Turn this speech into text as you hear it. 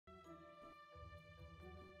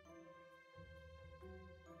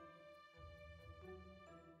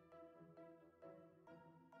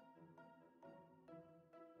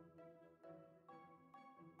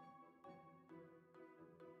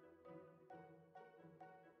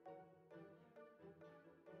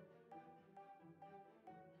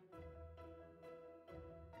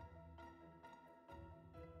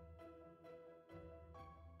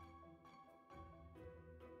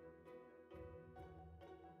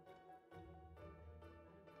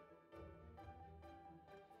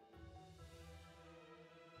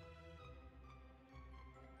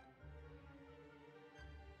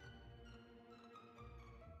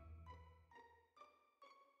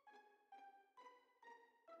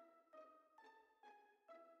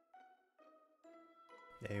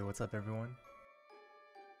Hey, what's up, everyone?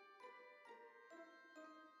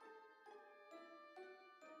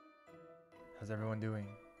 How's everyone doing?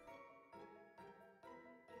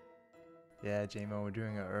 Yeah, JMO, we're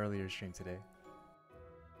doing an earlier stream today.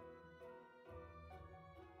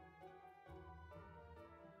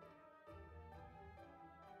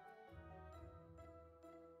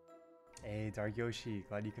 Hey, Dark Yoshi,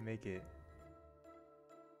 glad you can make it.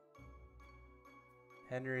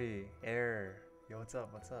 Henry, Air, yo, what's up?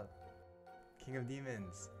 What's up? King of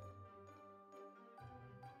Demons.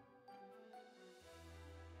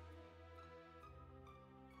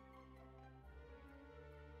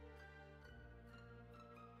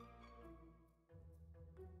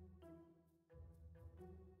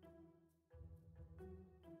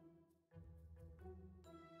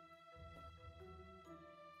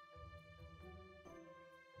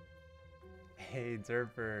 Hey,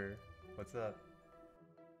 Derper, what's up?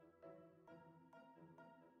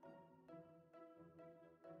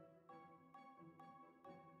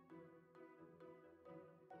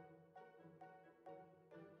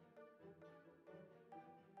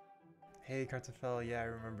 Hey, Cartafel, yeah, I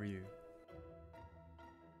remember you.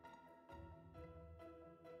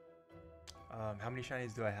 How many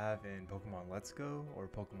shinies do I have in Pokemon Let's Go or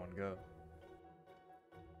Pokemon Go?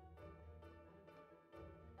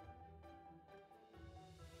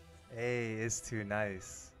 Hey, it's too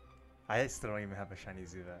nice. I still don't even have a shiny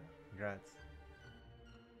Zubat. Congrats.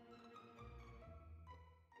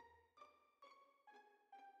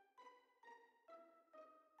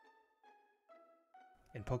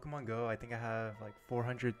 In Pokemon Go, I think I have like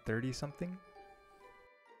 430 something.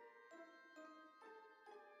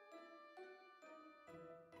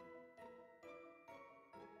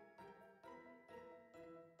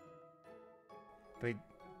 But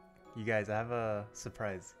you guys, I have a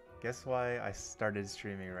surprise. Guess why I started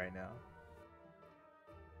streaming right now?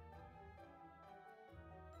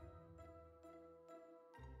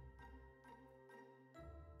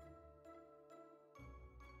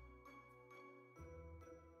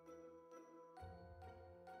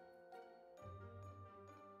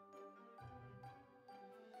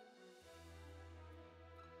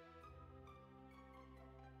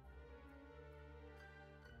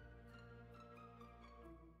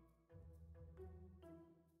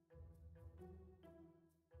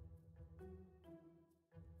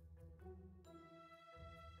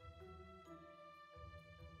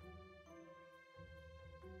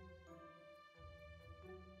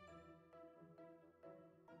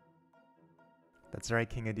 That's right,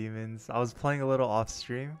 King of Demons. I was playing a little off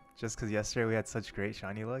stream just because yesterday we had such great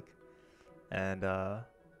shiny luck. And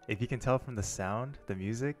if you can tell from the sound, the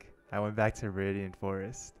music, I went back to Radiant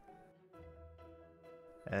Forest.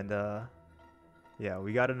 And yeah,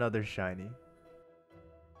 we got another shiny.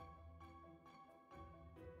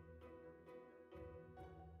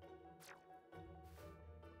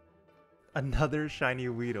 Another shiny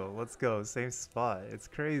Weedle. Let's go. Same spot. It's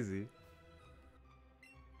crazy.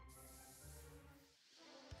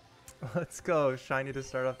 Let's go. Shiny to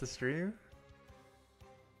start off the stream.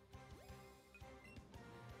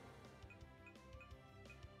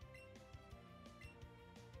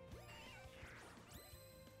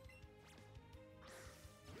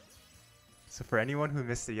 So for anyone who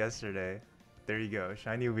missed it yesterday, there you go.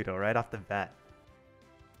 Shiny Weedle right off the bat.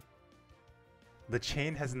 The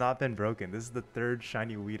chain has not been broken. This is the third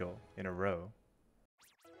shiny Weedle in a row.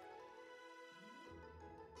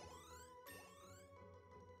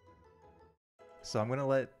 So I'm gonna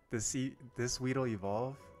let this Weedle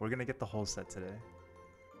evolve. We're gonna get the whole set today.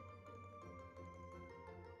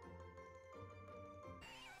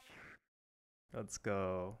 Let's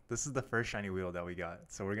go. This is the first shiny Weedle that we got.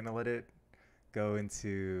 So we're gonna let it go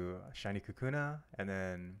into shiny Kakuna, and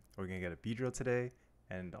then we're gonna get a Beedrill today,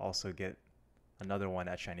 and also get another one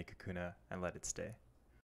at shiny Kakuna and let it stay.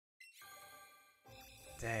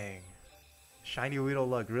 Dang. Shiny Weedle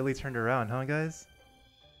luck really turned around, huh guys?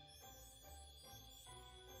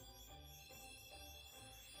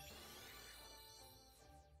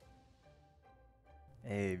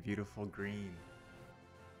 Hey, beautiful green.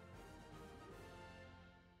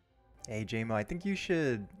 Hey, JMO, I think you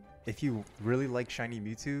should, if you really like shiny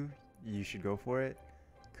Mewtwo, you should go for it,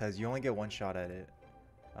 because you only get one shot at it.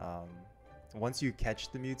 Once you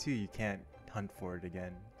catch the Mewtwo, you can't hunt for it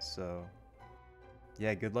again. So,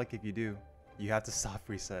 yeah, good luck if you do. You have to soft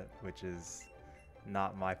reset, which is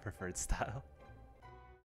not my preferred style.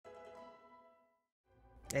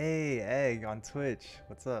 Hey, Egg on Twitch,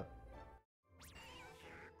 what's up?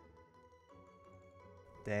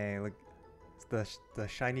 Dang, look, the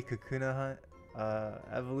shiny Kakuna hunt.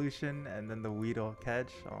 evolution and then the Weedle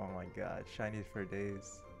catch. Oh my god, shiny for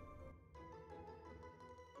days.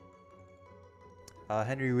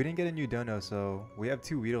 Henry, we didn't get a new dono, so we have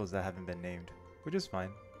 2 Weedles that haven't been named, which is fine.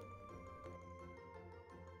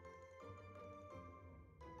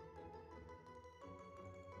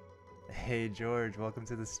 Hey George, welcome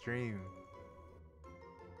to the stream.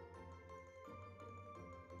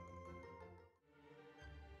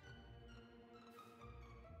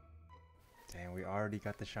 Damn, we already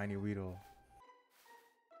got the shiny Weedle.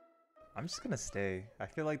 I'm just gonna stay. I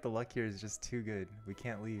feel like the luck here is just too good. We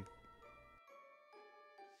can't leave.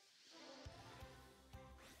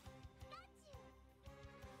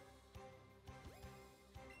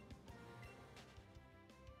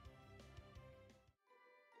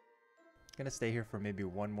 Gonna stay here for maybe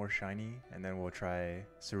 1 more shiny, and then we'll try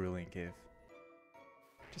Cerulean Cave.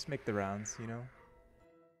 Just make the rounds, you know?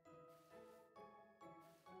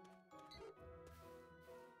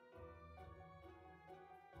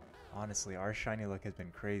 Honestly, our shiny luck has been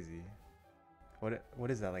crazy. What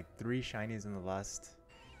is that, like 3 shinies in the last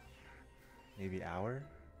maybe hour?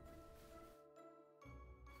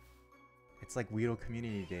 It's like Weedle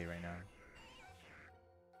Community Day right now.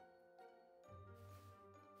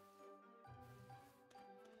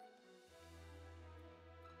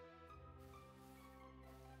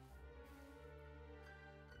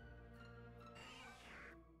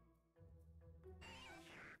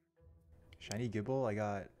 Shiny Gibble, I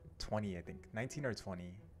got 20, I think. 19 or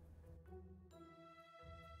 20.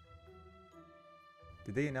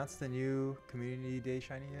 Did they announce the new Community Day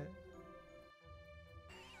shiny yet?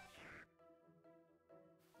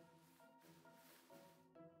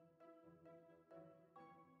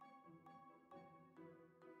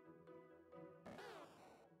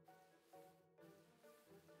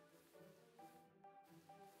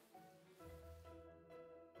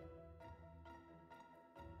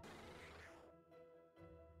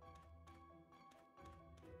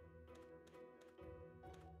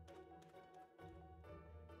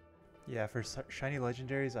 Yeah, for shiny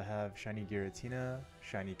legendaries, I have shiny Giratina,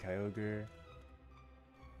 shiny Kyogre,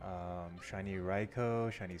 shiny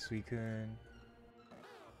Raikou, shiny Suicune,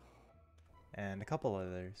 and a couple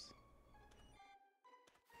others.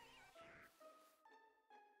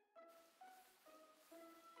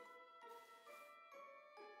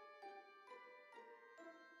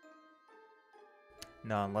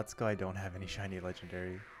 No, on Let's Go I don't have any shiny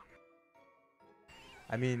legendary.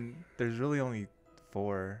 I mean, there's really only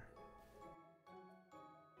 4.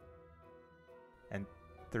 And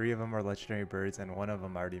 3 of them are legendary birds, and 1 of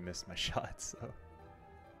them already missed my shot, so...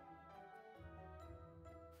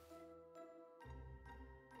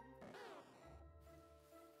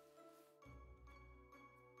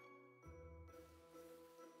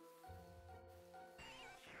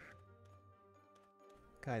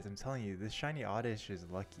 Guys, I'm telling you, this shiny Oddish is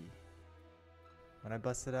lucky. When I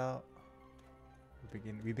bust it out,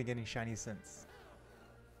 we've been getting shiny since.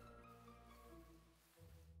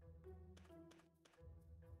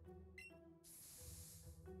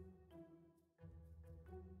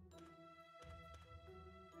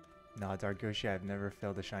 Nah, Dark Yoshi, I've never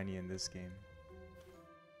failed a shiny in this game.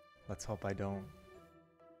 Let's hope I don't.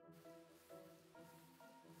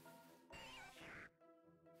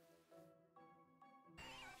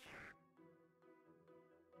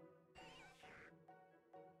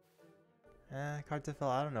 Cartafel,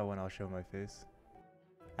 I don't know when I'll show my face.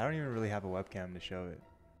 I don't even really have a webcam to show it.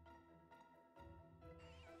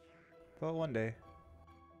 But one day.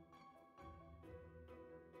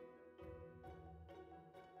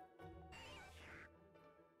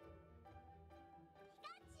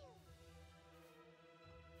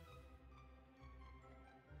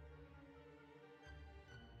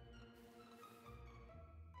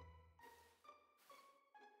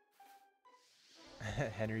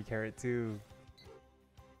 Henry Carrot 2.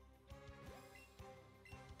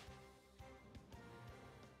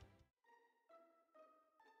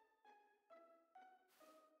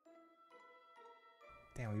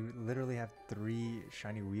 Damn, we literally have 3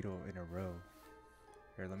 shiny Weedle in a row.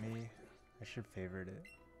 Here, I should favorite it.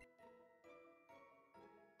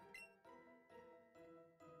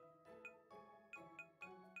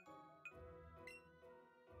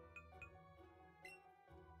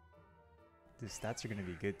 The stats are gonna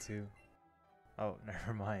be good too. Oh,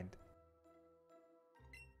 never mind.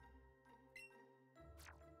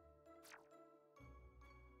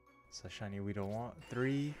 So shiny Weedle want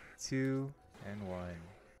 3, 2, and 1.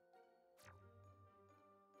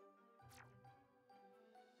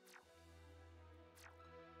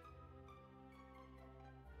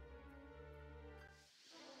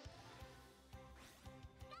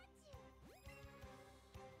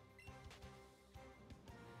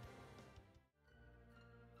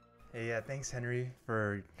 Hey, yeah, thanks Henry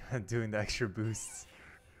for doing the extra boosts.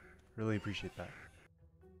 Really appreciate that.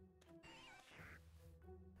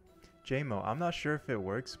 JMO, I'm not sure if it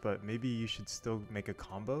works, but maybe you should still make a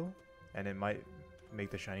combo and it might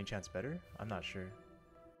make the shiny chance better. I'm not sure.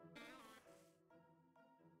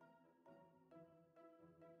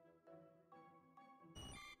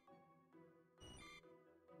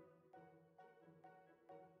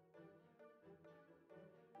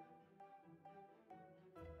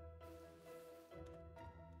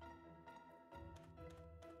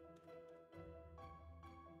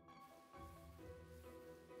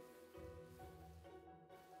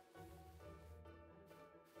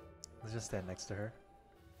 Let's just stand next to her.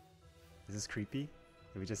 Is this creepy?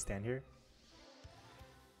 Did we just stand here?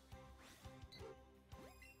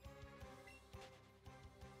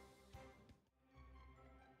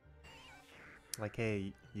 Like,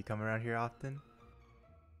 hey, you come around here often?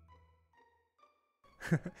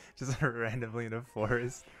 Just randomly in a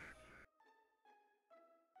forest.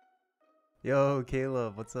 Yo,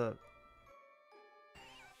 Caleb, what's up?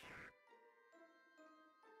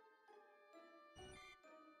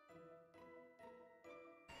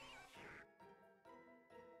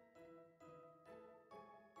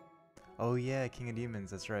 Oh yeah, King of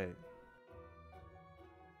Demons, that's right.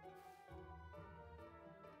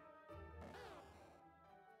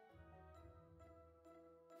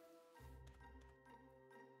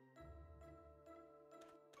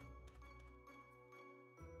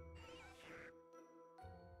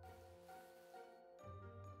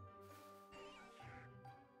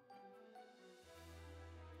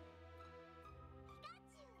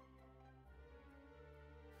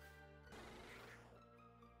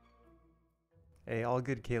 Hey, all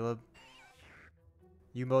good, Caleb.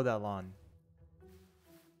 You mow that lawn.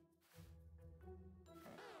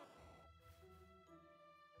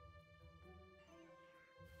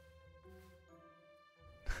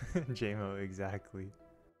 JMO, exactly.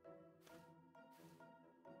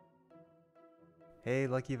 Hey,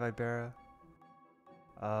 Lucky Vibera.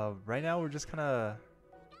 Right now we're just kind of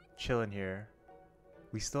chilling here.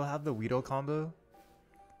 We still have the Weedle combo,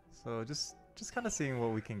 so just kind of seeing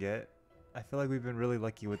what we can get. I feel like we've been really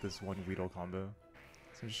lucky with this one Weedle combo,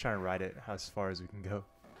 so I'm just trying to ride it as far as we can go.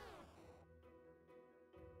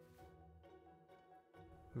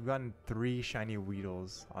 We've gotten 3 shiny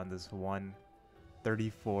Weedles on this one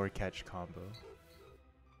 34 catch combo.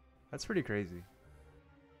 That's pretty crazy.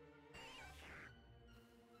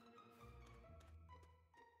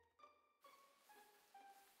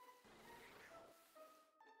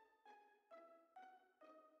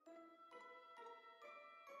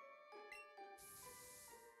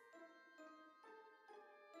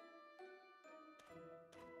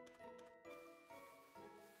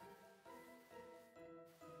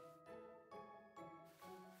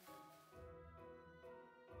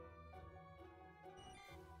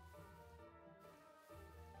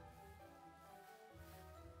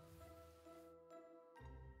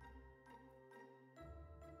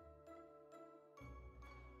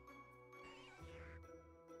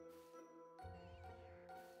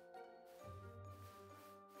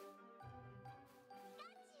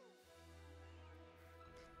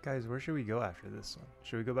 Guys, where should we go after this one?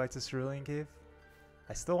 Should we go back to Cerulean Cave?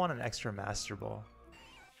 I still want an extra Master Ball.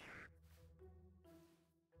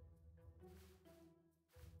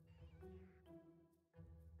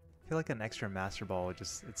 I feel like an extra Master Ball would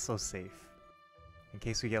just, it's so safe. In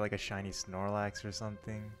case we get like a shiny Snorlax or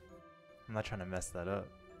something. I'm not trying to mess that up.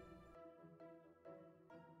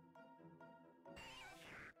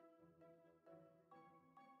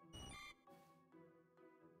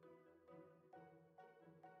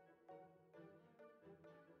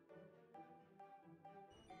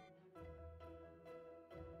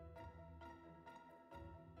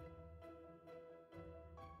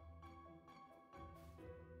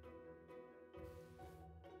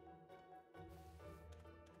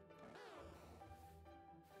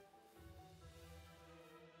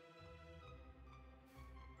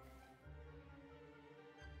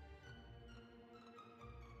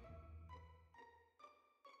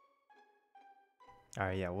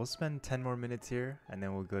 Alright, yeah, we'll spend 10 more minutes here, and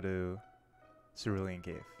then we'll go to Cerulean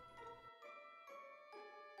Cave.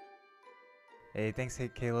 Hey, thanks, hey,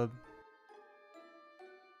 Caleb.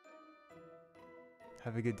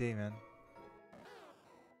 Have a good day, man.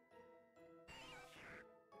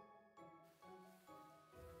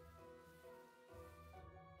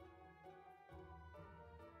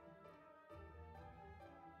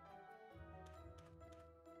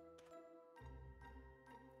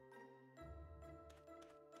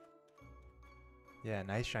 Yeah,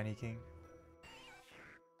 nice shiny king.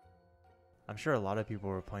 I'm sure a lot of people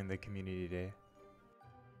were playing the community day.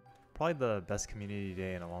 Probably the best community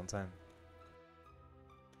day in a long time.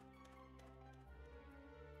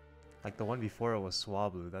 Like the one before it was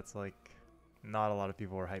Swablu. That's like, not a lot of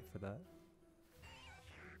people were hyped for that.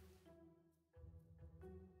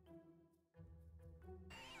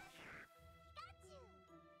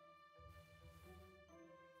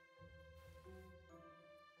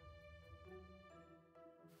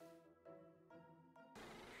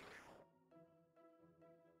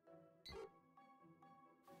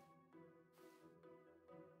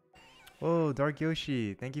 Oh, Dark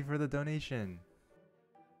Yoshi, thank you for the donation.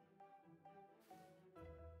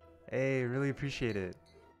 Hey, really appreciate it.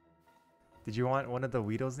 Did you want one of the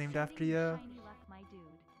Weedles named after you?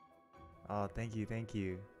 Oh, thank you, thank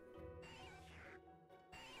you.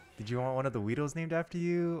 Did you want one of the Weedles named after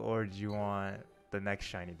you, or did you want the next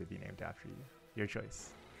shiny to be named after you? Your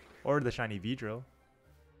choice. Or the shiny Beedrill.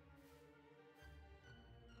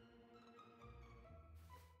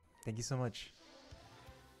 Thank you so much.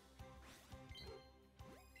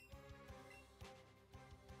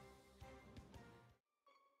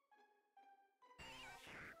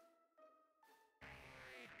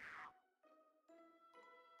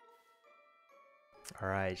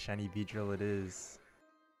 Alright, shiny Beedrill it is.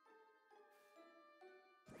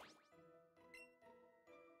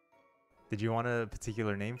 Did you want a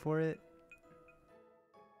particular name for it?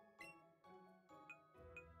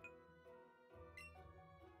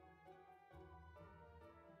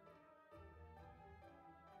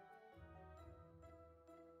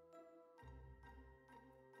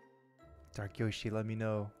 Dark Yoshi, let me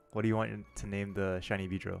know. What do you want to name the shiny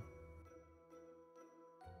Beedrill?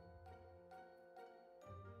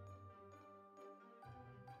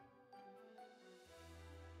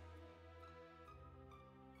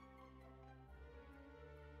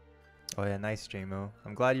 Oh yeah, nice JMO.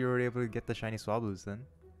 I'm glad you were able to get the shiny Swablus then.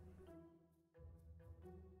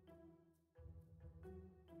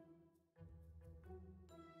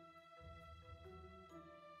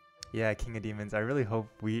 Yeah, King of Demons. I really hope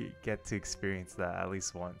we get to experience that at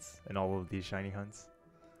least once in all of these shiny hunts.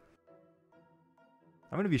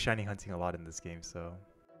 I'm gonna be shiny hunting a lot in this game, so.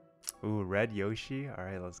 Ooh, red Yoshi.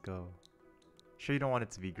 Alright, let's go. Sure you don't want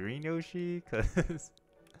it to be green Yoshi? Cause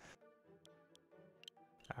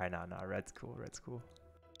alright, no, red's cool, red's cool.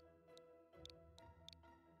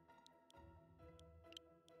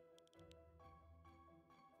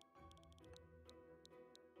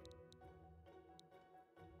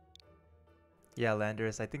 Yeah,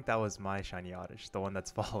 Landorus, I think that was my shiny Oddish, the one that's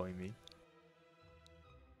following me.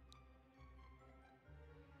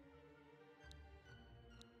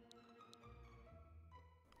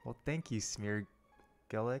 Well, thank you,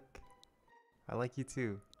 Smeargullic. I like you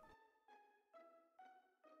too.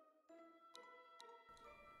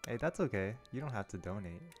 Hey, that's okay. You don't have to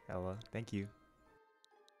donate, Ella. Thank you.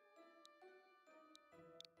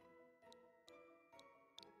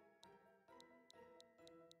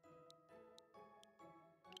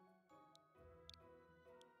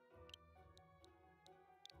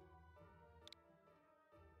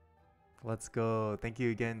 Let's go. Thank you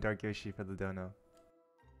again, Dark Yoshi, for the dono.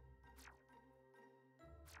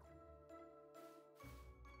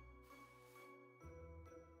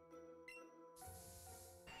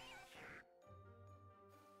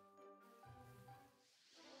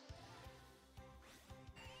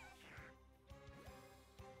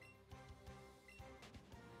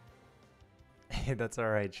 Hey, that's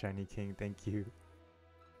alright, Shiny King. Thank you.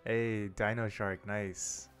 Hey, Dino Shark.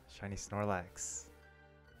 Nice. Shiny Snorlax.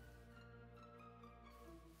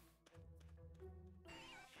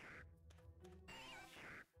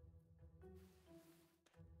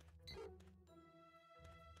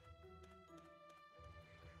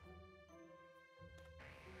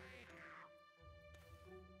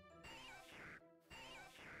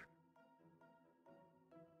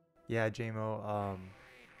 Yeah, JMO,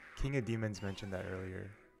 King of Demons mentioned that earlier.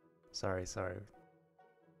 Sorry.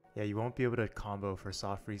 Yeah, you won't be able to combo for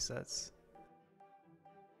soft resets.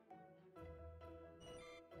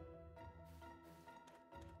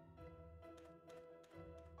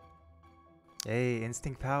 Hey,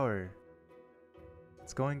 Instinct Power.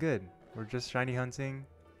 It's going good. We're just shiny hunting.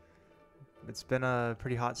 It's been a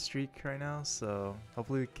pretty hot streak right now, so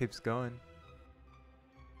hopefully it keeps going.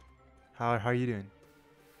 How are you doing?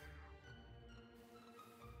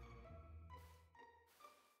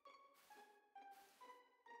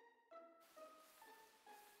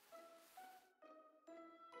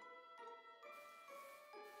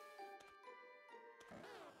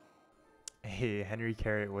 Hey, Henry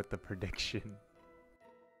Carrot with the prediction.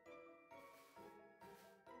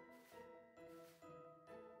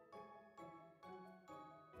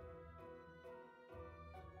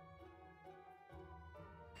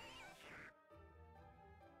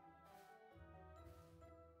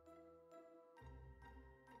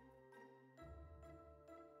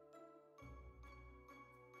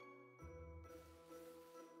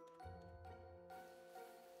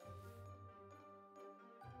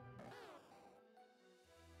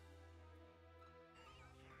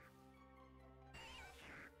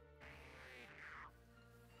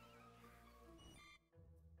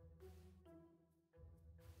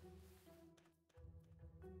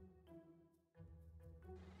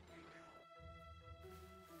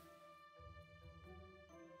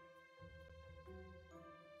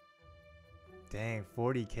 Dang,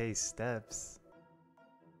 40k steps.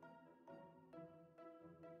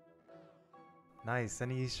 Nice, then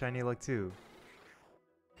you use shiny luck too.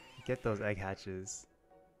 Get those egg hatches.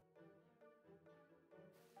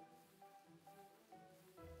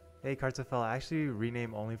 Hey Kartofel, I actually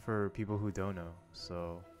rename only for people who don't know,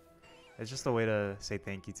 so it's just a way to say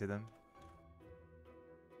thank you to them.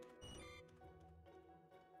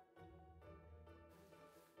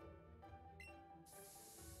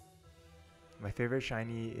 My favorite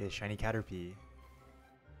shiny is shiny Caterpie.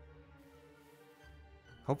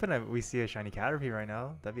 Hoping we see a shiny Caterpie right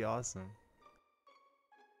now. That'd be awesome.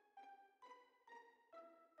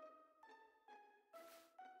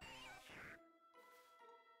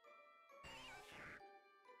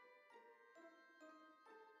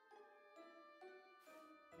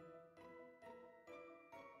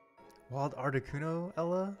 Wild Articuno,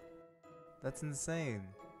 Ella? That's insane.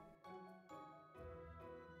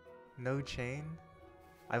 No chain?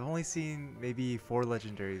 I've only seen maybe 4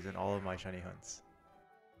 legendaries in all of my shiny hunts.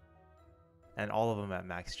 And all of them at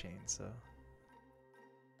max chain, so.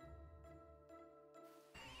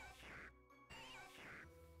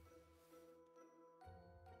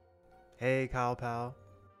 Hey, Kyle Pal.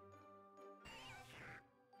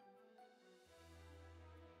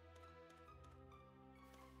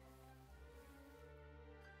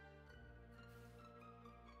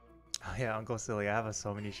 Oh yeah, Uncle Silly, I have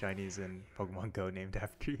so many shinies in Pokemon Go named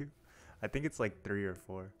after you. I think it's like 3 or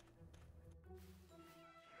 4.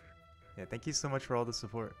 Yeah, thank you so much for all the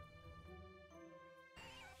support.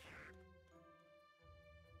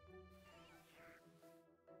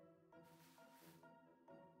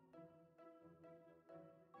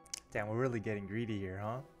 Damn, we're really getting greedy here,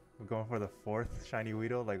 huh? We're going for the 4th shiny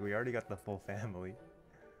Weedle, like we already got the full family.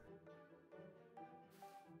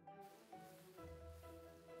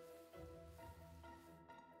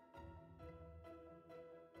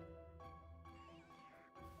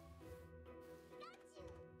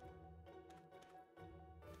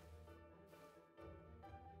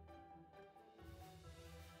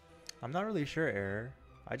 I'm not really sure, Error.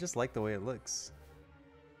 I just like the way it looks.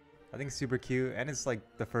 I think it's super cute, and it's like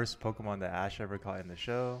the first Pokemon that Ash ever caught in the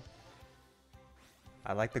show.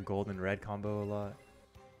 I like the gold and red combo a lot.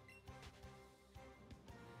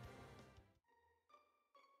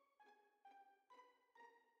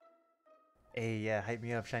 Hey, yeah, hype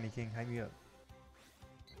me up, Shiny King, hype me up.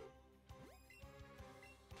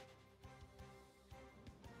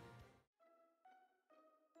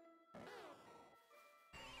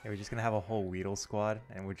 Yeah, we're just gonna have a whole Weedle squad,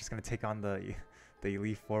 and we're just gonna take on the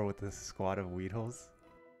Elite Four with a squad of Weedles.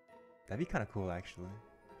 That'd be kind of cool, actually.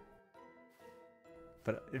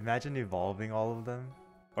 But imagine evolving all of them,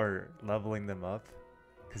 or leveling them up,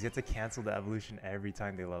 because you have to cancel the evolution every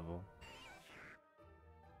time they level.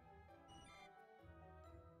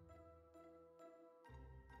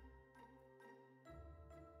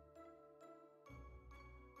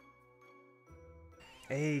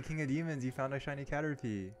 Hey, King of Demons, you found a shiny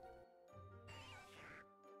Caterpie.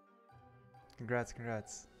 Congrats,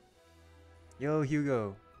 congrats. Yo,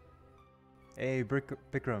 Hugo. Hey,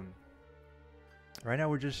 Bikram. Right now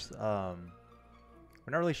we're just, we're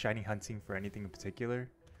not really shiny hunting for anything in particular,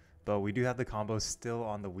 but we do have the combo still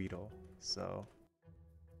on the Weedle, so.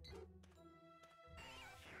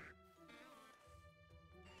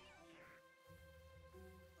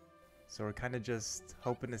 So we're kind of just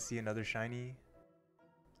hoping to see another shiny.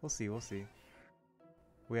 We'll see, we'll see.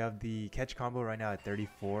 We have the catch combo right now at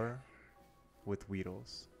 34 with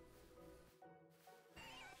Weedles.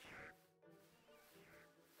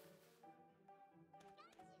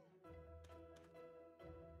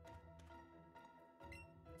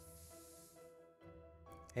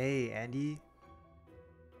 Hey, Andy.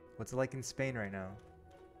 What's it like in Spain right now?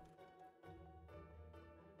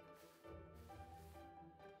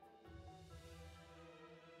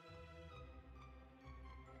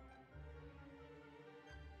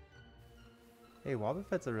 Hey,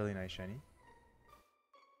 Wobbuffet's a really nice shiny.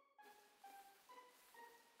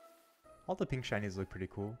 All the pink shinies look pretty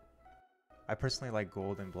cool. I personally like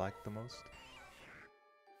gold and black the most.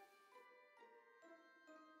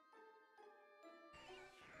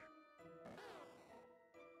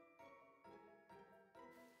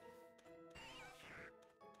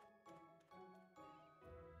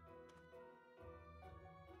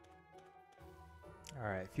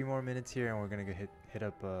 Alright, a few more minutes here and we're gonna go hit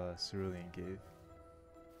up Cerulean Cave.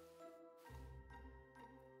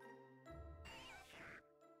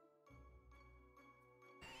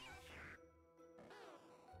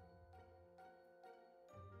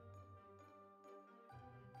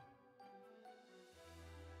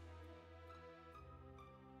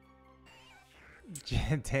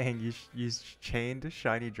 Dang, you chained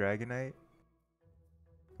shiny Dragonite?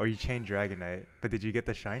 Or you chained Dragonite, but did you get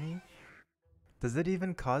the shiny? Does it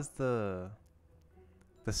even cause the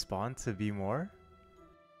spawn to be more?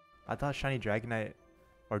 I thought shiny Dragonite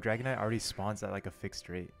or Dragonite already spawns at like a fixed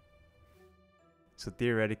rate. So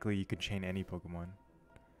theoretically you could chain any Pokemon.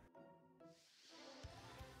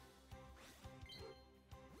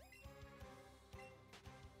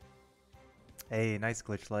 Hey, nice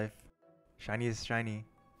glitch life. Shiny is shiny.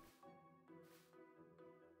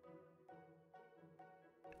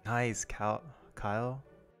 Nice, Kyle.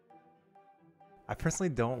 I personally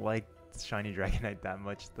don't like shiny Dragonite that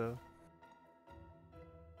much though.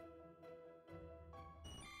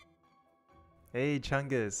 Hey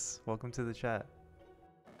Chungus, welcome to the chat.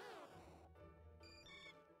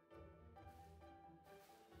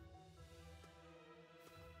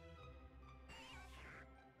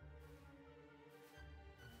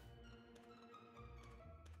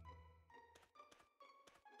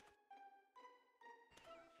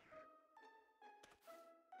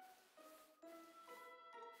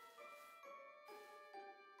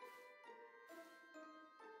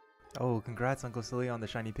 Oh, congrats Uncle Silly on the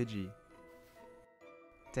shiny Pidgey.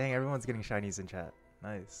 Dang, everyone's getting shinies in chat.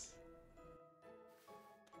 Nice.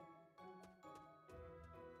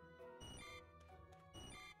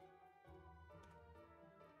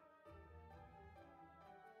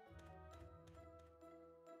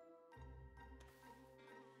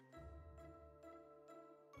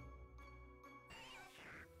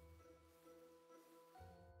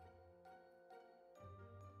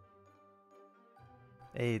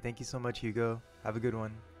 Hey, thank you so much, Hugo. Have a good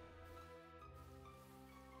one.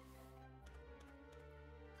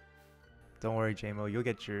 Don't worry, JMO, you'll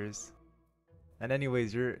get yours. And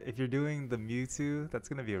anyways, if you're doing the Mewtwo, that's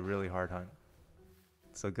gonna be a really hard hunt.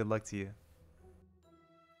 So good luck to you.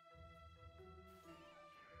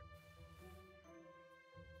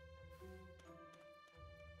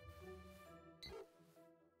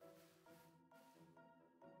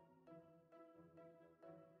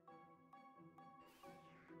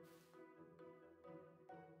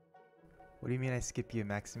 What do you mean I skip you,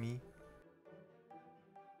 Maximi?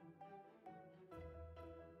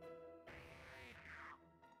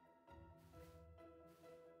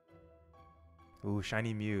 Ooh,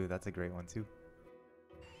 shiny Mew, that's a great one too.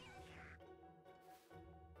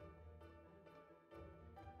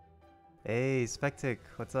 Hey, Spectic,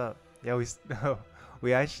 what's up? Yeah,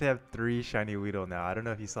 we actually have 3 shiny Weedle now. I don't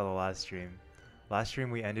know if you saw the last stream. Last stream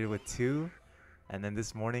we ended with 2, and then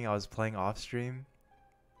this morning I was playing off stream,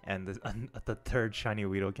 and the 3rd shiny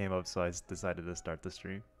Weedle came up, so I decided to start the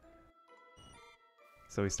stream.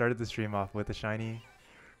 So we started the stream off with a shiny,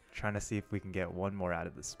 trying to see if we can get one more out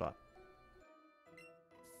of this spot.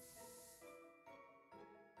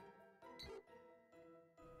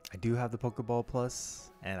 I do have the Pokeball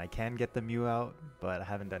Plus, and I can get the Mew out, but I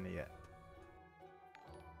haven't done it yet.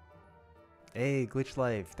 Hey, Glitch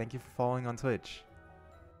Life, thank you for following on Twitch.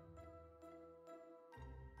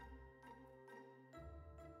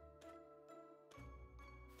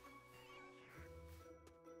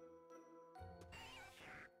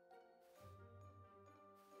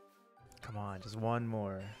 Come on, just one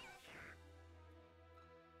more.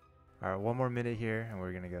 Alright, one more minute here, and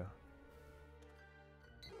we're gonna go.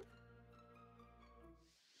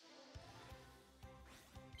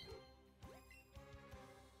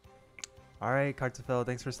 Alright, Cartafel,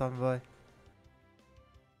 thanks for stopping by.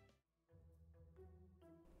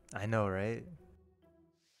 I know, right?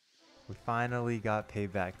 We finally got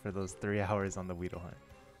payback for those 3 hours on the Weedle hunt.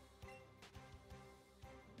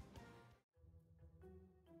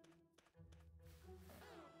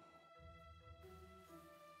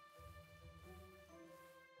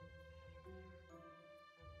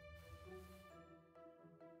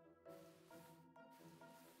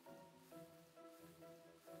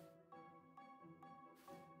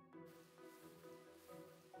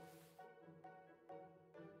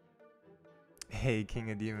 Hey, King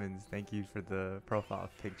of Demons, thank you for the profile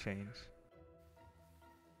pic change.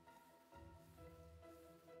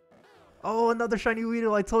 Oh, another shiny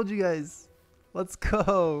Weedle, I told you guys. Let's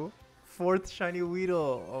go. 4th shiny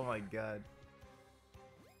Weedle. Oh my god.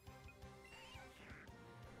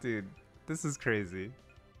 Dude, this is crazy.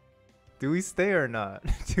 Do we stay or not?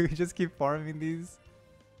 Do we just keep farming these?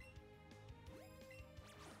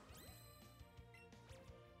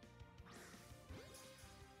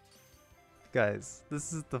 Guys,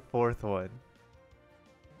 this is the 4th one.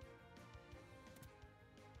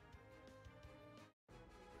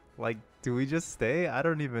 Like, do we just stay? I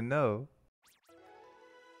don't even know.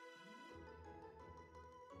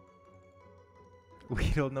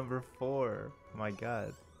 Weedle number 4. My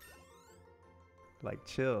god. Like,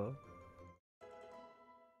 chill.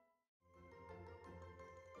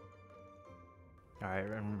 Alright,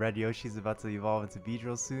 and Red Yoshi's about to evolve into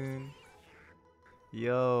Beedrill soon.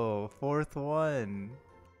 Yo, 4th one.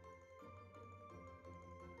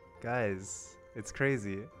 Guys, it's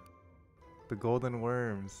crazy. The golden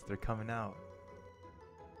worms, they're coming out.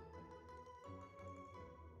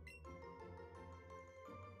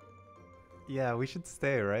 Yeah, we should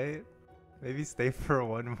stay, right? Maybe stay for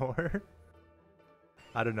one more?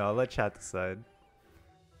 I don't know, I'll let chat decide.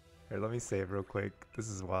 Here, let me save real quick. This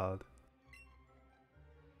is wild.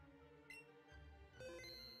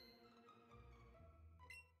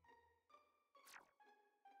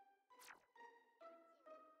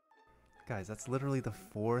 Guys, that's literally the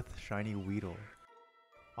 4th shiny Weedle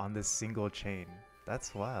on this single chain.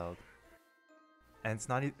 That's wild. And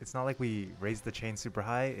it's not like we raised the chain super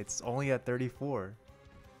high, it's only at 34.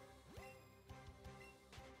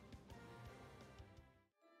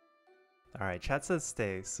 Alright, chat says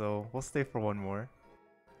stay, so we'll stay for one more.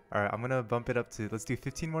 Alright, I'm gonna bump it up to, let's do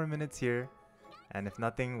 15 more minutes here, and if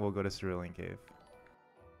nothing, we'll go to Cerulean Cave.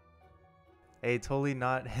 Hey, totally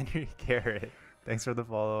not Henry Carrot. Thanks for the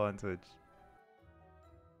follow on Twitch.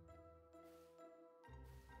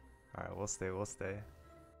 Alright, we'll stay.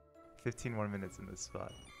 15 more minutes in this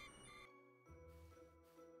spot.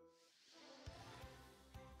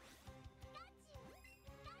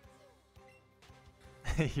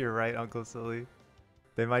 You're right, Uncle Silly.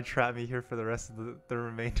 They might trap me here for the rest of the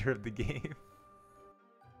remainder of the game.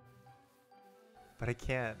 But I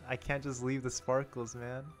can't just leave the sparkles,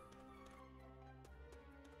 man.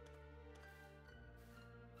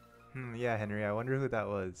 Yeah, Henry, I wonder who that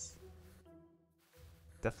was.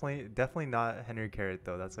 Definitely not Henry Carrot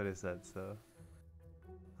though, that's what it said, so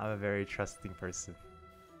I'm a very trusting person.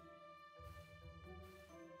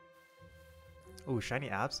 Oh, shiny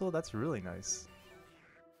Absol? That's really nice.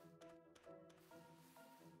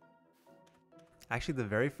 Actually, the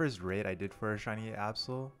very first raid I did for a shiny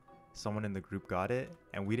Absol, someone in the group got it,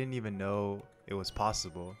 and we didn't even know it was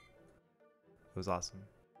possible. It was awesome.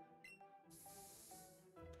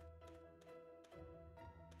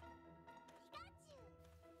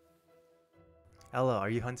 Ella, are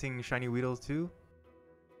you hunting shiny Weedles too?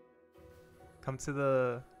 Come to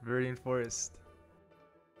the Viridian Forest.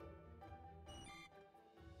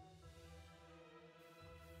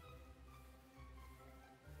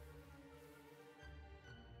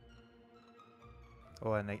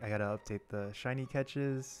 Oh, and I gotta update the shiny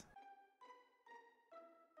catches.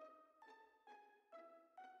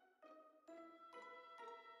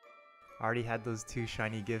 Already had those 2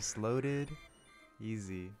 shiny gifts loaded.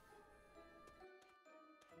 Easy.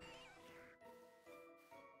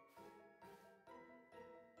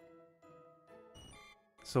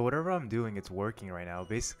 So whatever I'm doing, it's working right now.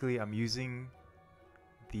 Basically, I'm using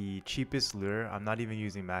the cheapest lure. I'm not even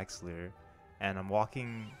using max lure. And I'm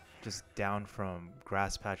walking just down from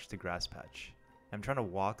grass patch to grass patch. I'm trying to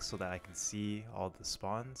walk so that I can see all the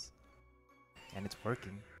spawns. And it's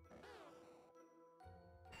working.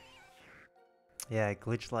 Yeah,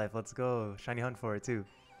 glitch life, let's go. Shiny hunt for it too.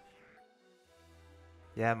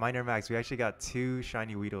 Yeah, minor max, we actually got 2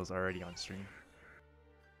 shiny Weedles already on stream.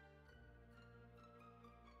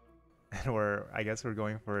 And I guess we're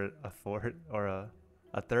going for a 4th or a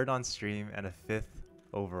 3rd on stream and a 5th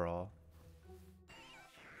overall.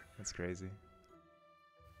 That's crazy.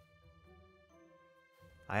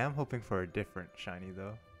 I am hoping for a different shiny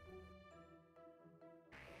though.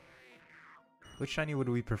 Which shiny would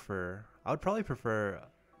we prefer? I would probably prefer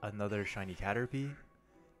another shiny Caterpie.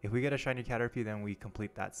 If we get a shiny Caterpie, then we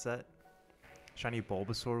complete that set. Shiny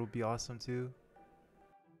Bulbasaur would be awesome too.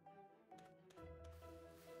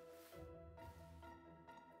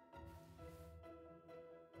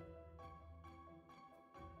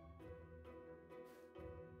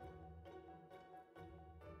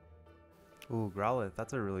 Ooh, Growlithe,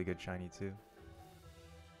 that's a really good shiny too.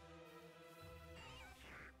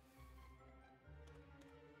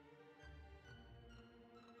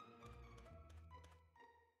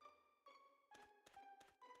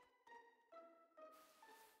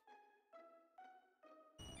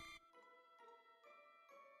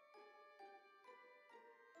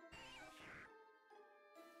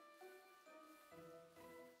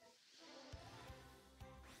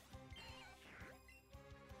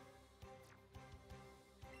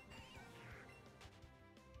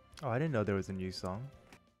 Oh, I didn't know there was a new song.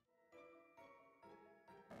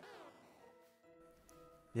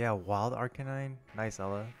 Yeah, Wild Arcanine. Nice,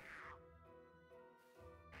 Ella.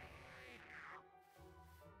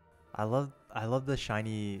 I love the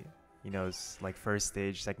shiny You know, like first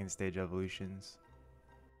stage, second stage evolutions.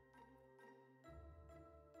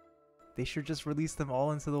 They should just release them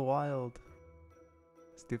all into the wild.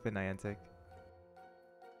 Stupid Niantic.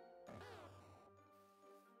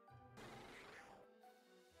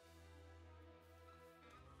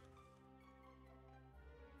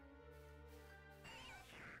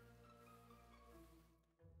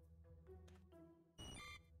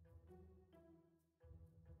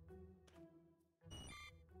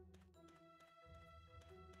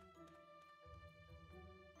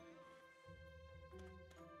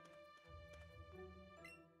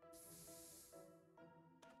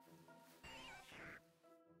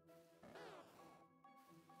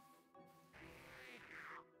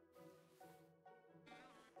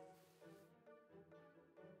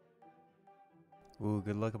 Ooh,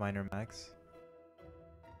 good luck, Minor Max.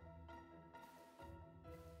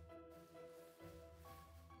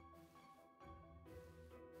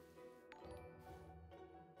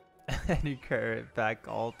 Any current back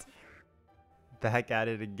alt. Back at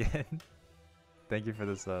it again. Thank you for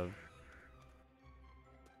the sub.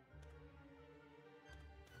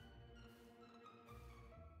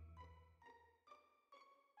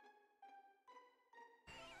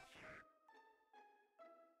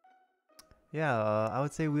 Yeah, I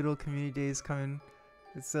would say Weedle Community Day is coming.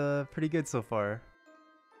 It's pretty good so far.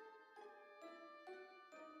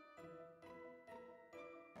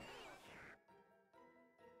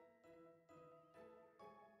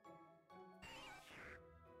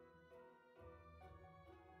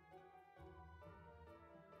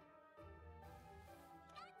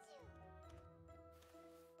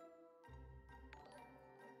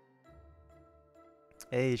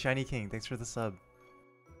 Hey, Shiny King, thanks for the sub.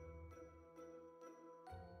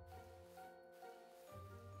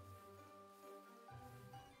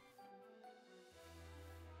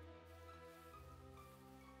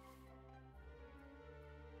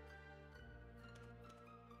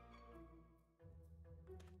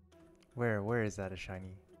 Where is that a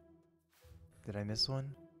shiny? Did I miss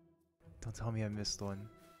one? Don't tell me I missed one.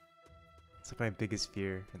 It's like my biggest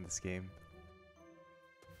fear in this game.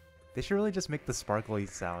 They should really just make the sparkly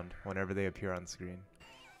sound whenever they appear on screen.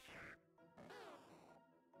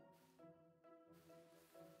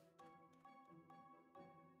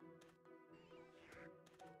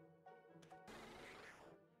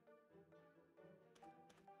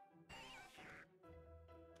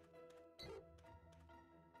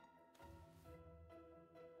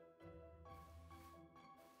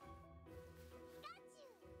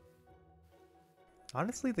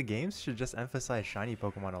 Honestly, the games should just emphasize shiny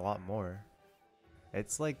Pokemon a lot more.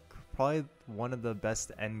 It's like probably one of the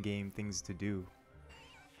best end game things to do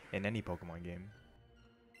in any Pokemon game.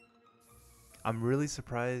 I'm really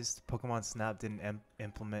surprised Pokemon Snap didn't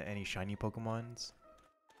implement any shiny Pokemons.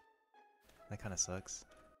 That kind of sucks.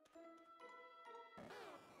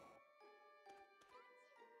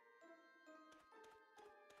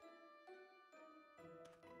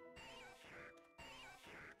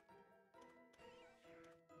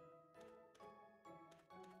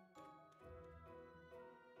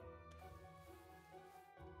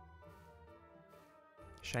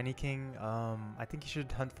 Shiny King, I think you should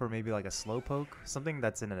hunt for maybe like a Slowpoke, something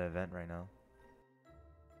that's in an event right now.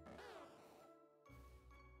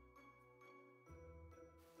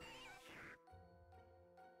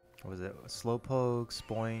 What was it? Slowpoke,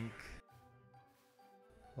 Spoink.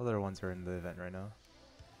 What other ones are in the event right now?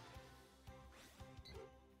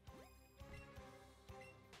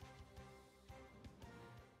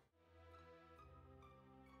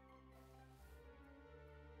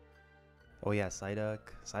 Oh yeah, Psyduck.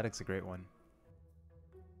 Psyduck's a great one.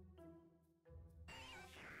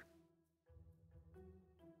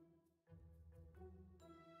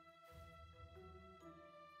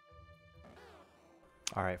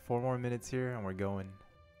 Alright, 4 more minutes here and we're going.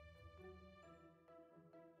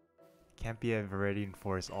 Can't be a Viridian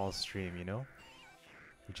Force all stream, you know?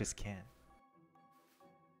 You just can't.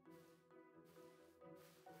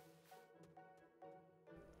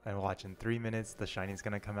 And watch, in 3 minutes the shiny's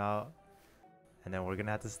gonna come out. And then we're gonna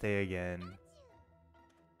have to stay again.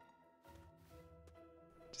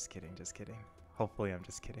 Just kidding, just kidding. Hopefully I'm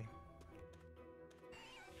just kidding.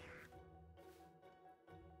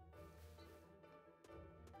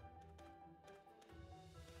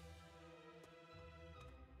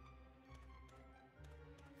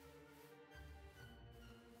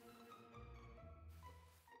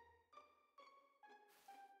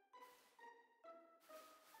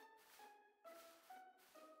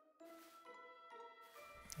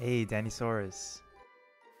 Hey, Danisaurus.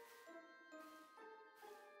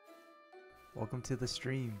 Welcome to the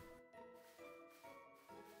stream.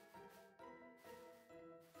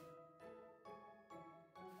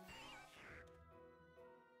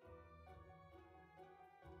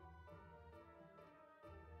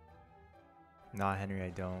 Nah, Henry, I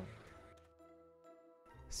don't.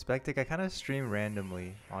 Spectic, I kind of stream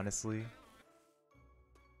randomly, honestly.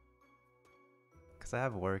 Because I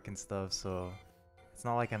have work and stuff, so it's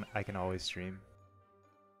not like I can always stream.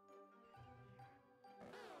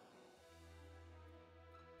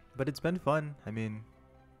 But it's been fun. I mean,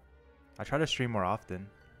 I try to stream more often.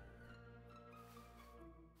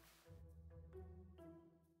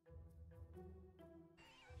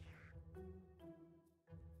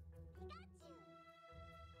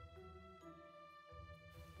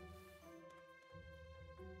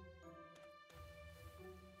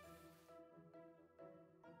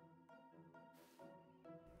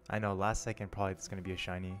 I know, last second probably it's going to be a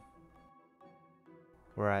shiny.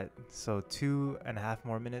 We're at, so 2.5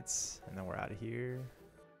 more minutes, and then we're out of here.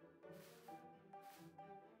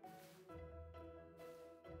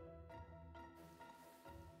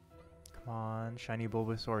 Come on, shiny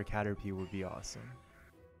Bulbasaur or Caterpie would be awesome.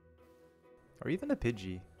 Or even a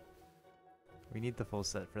Pidgey. We need the full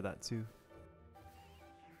set for that too.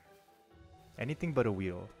 Anything but a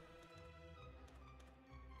Weedle.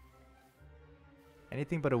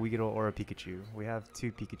 Anything but a Weedle or a Pikachu. We have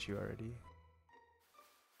 2 Pikachu already.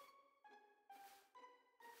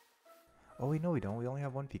 Oh wait, no we don't. We only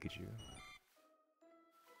have 1 Pikachu.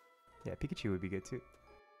 Yeah, Pikachu would be good too.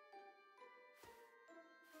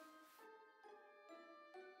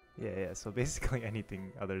 Yeah, so basically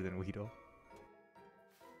anything other than Weedle.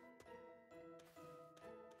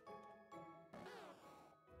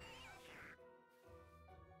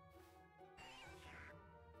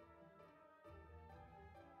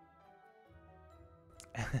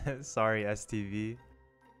 Sorry, STV.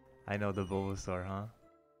 I know the Bulbasaur, huh?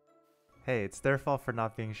 Hey, it's their fault for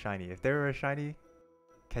not being shiny. If they were a shiny,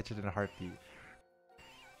 catch it in a heartbeat.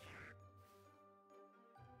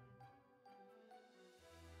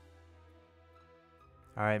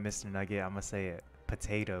 Alright, Mr. Nugget, I'ma say it.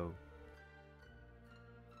 Potato.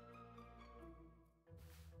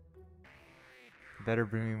 Better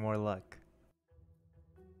bring me more luck.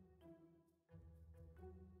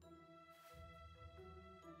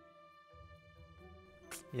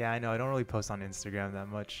 Yeah, I know, I don't really post on Instagram that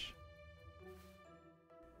much.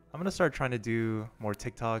 I'm gonna start trying to do more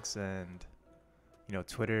TikToks and, you know,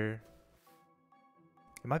 Twitter.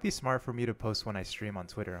 It might be smart for me to post when I stream on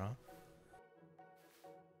Twitter, huh?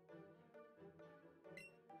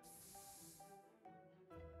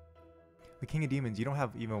 The King of Demons, you don't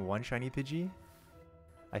have even 1 shiny Pidgey?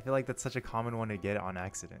 I feel like that's such a common one to get on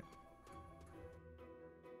accident.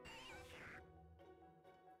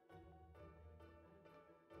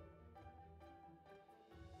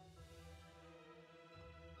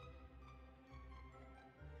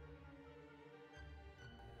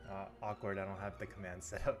 Awkward, I don't have the command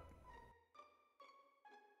set up.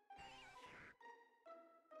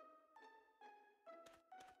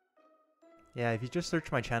 Yeah, if you just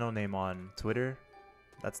search my channel name on Twitter,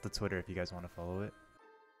 that's the Twitter if you guys want to follow it.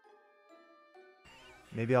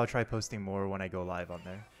 Maybe I'll try posting more when I go live on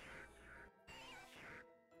there.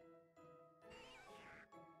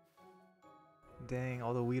 Dang,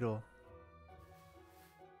 all the Weedle.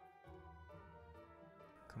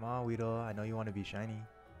 Come on, Weedle, I know you want to be shiny.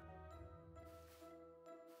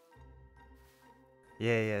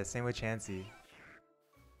 Yeah, same with Chansey.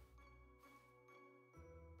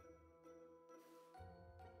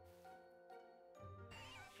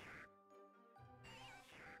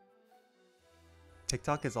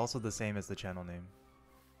 TikTok is also the same as the channel name.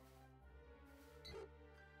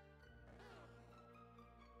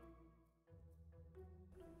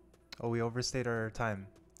 Oh, we overstayed our time.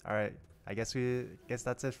 Alright, I guess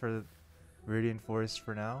that's it for Viridian Forest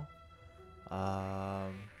for now.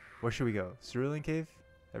 Where should we go? Cerulean Cave?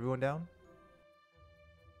 Everyone down?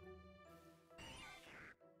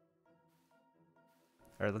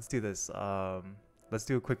 Alright, let's do this. Let's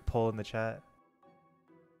do a quick poll in the chat.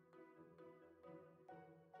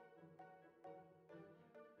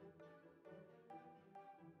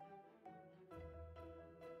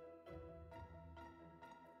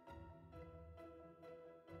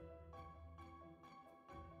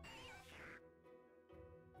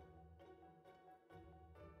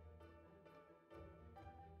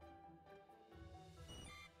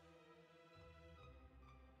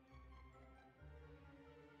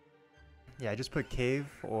 Yeah, I just put cave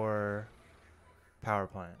or power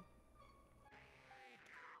plant.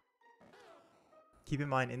 Keep in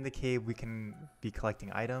mind, in the cave we can be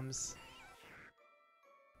collecting items.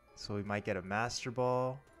 So we might get a Master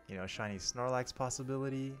Ball, you know, shiny Snorlax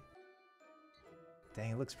possibility.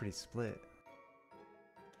 Dang, it looks pretty split.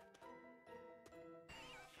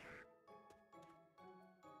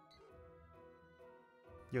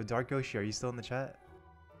 Yo, Dark Yoshi, are you still in the chat?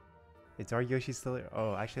 Is Dark Yoshi still here?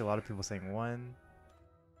 Oh, actually a lot of people saying 1.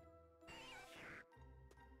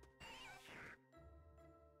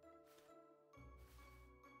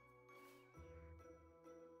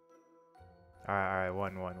 Alright,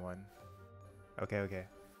 1. Okay.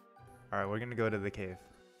 Alright, we're gonna go to the cave.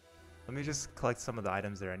 Let me just collect some of the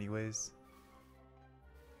items there anyways.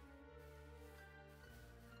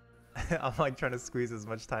 I'm like trying to squeeze as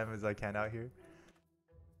much time as I can out here.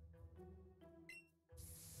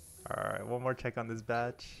 Alright, one more check on this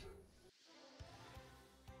batch.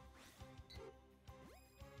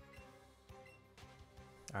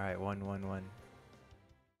 Alright, 1.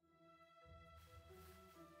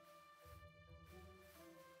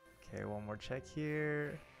 Okay, one more check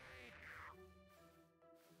here.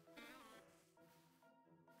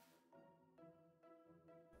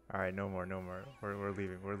 Alright, no more. We're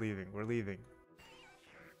leaving.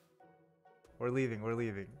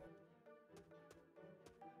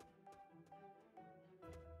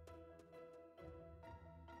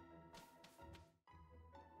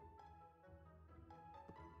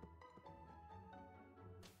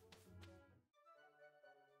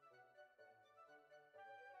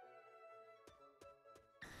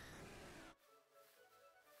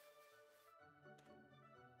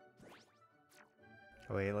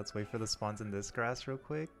 Wait, let's wait for the spawns in this grass real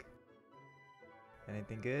quick.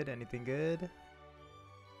 Anything good?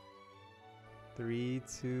 3,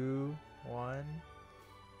 2, 1,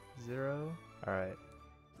 0. Alright.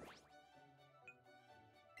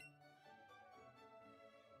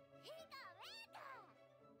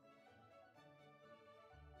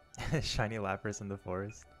 Shiny Lapras in the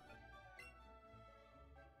forest.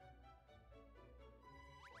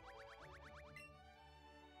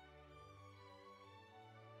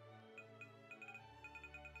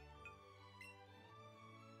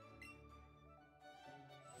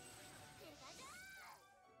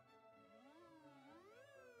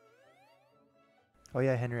 Oh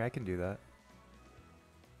yeah, Henry, I can do that.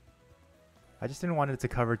 I just didn't want it to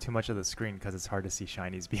cover too much of the screen because it's hard to see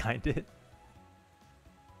shinies behind it.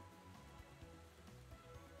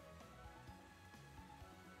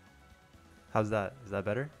 How's that? Is that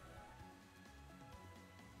better?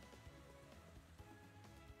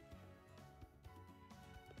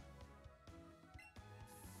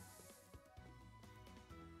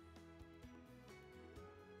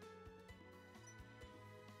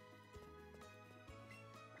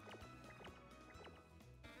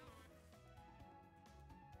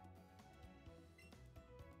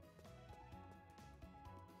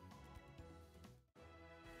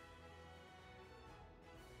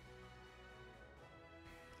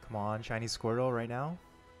 Come on, shiny Squirtle right now.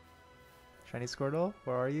 Shiny Squirtle,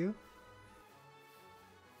 where are you?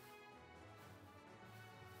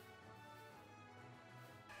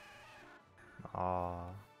 Aww.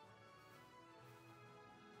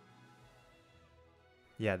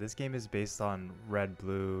 Yeah, this game is based on red,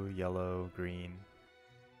 blue, yellow, green.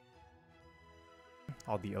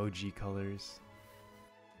 All the OG colors.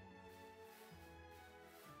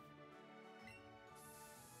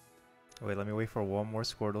 Wait, let me wait for one more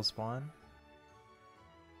Squirtle spawn.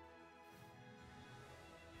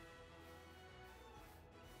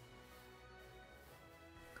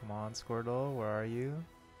 Come on, Squirtle, where are you?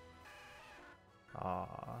 Aw,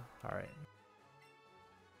 alright.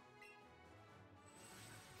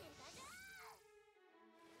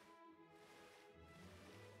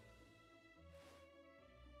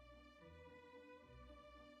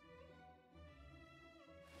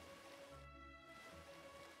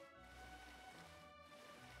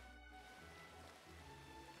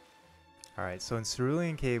 Alright, so in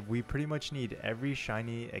Cerulean Cave, we pretty much need every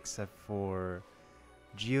shiny except for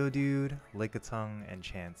Geodude, Lickitung, and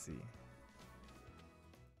Chansey.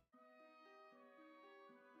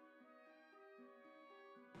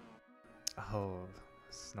 Oh,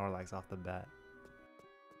 Snorlax off the bat.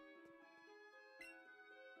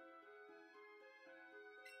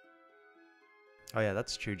 Oh yeah,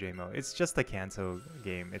 that's true, JMO. It's just a Kanto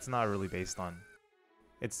game. It's not really based on...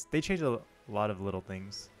 They changed a lot of little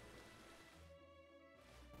things.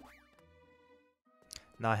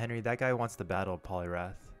 Nah, Henry, that guy wants to battle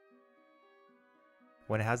Poliwrath.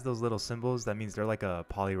 When it has those little symbols, that means they're like a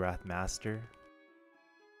Poliwrath master.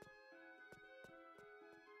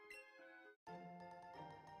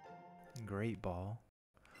 Great ball.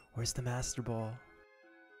 Where's the master ball?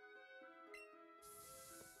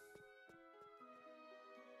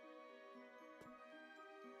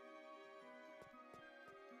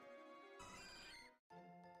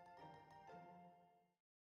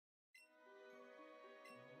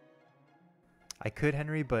 I could,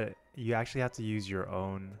 Henry, but you actually have to use your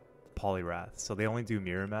own Poliwrath. So they only do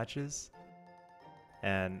mirror matches.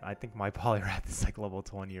 And I think my Poliwrath is like level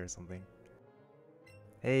 20 or something.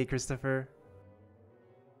 Hey, Christopher.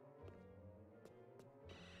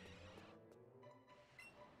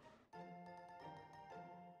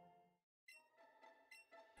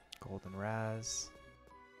 Golden Raz.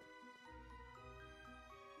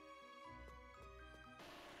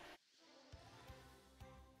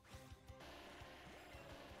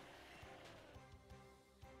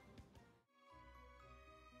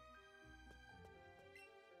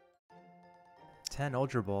 Ten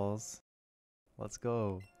Ultra Balls. Let's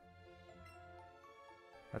go.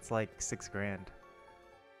 That's like 6 grand.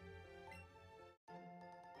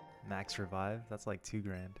 Max Revive. That's like 2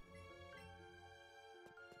 grand.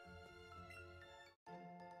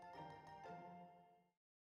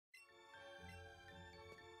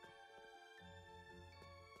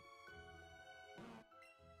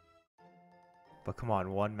 But come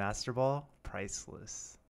on, one Master Ball?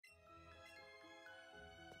 Priceless.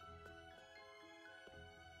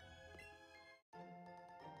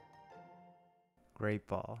 Great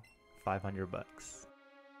Ball. 500 bucks.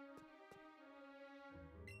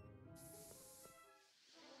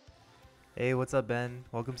 Hey, what's up, Ben?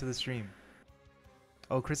 Welcome to the stream.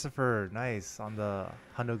 Oh, Christopher, nice. On the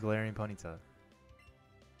Hundo Galarian Ponyta.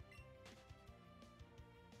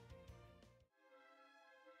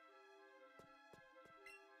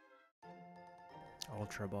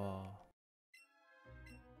 Ultra Ball.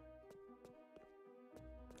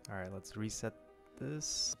 Alright, let's reset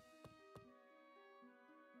this.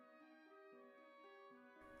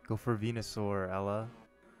 Go for Venusaur, Ella.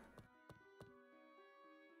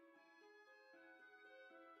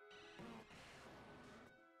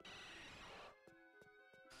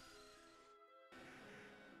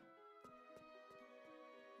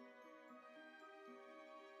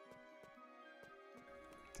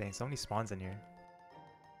 Dang, so many spawns in here.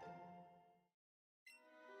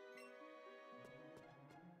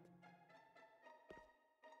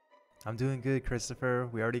 I'm doing good, Christopher.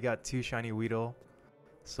 We already got 2 shiny Weedle.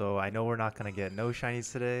 So I know we're not going to get no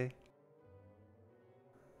shinies today.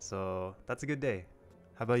 So that's a good day.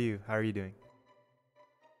 How about you? How are you doing?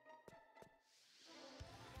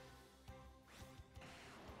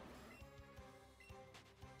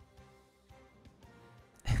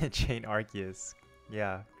 Chain Arceus.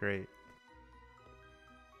 Yeah, great.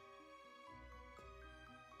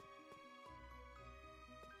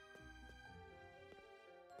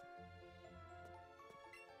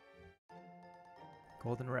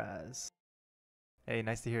 Golden Raz. Hey,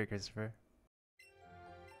 nice to hear it, Christopher.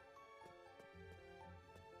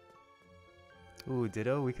 Ooh,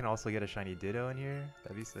 Ditto. We can also get a shiny Ditto in here.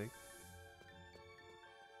 That'd be sick.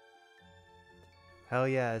 Hell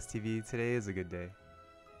yeah, STV. Today is a good day.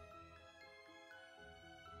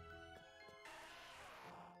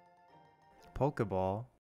 Pokeball?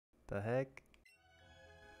 The heck?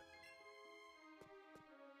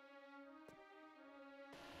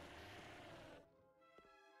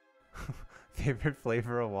 Favorite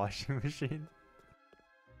flavor of washing machine?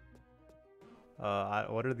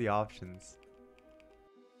 What are the options?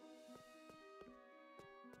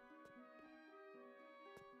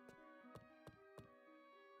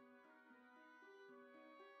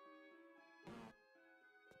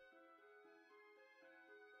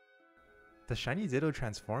 Does Shiny Ditto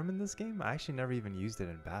transform in this game? I actually never even used it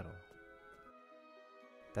in battle.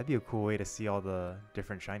 That'd be a cool way to see all the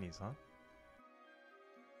different shinies, huh?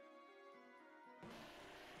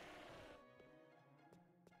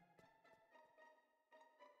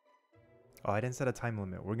 Oh, I didn't set a time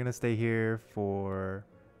limit. We're gonna stay here for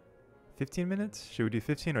 15 minutes? Should we do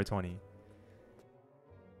 15 or 20?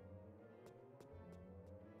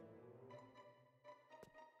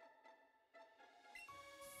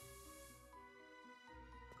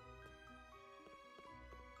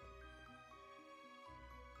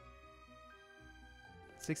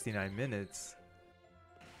 $69.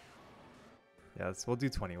 Yeah, we'll do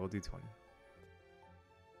 20. We'll do 20.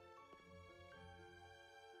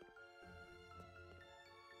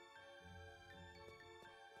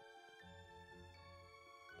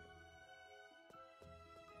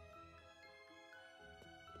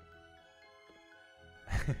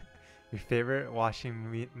 Your favorite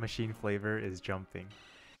washing machine flavor is jumping.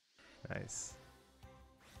 Nice.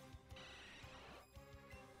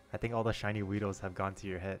 I think all the shiny Weedles have gone to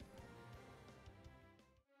your head.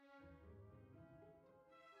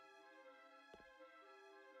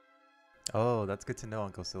 Oh, that's good to know,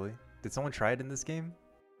 Uncle Silly. Did someone try it in this game?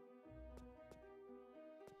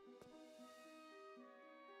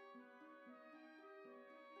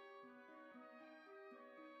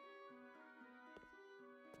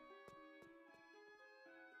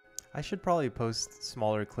 I should probably post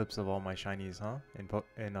smaller clips of all my shinies, huh?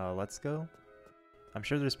 In Let's Go. I'm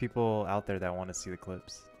sure there's people out there that want to see the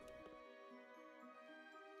clips.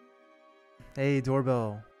 Hey,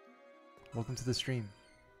 Doorbell. Welcome to the stream.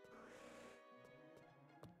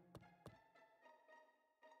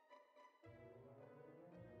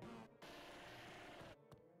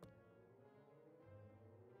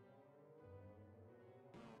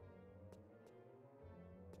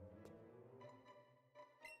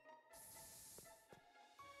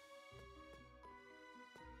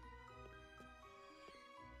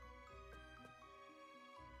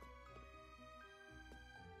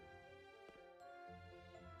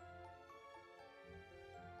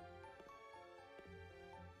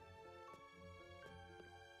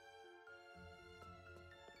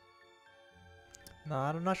 No,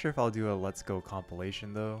 I'm not sure if I'll do a Let's Go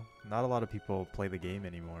compilation though. Not a lot of people play the game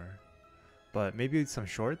anymore. But maybe some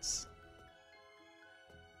shorts?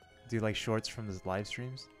 Do like shorts from the live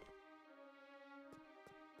streams?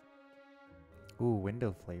 Ooh,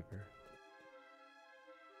 window flavor.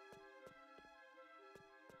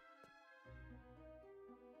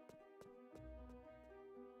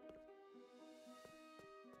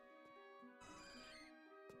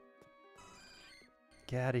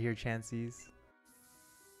 Get out of here, Chancies.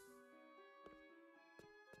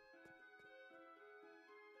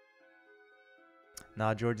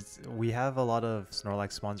 Nah, George, we have a lot of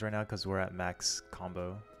Snorlax spawns right now because we're at max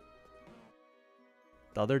combo.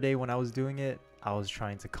 The other day when I was doing it, I was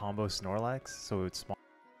trying to combo Snorlax so it would spawn,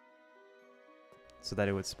 so that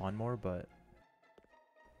it would spawn more, but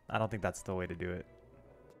I don't think that's the way to do it.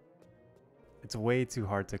 It's way too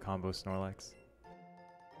hard to combo Snorlax.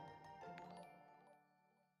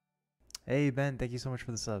 Hey Ben, thank you so much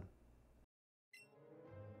for the sub.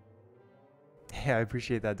 Hey, I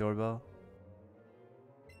appreciate that, Doorbell.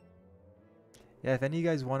 Yeah, if any of you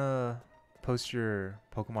guys want to post your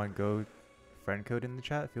Pokemon Go friend code in the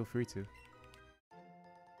chat, feel free to.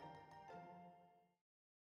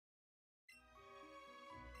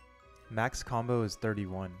 Max combo is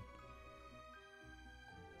 31.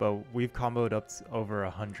 But we've comboed up to over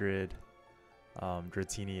 100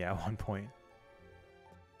 Dratini at one point.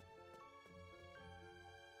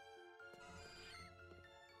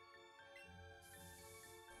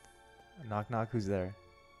 Knock knock, who's there?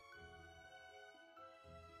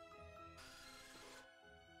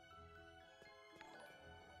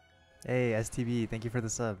 Hey, STB, thank you for the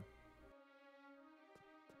sub.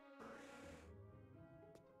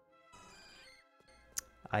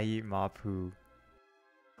 I eat Mapu.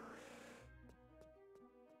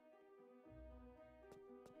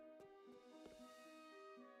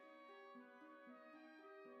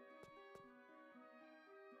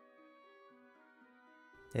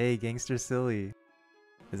 Hey, Gangster Silly.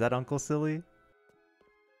 Is that Uncle Silly?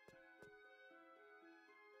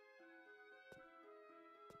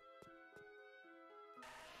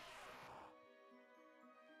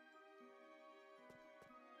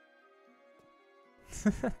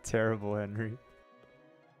 Terrible, Henry.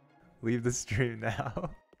 Leave the stream now.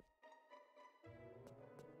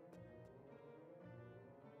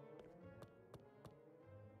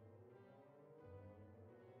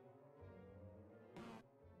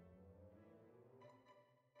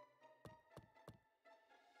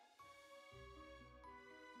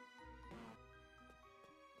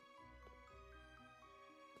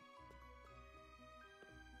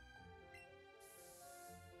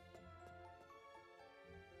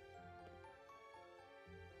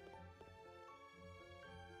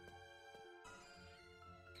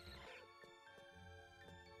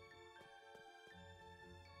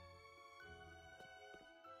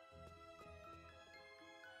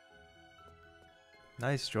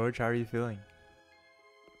 Nice, George. How are you feeling?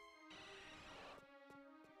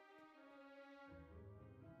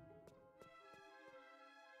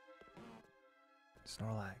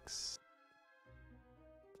 Snorlax.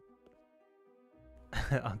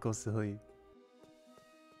 Uncle Silly.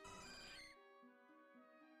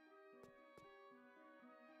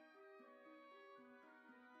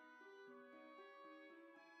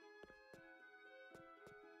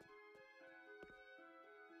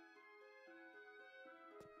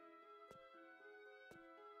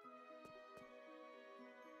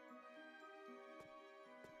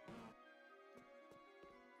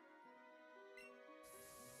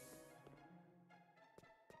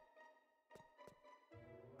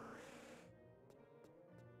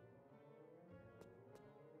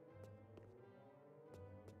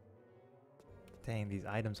 Dang, these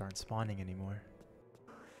items aren't spawning anymore.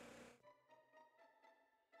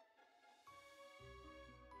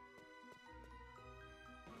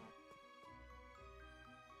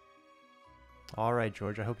 Alright,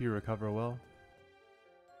 George, I hope you recover well.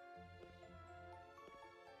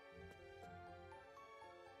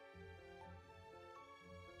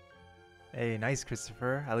 Hey, nice,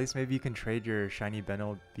 Christopher. At least maybe you can trade your shiny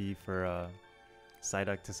Benno B for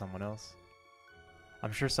Psyduck to someone else.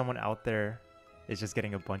 I'm sure someone out there is just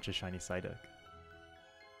getting a bunch of shiny Psyduck.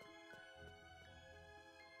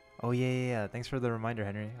 Oh yeah. Thanks for the reminder,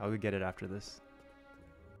 Henry. I'll go get it after this.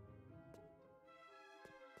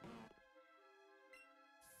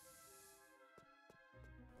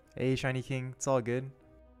 Hey, Shiny King. It's all good.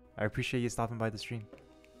 I appreciate you stopping by the stream.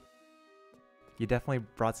 You definitely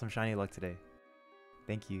brought some shiny luck today.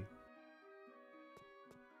 Thank you.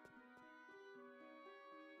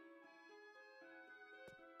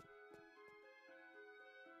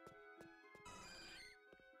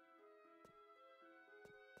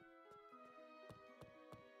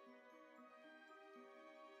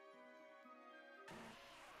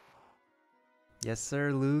 Yes,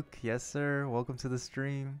 sir, Luke. Yes, sir. Welcome to the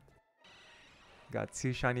stream. Got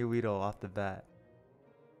 2 shiny Weedle off the bat.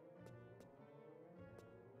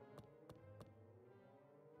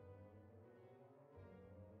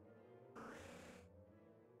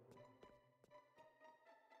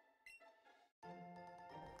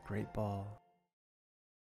 Great ball.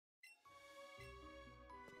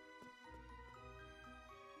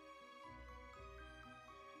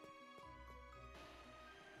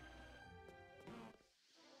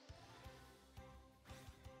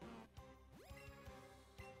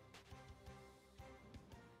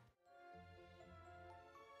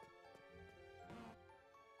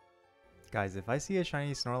 Guys, if I see a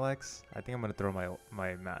shiny Snorlax, I think I'm gonna throw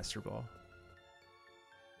my Master Ball.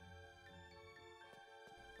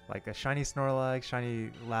 Like a shiny Snorlax, shiny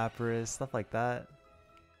Lapras, stuff like that.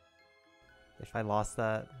 If I lost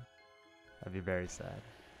that, I'd be very sad.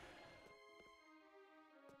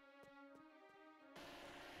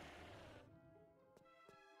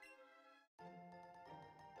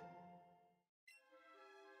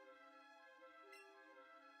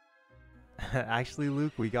 Actually,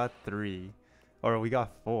 Luke, we got 3. Or we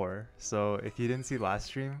got 4. So if you didn't see last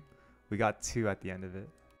stream, we got 2 at the end of it.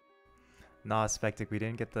 Nah, Spectic, we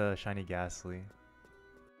didn't get the shiny Ghastly.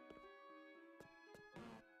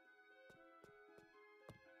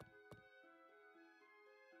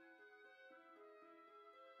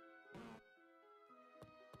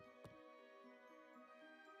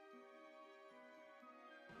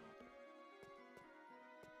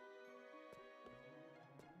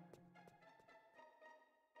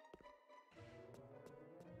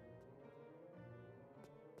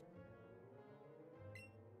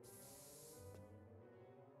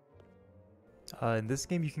 In this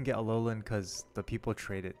game, you can get Alolan because the people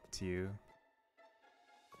trade it to you.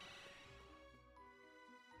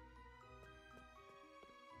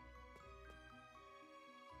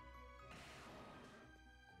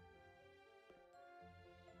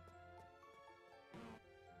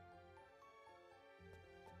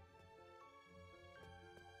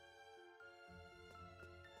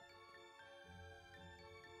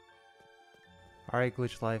 Alright,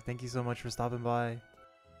 Glitch Life, thank you so much for stopping by.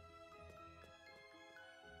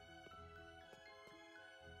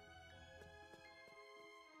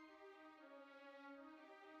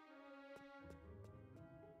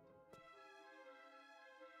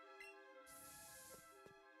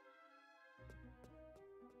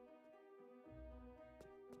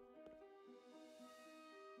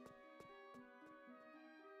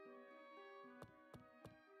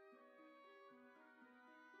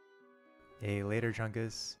 Hey, later,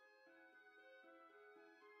 Chunkus.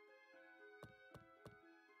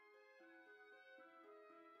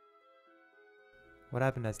 What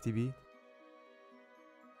happened, STB?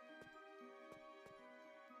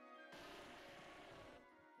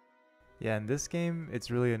 Yeah, in this game, it's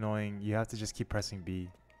really annoying. You have to just keep pressing B.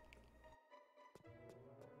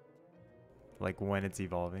 Like when it's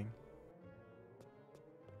evolving.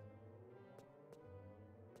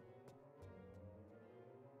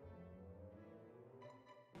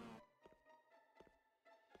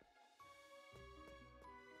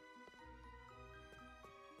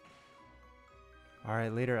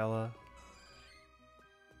 Alright, later, Ella.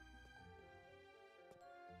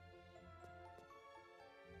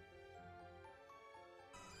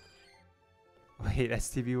 Wait,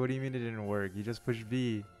 STB, what do you mean it didn't work? You just pushed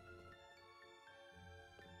B.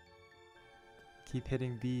 Keep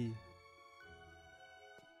hitting B.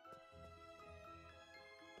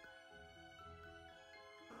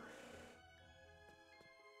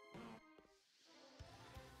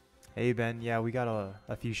 Hey, Ben. Yeah, we got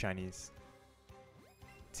a few shinies.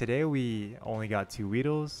 Today we only got 2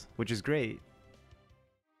 Weedles, which is great.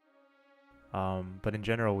 But in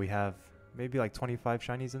general, we have maybe like 25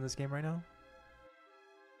 shinies in this game right now.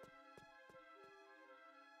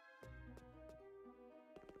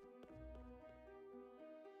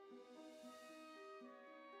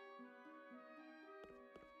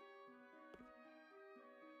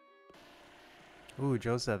 Ooh,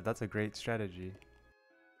 Joseph, that's a great strategy.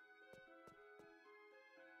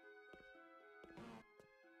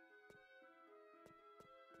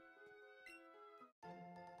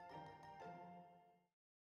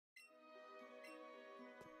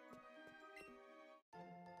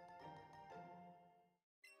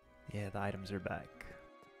 Yeah, the items are back.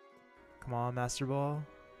 Come on, Master Ball.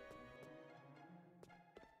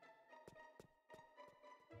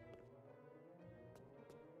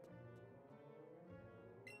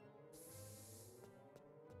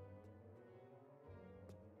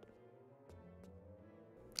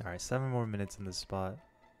 Alright, 7 more minutes in this spot.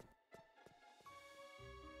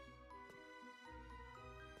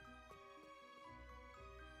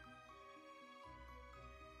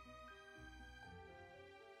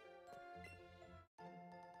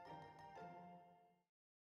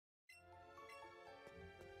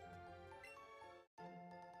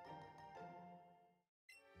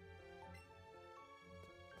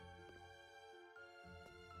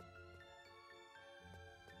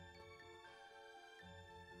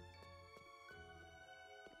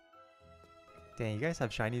 Dang, you guys have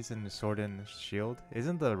shinies in Sword and Shield?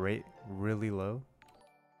 Isn't the rate really low?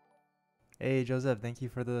 Hey, Joseph, thank you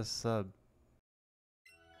for the sub.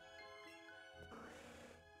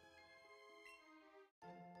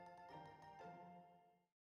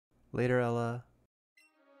 Later, Ella.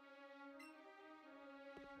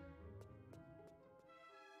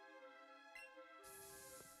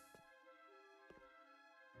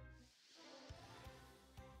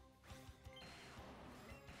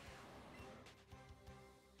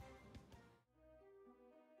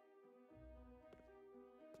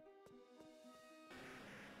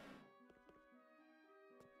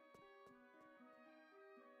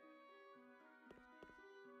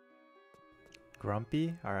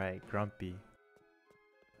 Grumpy? Alright, Grumpy.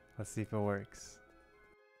 Let's see if it works.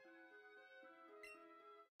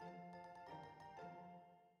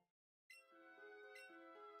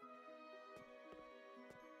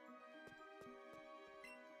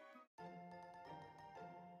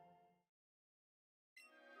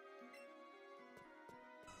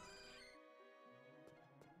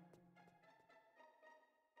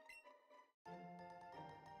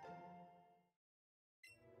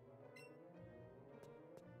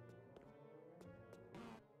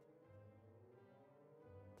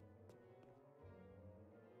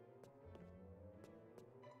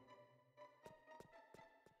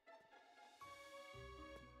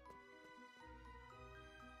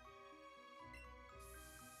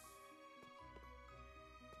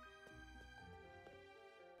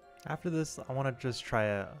 After this, I want to just try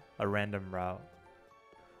a random route.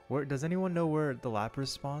 Where does anyone know where the Lapras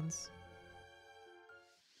spawns?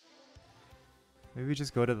 Maybe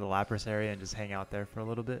just go to the Lapras area and just hang out there for a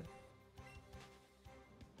little bit.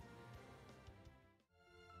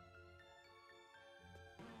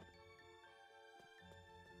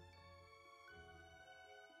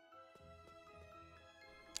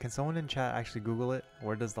 Can someone in chat actually Google it?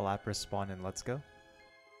 Where does the Lapras spawn in Let's Go?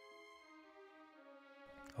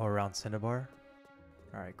 Oh, around Cinnabar?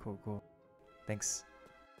 Alright, cool, cool. Thanks.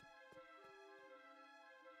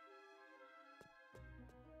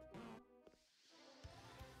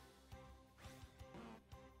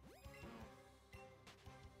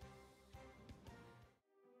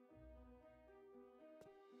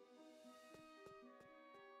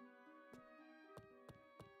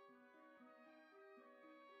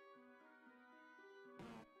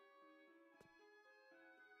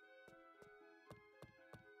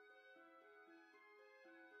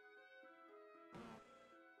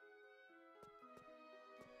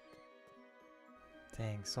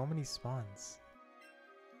 Dang, so many spawns.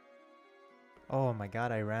 Oh my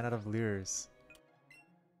god, I ran out of lures.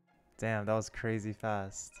 Damn, that was crazy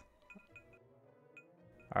fast.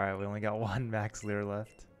 Alright, we only got one max lure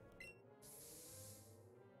left.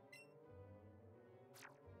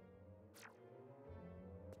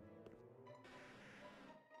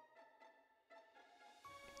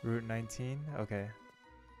 Route 19? Okay.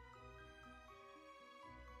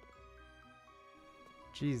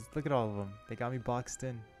 Jeez, look at all of them. They got me boxed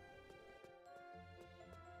in.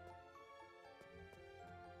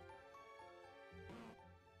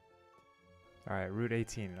 Alright, Route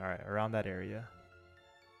 18. Alright, around that area.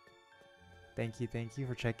 Thank you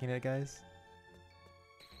for checking it, guys.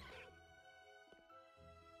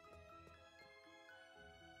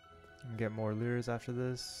 I'm get more lures after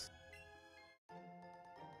this.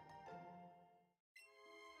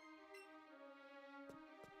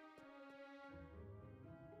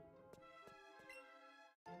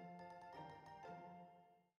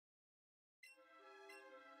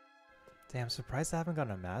 Damn, surprised I haven't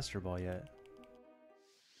gotten a Master Ball yet.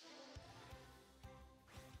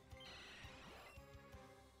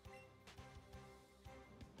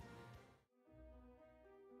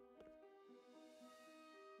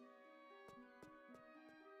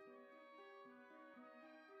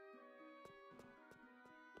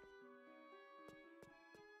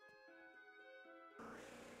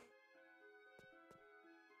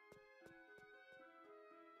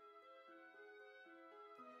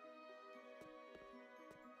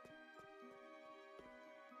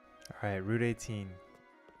 Alright, Route 18.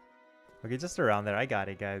 Okay, just around there. I got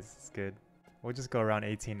it, guys. It's good. We'll just go around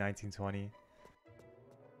 18, 19, 20.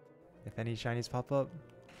 If any shinies pop up,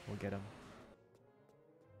 we'll get them.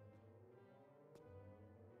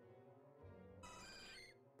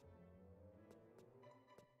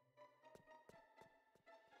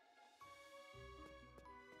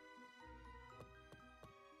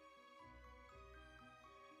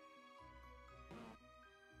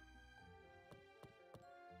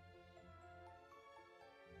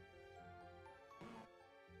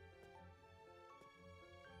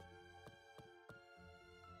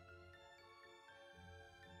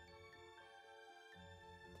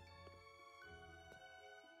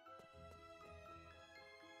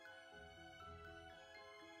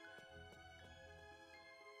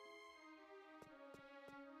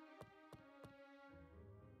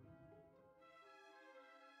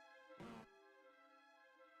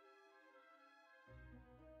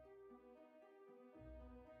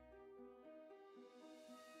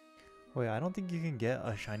 Wait, I don't think you can get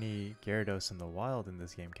a shiny Gyarados in the wild in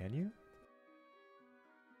this game, can you?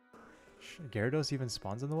 Gyarados even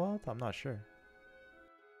spawns in the wild? I'm not sure.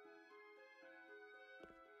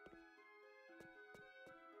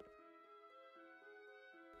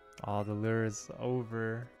 Oh, the lure is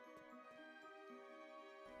over.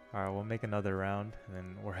 Alright, we'll make another round and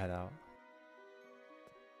then we'll head out.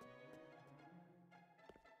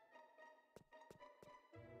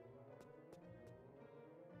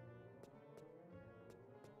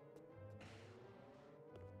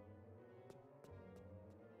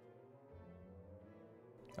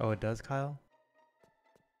 Oh, it does, Kyle?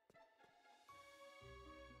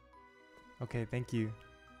 Okay, thank you.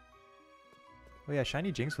 Oh yeah,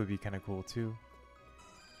 Shiny Jinx would be kind of cool too.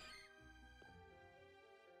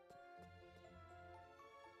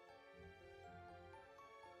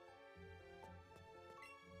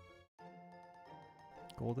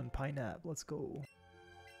 Golden Pineapple, let's go.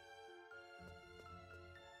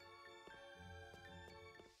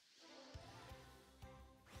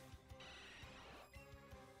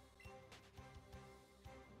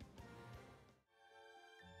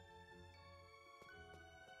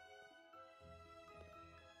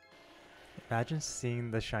 Imagine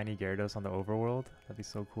seeing the shiny Gyarados on the overworld. That'd be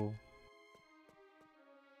so cool.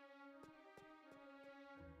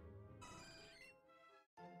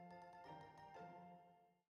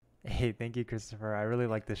 Hey, thank you, Christopher. I really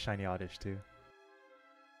like this shiny Oddish too.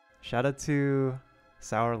 Shout out to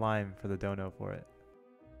Sour Lime for the dono for it.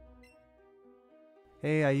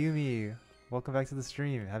 Hey, Ayumi. Welcome back to the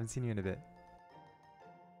stream. Haven't seen you in a bit.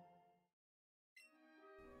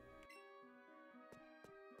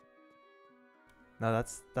 No,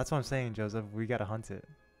 that's what I'm saying, Joseph. We gotta hunt it.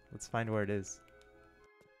 Let's find where it is.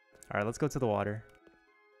 Alright, let's go to the water.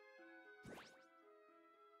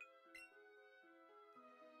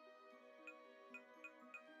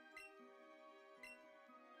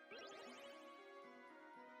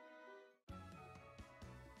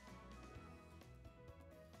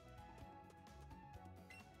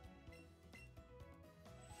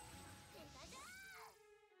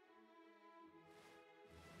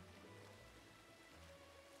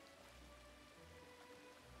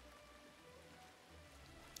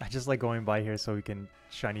 I just like going by here so we can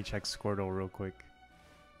shiny check Squirtle real quick.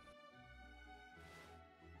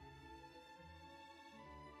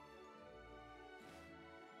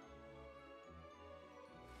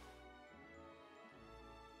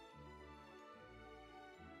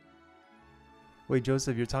 Wait,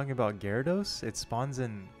 Joseph, you're talking about Gyarados? It spawns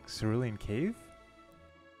in Cerulean Cave?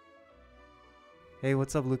 Hey,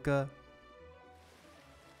 what's up, Luca?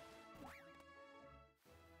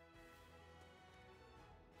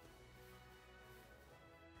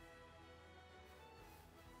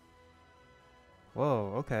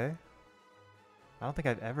 Whoa, okay. I don't think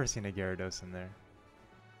I've ever seen a Gyarados in there.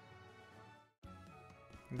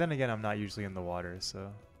 Then again, I'm not usually in the water,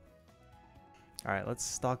 so... Alright, let's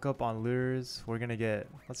stock up on lures. We're gonna get,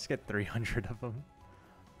 let's get 300 of them.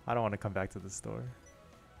 I don't want to come back to the store.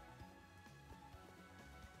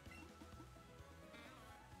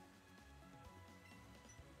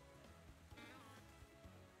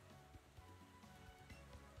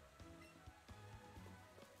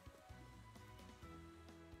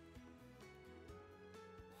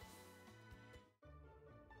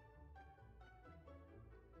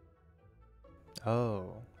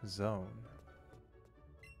 Oh, zone.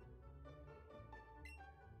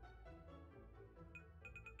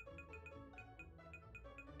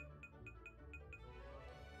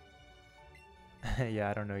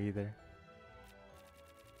 Yeah, I don't know either.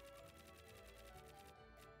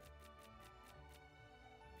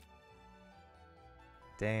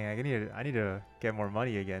 Dang, I need to get more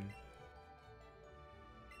money again.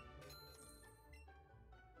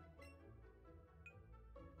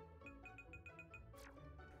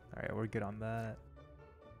 Alright, we're good on that.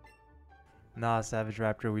 Nah, Savage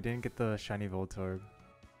Raptor, we didn't get the shiny Voltorb.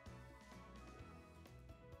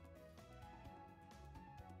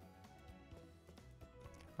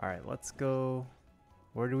 Alright, let's go.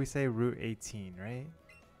 Where do we say? Route 18, right?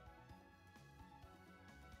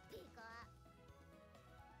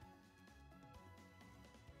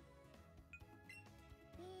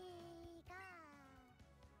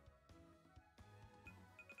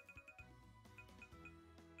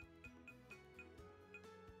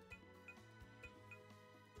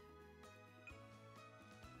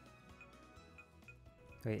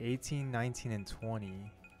 Wait, 18, 19, and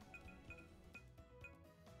 20.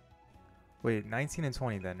 Wait, 19 and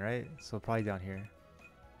 20 then, right? So probably down here.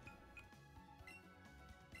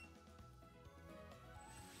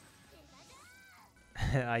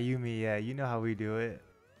 Ayumi, yeah, you know how we do it.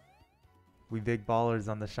 We big ballers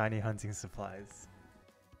on the shiny hunting supplies.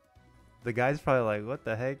 The guy's probably like, what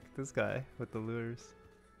the heck? This guy with the lures.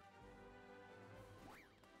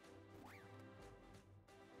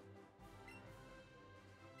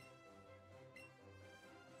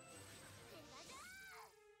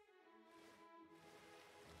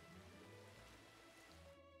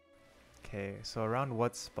 Okay, so around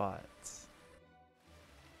what spot?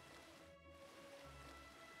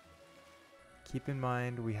 Keep in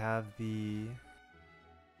mind we have the...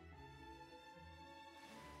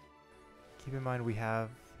 Keep in mind we have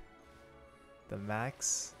the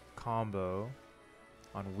max combo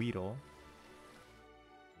on Weedle.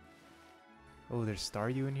 Oh, there's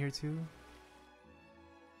Staryu in here too?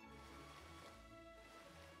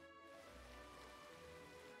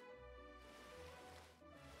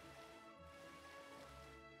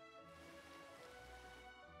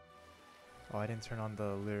 Oh, I didn't turn on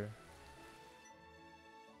the lure.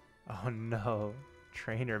 Oh no,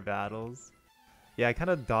 trainer battles. Yeah, I kind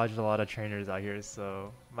of dodged a lot of trainers out here,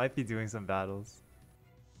 so might be doing some battles.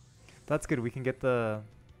 That's good, we can get the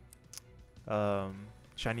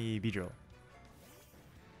shiny Beedrill.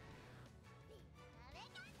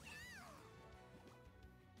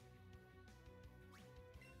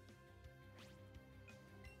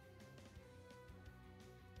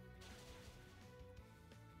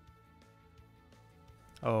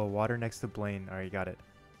 Oh, water next to Blaine. Alright, got it.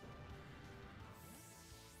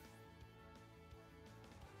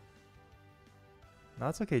 No,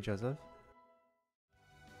 that's okay, Joseph.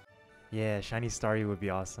 Yeah, shiny Staryu would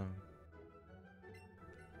be awesome.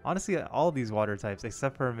 Honestly, all these water types,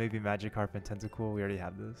 except for maybe Magikarp and Tentacool, we already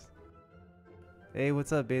have this. Hey,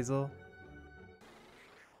 what's up, Basil?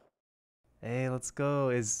 Hey, let's go.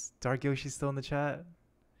 Is Dark Yoshi still in the chat?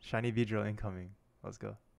 Shiny Beedrill incoming. Let's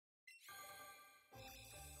go.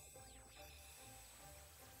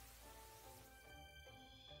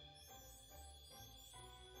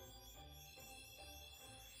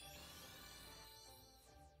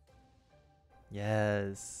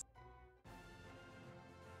 Yes.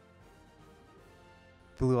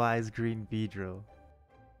 Blue Eyes Green Beedrill.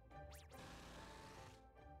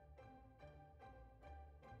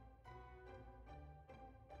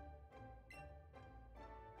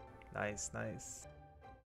 Nice, nice.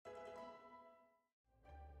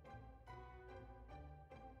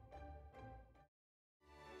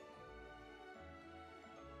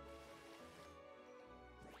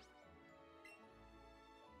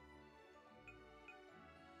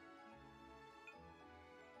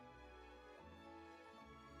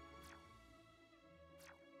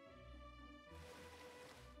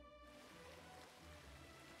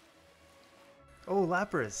 Oh,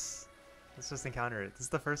 Lapras! Let's just encounter it. This is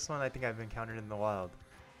the first one I think I've encountered in the wild.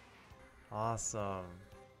 Awesome.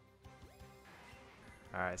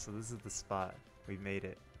 Alright, so this is the spot. We made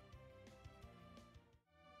it.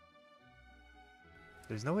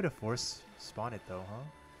 There's no way to force spawn it though, huh?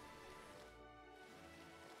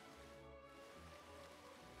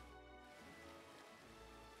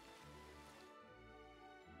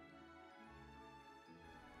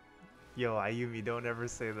 Yo, Ayumi, don't ever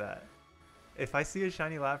say that. If I see a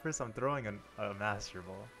shiny Lapras, I'm throwing a Master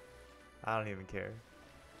Ball. I don't even care.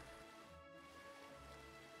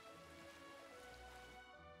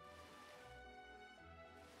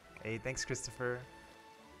 Hey, thanks, Christopher.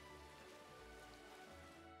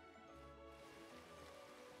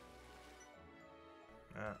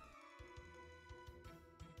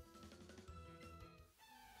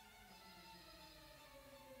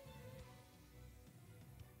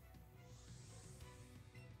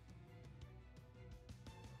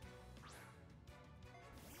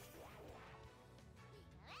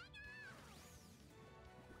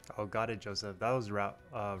 Oh, got it, Joseph. That was route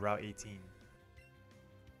 18.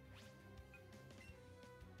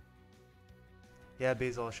 Yeah,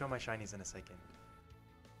 Basil, I'll show my shinies in a second.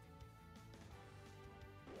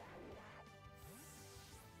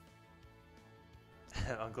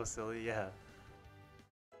 Uncle Silly, yeah.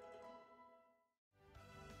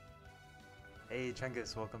 Hey,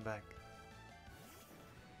 Chungus, welcome back.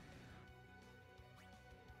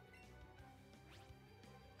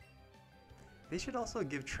 They should also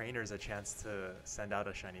give trainers a chance to send out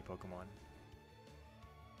a shiny Pokemon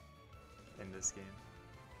in this game.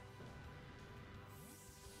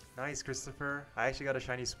 Nice, Christopher. I actually got a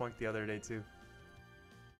shiny Spunk the other day too.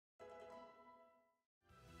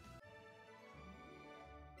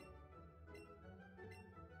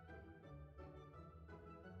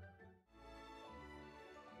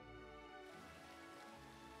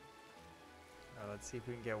 Let's see if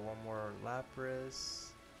we can get one more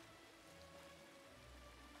Lapras.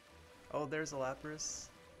 Oh, there's a Lapras.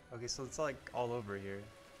 Okay, so it's like all over here.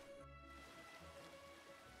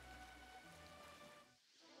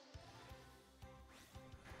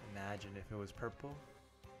 Imagine if it was purple.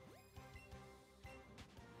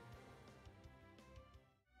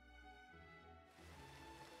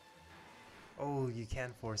 Oh, you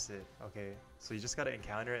can force it. Okay, so you just gotta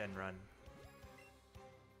encounter it and run.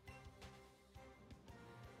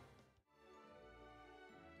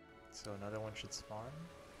 So another one should spawn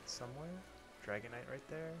somewhere. Dragonite right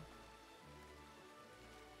there.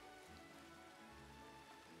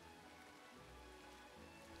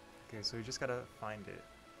 Okay, so we just gotta find it.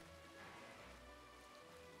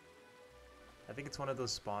 I think it's one of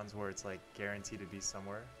those spawns where it's like guaranteed to be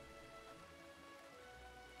somewhere.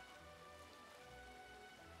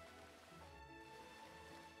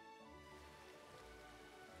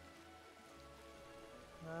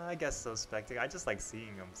 I guess so, Spectic. I just like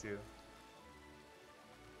seeing them too.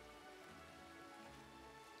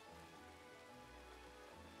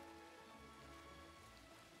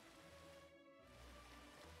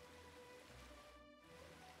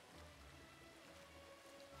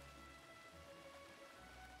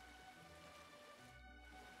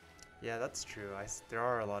 Yeah, that's true. There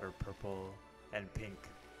are a lot of purple and pink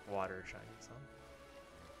water shinies, huh?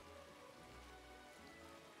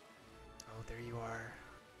 Oh, there you are.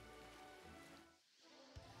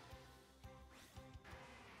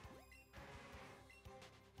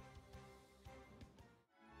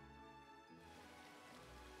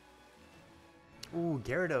 Ooh,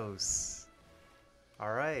 Gyarados.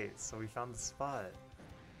 Alright, so we found the spot.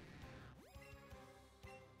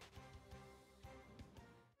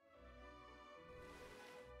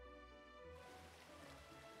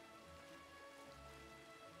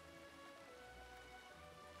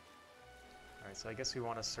 Alright, so I guess we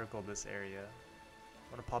want to circle this area.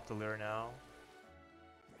 I'm gonna pop the lure now.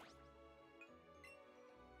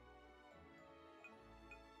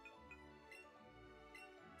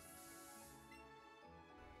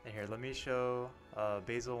 And here, let me show,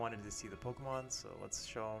 Basil wanted to see the Pokemon, so let's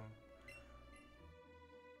show him.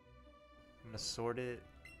 I'm gonna sort it.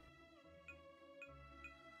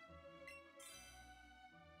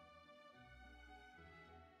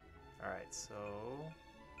 Alright, so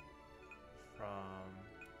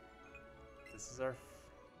this is our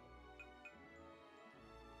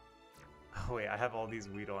oh wait, I have all these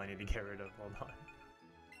Weedle I need to get rid of, hold on.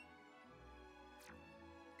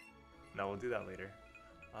 No, we'll do that later.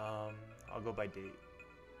 I'll go by date.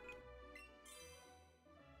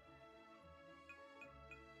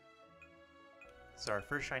 So our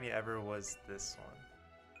first shiny ever was this one.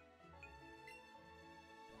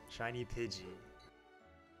 Shiny Pidgey.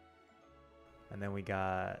 And then we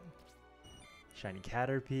got shiny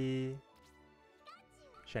Caterpie,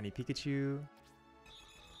 shiny Pikachu,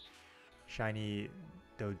 shiny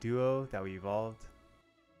Doduo that we evolved,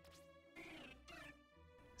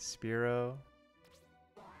 Spearow,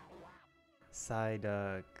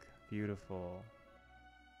 Psyduck. Beautiful.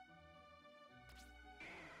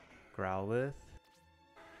 Growlithe.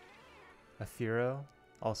 A Fearow.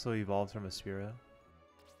 Also evolved from a Spearow.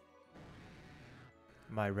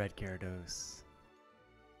 My red Gyarados.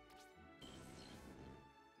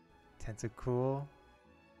 Tentacool.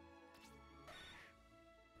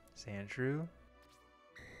 Sandshrew.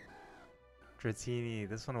 Dratini.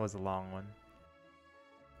 This one was a long one.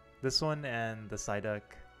 This one and the Psyduck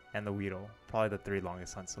and the Weedle. Probably the 3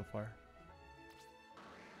 longest hunts so far.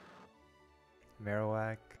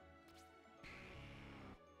 Marowak.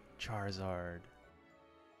 Charizard.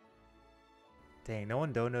 Dang, no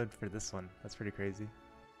one donoed for this one. That's pretty crazy.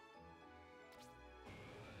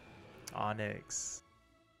 Onyx.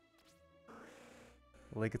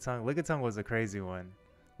 Lickitung. Lickitung was a crazy one.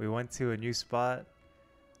 We went to a new spot.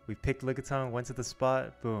 We picked Lickitung, went to the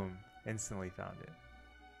spot, boom. Instantly found it.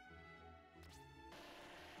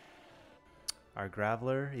 Our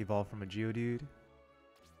Graveler evolved from a Geodude.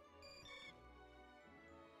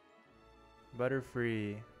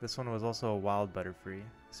 Butterfree. This one was also a wild Butterfree.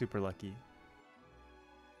 Super lucky.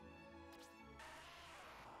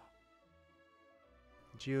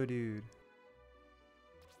 Geodude.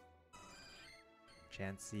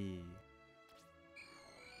 Chansey.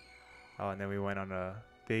 Oh, and then we went on a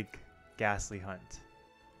big Ghastly hunt,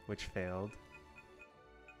 which failed.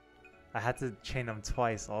 I had to chain them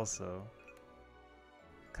twice also,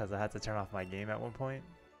 because I had to turn off my game at one point.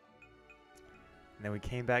 And then we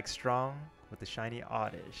came back strong with the shiny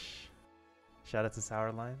Oddish. Shout out to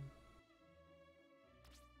Sourline.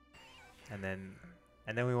 And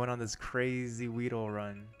then we went on this crazy Weedle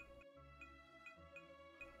run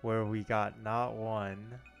where we got not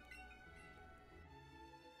 1,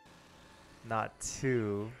 not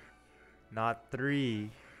 2, not 3,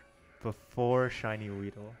 but 4 shiny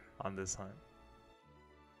Weedle on this hunt.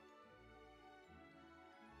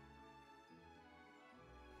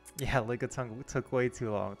 Yeah, Lickitung took way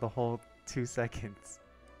too long, the whole 2 seconds.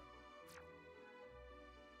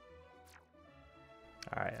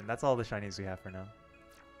 Alright, and that's all the shinies we have for now.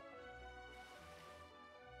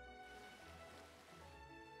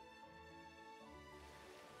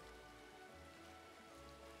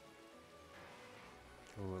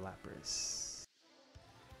 Ooh, Lapras.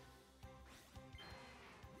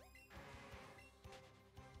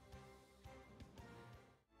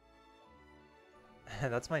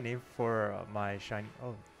 That's my name for my shiny.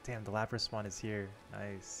 Oh, damn, the Lapras spawn is here.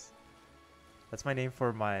 Nice. That's my name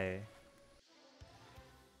for my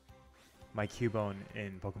Cubone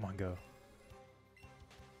in Pokemon Go.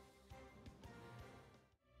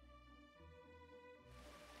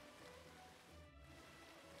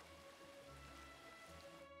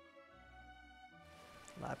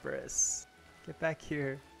 Lapras, get back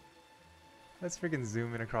here. Let's freaking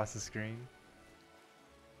zoom in across the screen.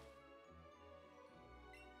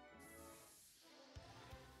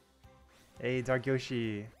 Hey, Dark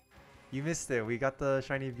Yoshi, you missed it. We got the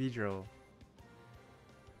shiny Beedrill.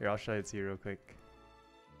 Here, I'll show it to you real quick.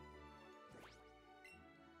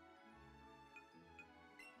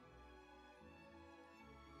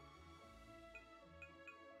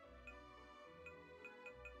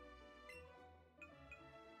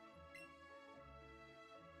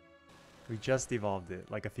 We just evolved it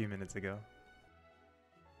like a few minutes ago.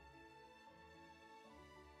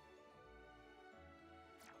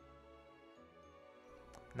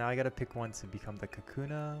 Now I gotta pick one to become the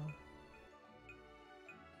Kakuna. I'll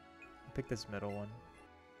pick this middle one.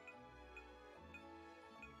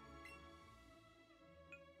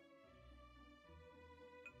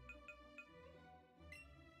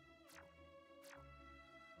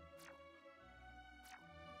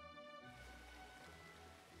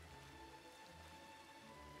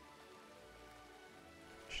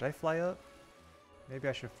 Should I fly up? Maybe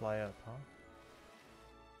I should fly up, huh?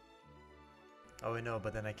 Oh no,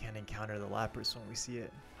 but then I can't encounter the Lapras when we see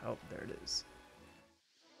it. Oh, there it is.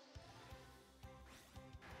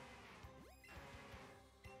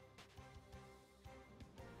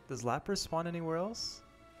 Does Lapras spawn anywhere else?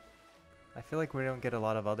 I feel like we don't get a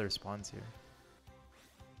lot of other spawns here.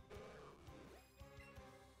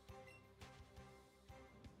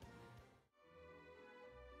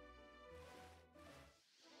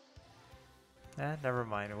 Never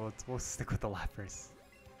mind. We'll stick with the Lapras.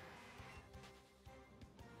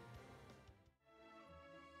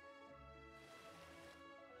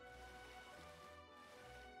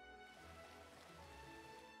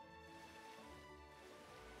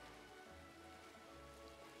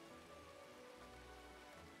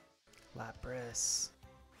 Lapras.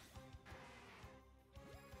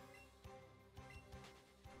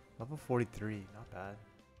 Level 43, not bad.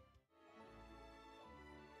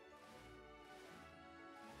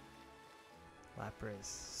 Lapras.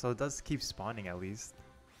 So it does keep spawning at least.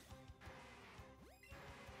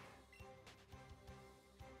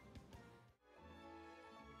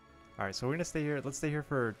 Alright, so we're gonna stay here. Let's stay here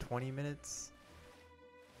for 20 minutes.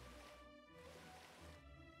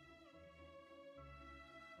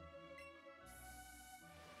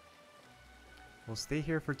 We'll stay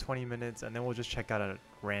here for 20 minutes and then we'll just check out a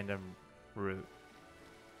random route.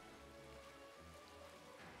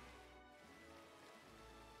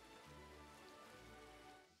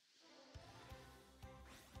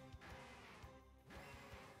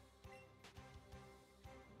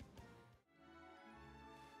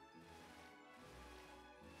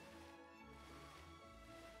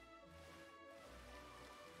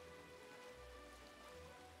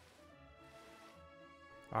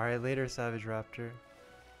 Alright, later, Savage Raptor.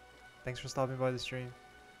 Thanks for stopping by the stream.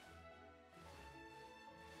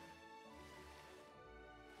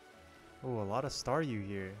 Oh, a lot of Staryu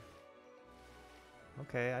here.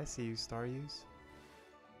 Okay, I see you, Staryus.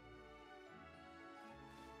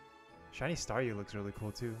 Shiny Staryu looks really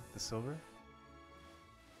cool too. The silver.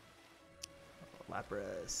 Oh,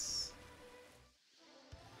 Lapras.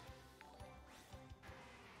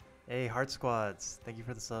 Hey, Heart Squads. Thank you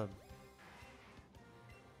for the sub.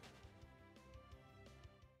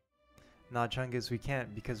 Nah, Chungus, we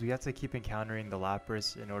can't because we have to keep encountering the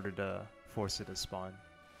Lapras in order to force it to spawn.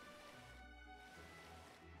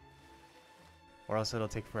 Or else it'll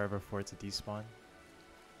take forever for it to despawn.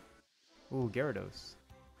 Ooh, Gyarados.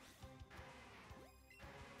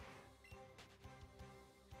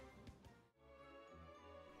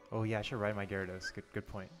 Oh yeah, I should ride my Gyarados. Good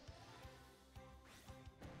point.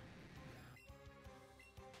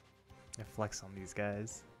 I flex on these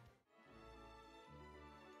guys.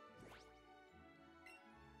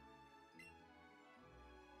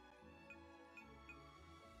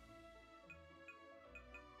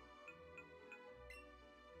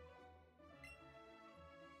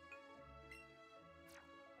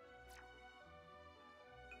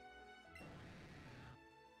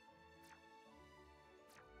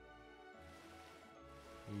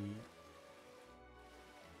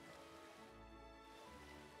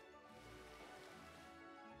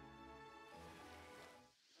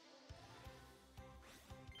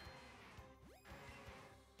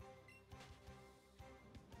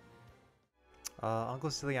 Uncle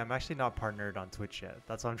Silly, I'm actually not partnered on Twitch yet.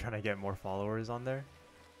 That's why I'm trying to get more followers on there.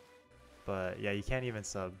 But yeah, you can't even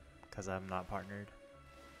sub because I'm not partnered.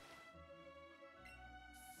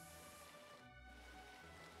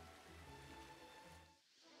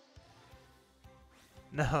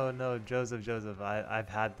 No, Joseph. I've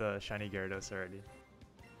had the shiny Gyarados already.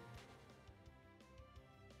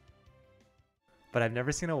 But I've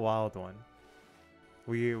never seen a wild one.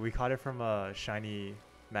 We caught it from a shiny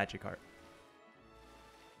Magikarp.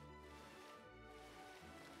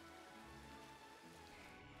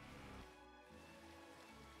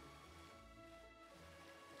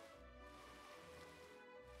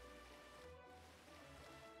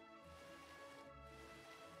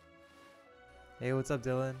 Hey, what's up,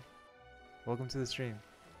 Dylan? Welcome to the stream.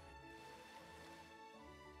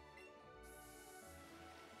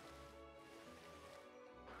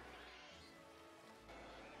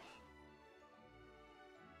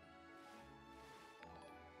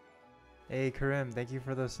 Hey, Karim, thank you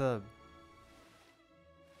for the sub.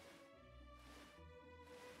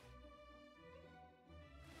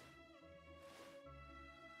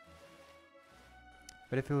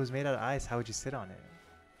 But if it was made out of ice, how would you sit on it?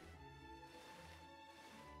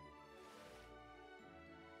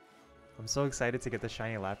 I'm so excited to get the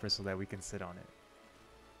shiny Lapras so that we can sit on it.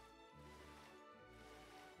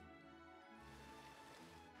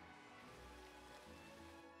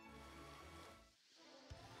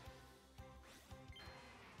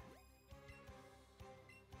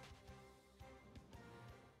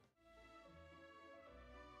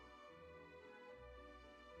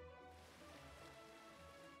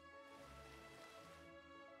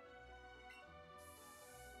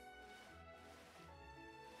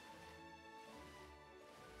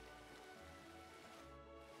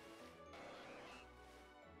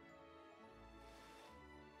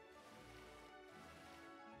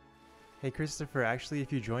 Hey Christopher, actually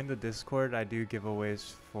if you join the Discord, I do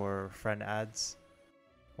giveaways for friend ads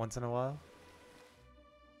once in a while.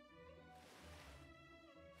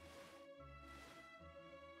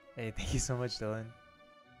 Hey, thank you so much, Dylan.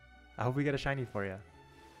 I hope we get a shiny for you.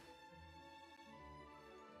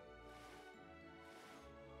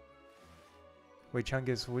 Wait,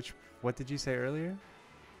 Chungus, what did you say earlier?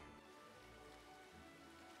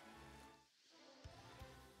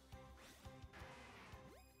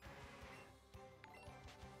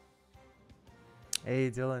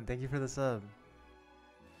 Hey Dylan, thank you for the sub.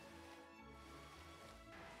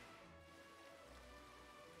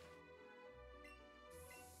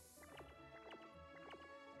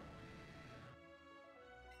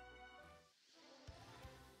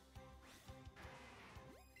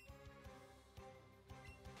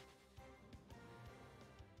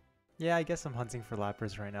 Yeah, I guess I'm hunting for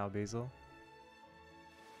Lapras right now, Basil.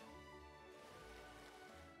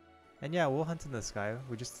 And yeah, we'll hunt in the sky.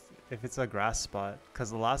 We just, if it's a grass spot, because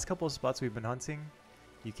the last couple of spots we've been hunting,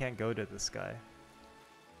 you can't go to the sky.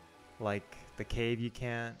 Like the cave you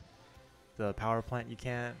can't, the power plant you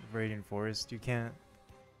can't, Radiant Forest you can't.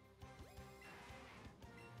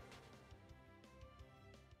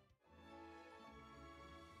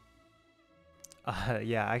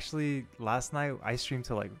 Yeah, actually last night I streamed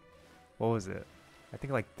till like, what was it? I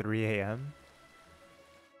think like 3 a.m.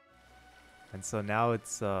 And so now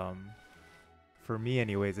it's, for me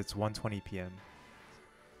anyways, it's 1:20 p.m.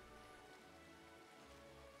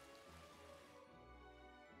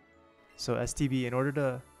 So STB, in order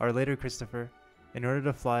to, or later Christopher, in order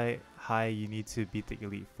to fly high, you need to beat the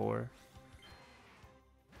Elite Four.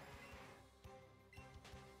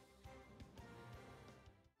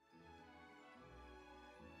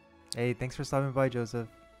 Hey, thanks for stopping by, Joseph.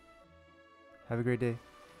 Have a great day.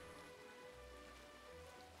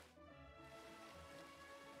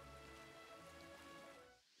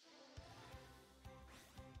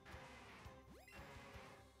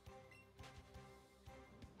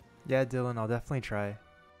 Yeah, Dylan, I'll definitely try.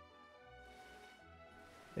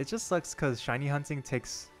 It just sucks because shiny hunting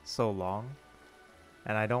takes so long,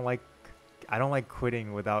 and I don't like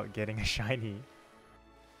quitting without getting a shiny.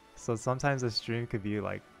 So sometimes a stream could be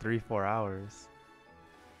like 3-4 hours.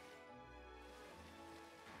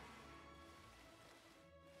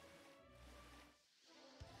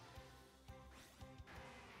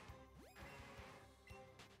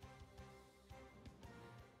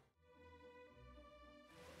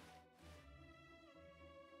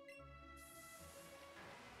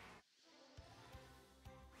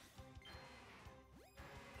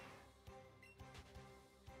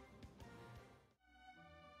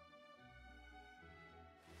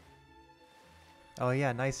 Oh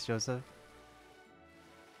yeah, nice, Joseph.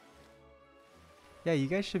 Yeah, you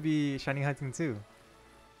guys should be shiny hunting too.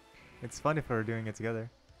 It's fun if we're doing it together.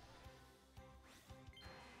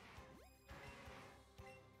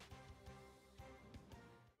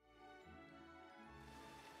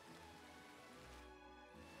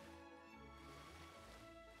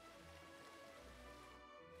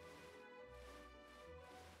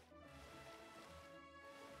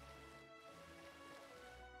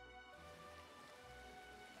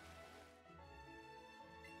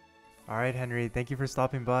 Alright, Henry, thank you for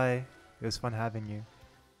stopping by. It was fun having you.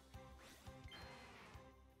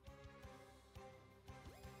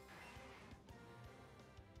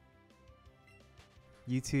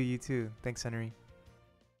 You too, you too. Thanks, Henry.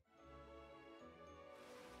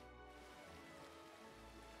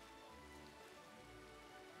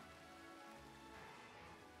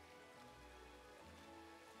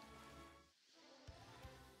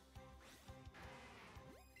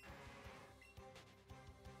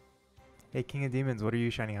 Hey, King of Demons, what are you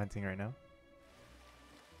shiny hunting right now?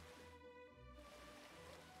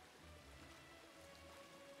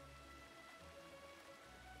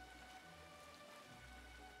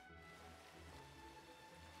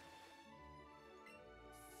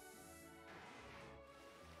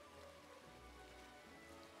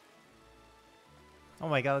 Oh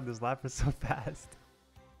my god, this lap is so fast.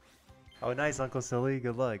 Oh, nice, Uncle Silly.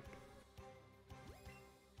 Good luck.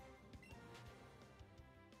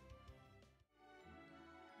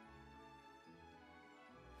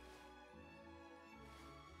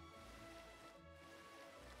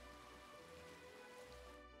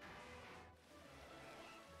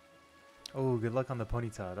 Oh, good luck on the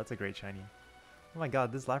Ponyta. That's a great shiny. Oh my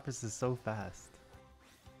god, this Lapras is so fast.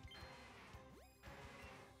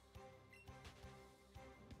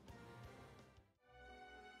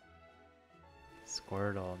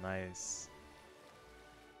 Squirtle, nice.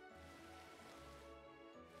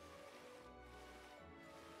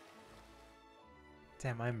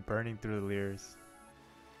 Damn, I'm burning through the Leers.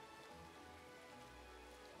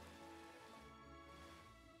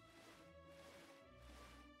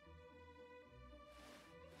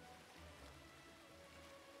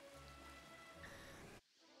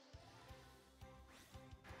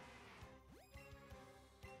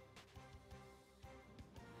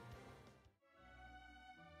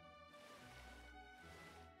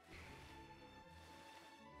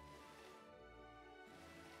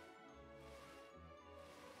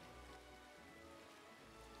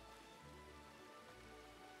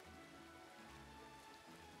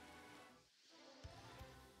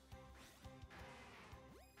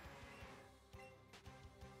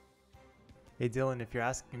 Hey Dylan, if you're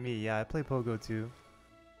asking me, yeah, I play Pogo too.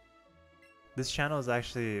 This channel is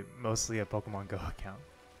actually mostly a Pokemon Go account.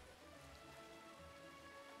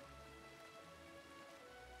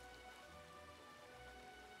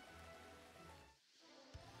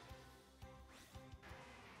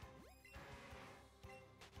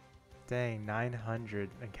 Dang,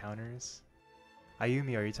 900 encounters.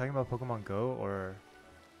 Ayumi, are you talking about Pokemon Go or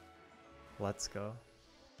Let's Go?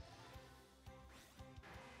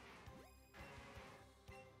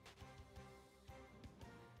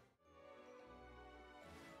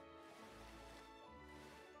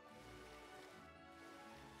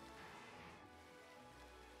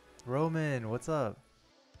 Roman, what's up?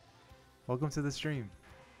 Welcome to the stream.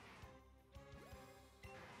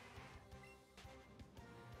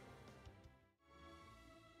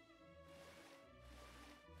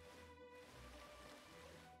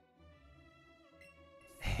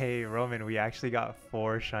 Hey Roman, we actually got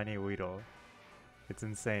 4 shiny Weedle. It's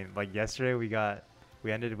insane. Like yesterday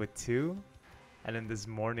we ended with 2, and then this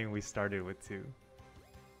morning we started with 2.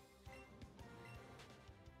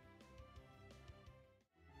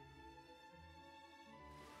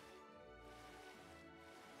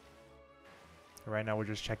 Right now we're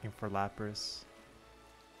just checking for Lapras.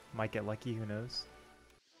 Might get lucky, who knows?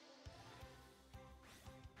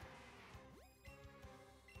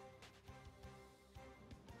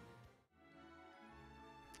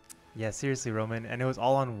 Yeah, seriously, Roman, and it was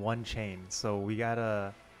all on one chain. So we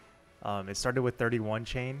gotta, it started with 31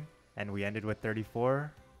 chain, and we ended with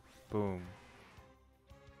 34. Boom.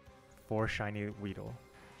 4 shiny Weedle.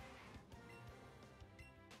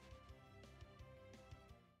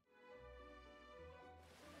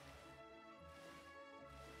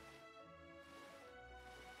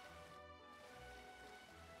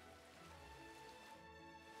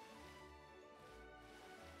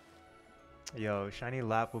 Yo, shiny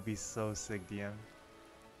Lap will be so sick, DM.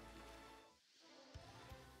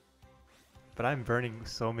 But I'm burning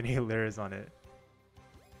so many lures on it.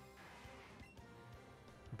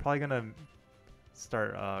 I'm probably gonna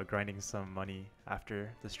start grinding some money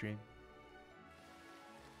after the stream.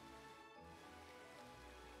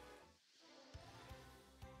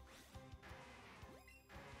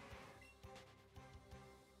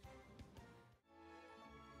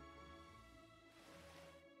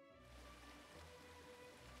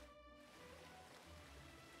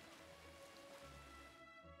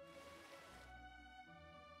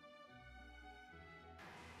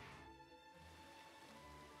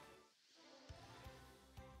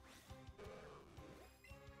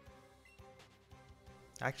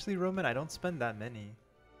 Actually, Roman, I don't spend that many.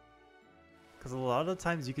 Because a lot of the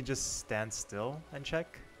times you can just stand still and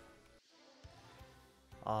check.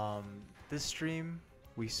 This stream,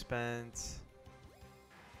 we spent...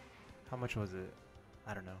 How much was it?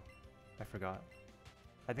 I don't know. I forgot.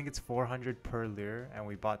 I think it's 400 per lure, and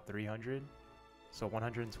we bought 300. So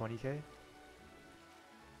 120k.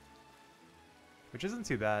 Which isn't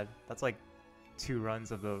too bad. That's like 2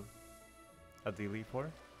 runs of the Elite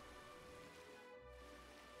Four.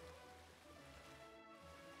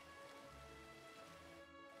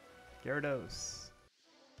 Gyarados.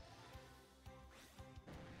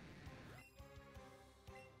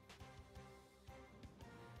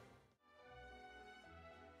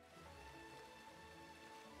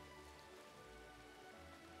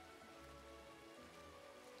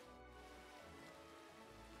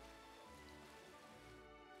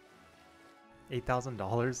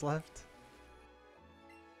 $8,000 left?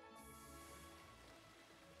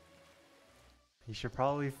 You should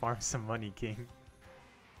probably farm some money, King.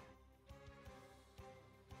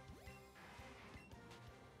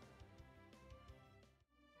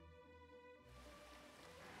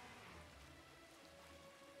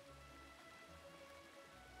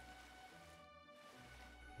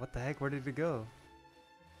 What the heck? Where did it go?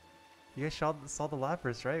 You guys saw the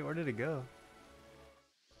Lapras, right? Where did it go?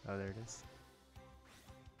 Oh, there it is.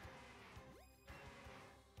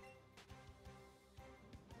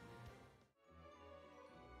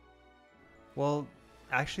 Well,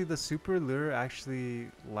 actually the super lure actually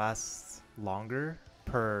lasts longer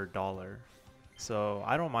per dollar. So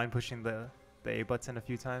I don't mind pushing the A button a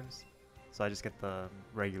few times. So I just get the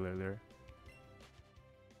regular lure.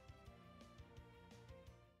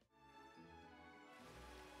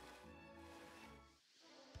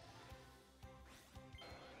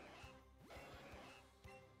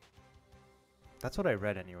 That's what I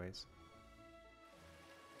read anyways.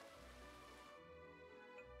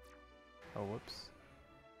 Oh, whoops.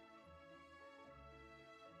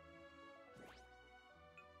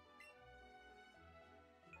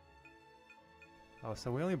 Oh,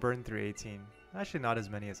 so we only burned through 18. Actually not as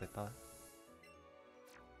many as I thought.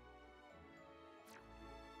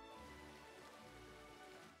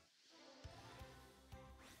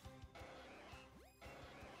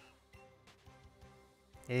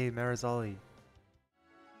 Hey, Marizali.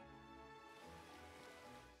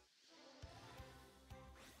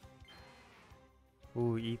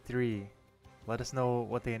 Ooh, E3. Let us know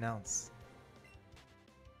what they announce.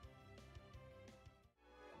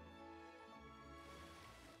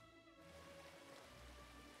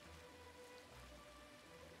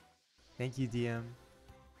 Thank you, DM,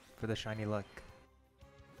 for the shiny luck.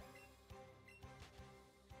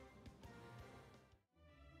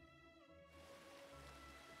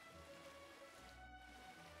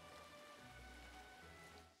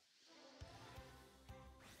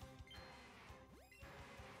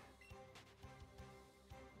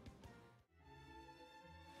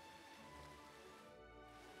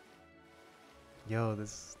 Yo,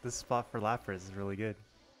 this spot for Lapras is really good.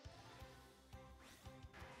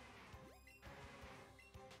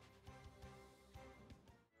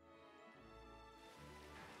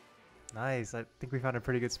 Nice, I think we found a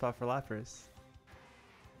pretty good spot for Lapras.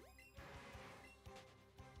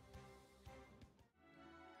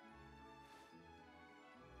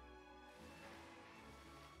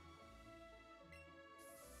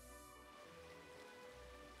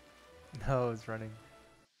 No, it's running.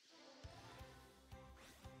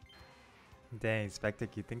 Dang,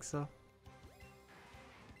 Spectic, you think so?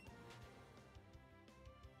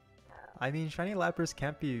 I mean, shiny Lapras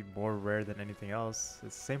can't be more rare than anything else.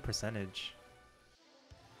 It's the same percentage.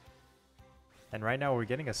 And right now we're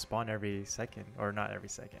getting a spawn every second. Or not every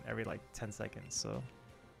second, every like 10 seconds, so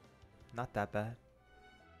not that bad.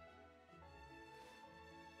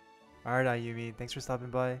 Alright, Ayumi, thanks for stopping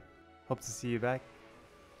by. Hope to see you back.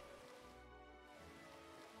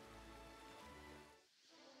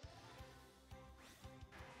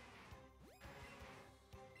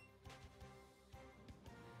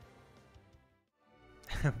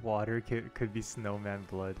 Water could be snowman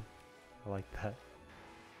blood. I like that.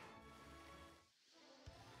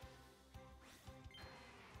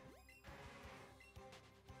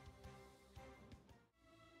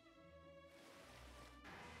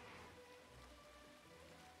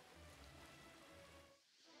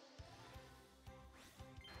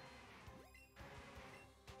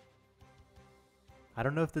 I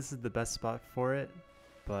don't know if this is the best spot for it,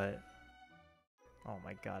 but oh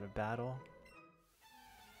my god, a battle.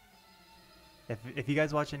 If you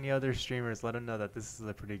guys watch any other streamers, let them know that this is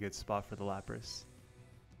a pretty good spot for the Lapras.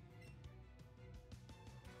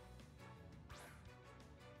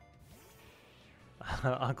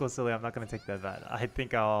 Uncle Silly, I'm not gonna take that bet. I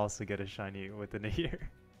think I'll also get a shiny within a year.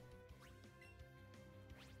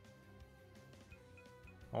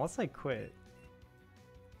 Unless I quit.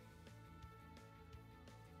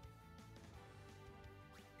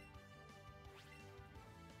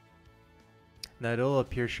 No, it'll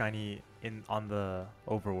appear shiny on the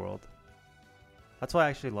overworld. That's why I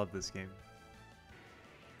actually love this game.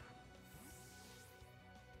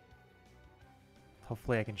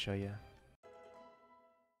 Hopefully I can show you.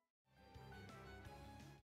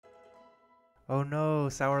 Oh no,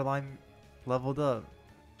 Sour Lime leveled up.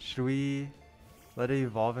 Should we let it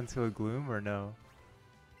evolve into a Gloom or no?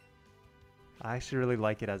 I actually really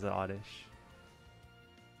like it as an Oddish.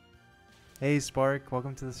 Hey Spark,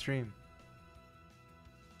 welcome to the stream.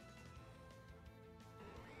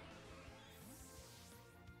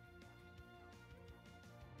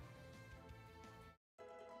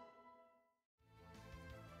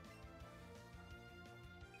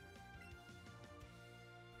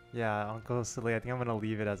 Yeah, Uncle Silly, I think I'm gonna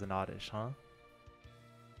leave it as an Oddish, huh?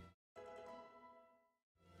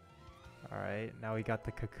 Alright, now we got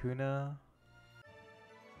the Kakuna.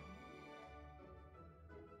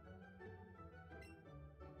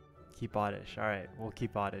 Keep Oddish. Alright, we'll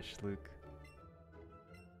keep Oddish, Luke.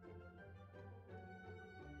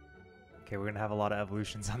 Okay, we're gonna have a lot of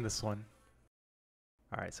evolutions on this one.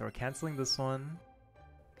 Alright, so we're canceling this one.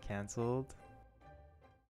 Cancelled.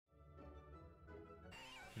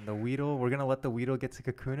 And the Weedle, we're gonna let the Weedle get to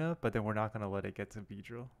Kakuna, but then we're not gonna let it get to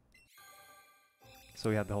Beedrill. So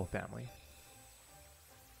we have the whole family.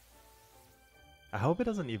 I hope it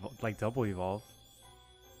doesn't like double evolve.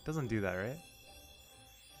 It doesn't do that, right?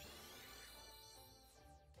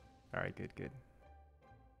 Alright, good, good.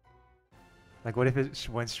 Like what if it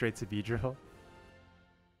went straight to Beedrill?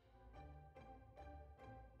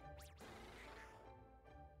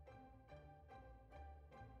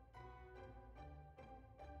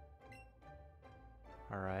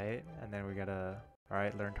 Alright, and then we gotta...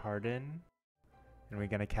 Alright, learned Harden. And we're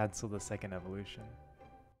gonna cancel the second evolution.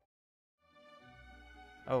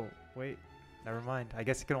 Oh, wait. Never mind. I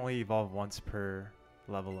guess it can only evolve once per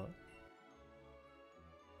level up.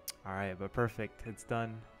 Alright, but perfect. It's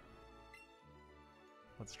done.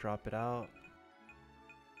 Let's drop it out.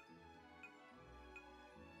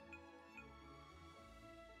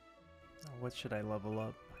 What should I level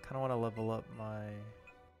up? I kind of want to level up my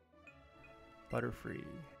Butterfree.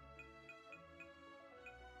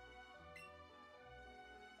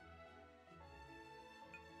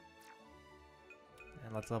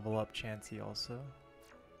 And let's level up Chansey also.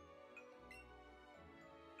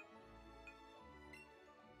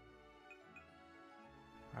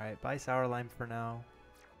 Alright, bye Sour Lime for now.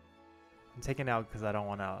 I'm taking it out because I don't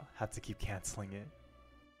want to have to keep canceling it.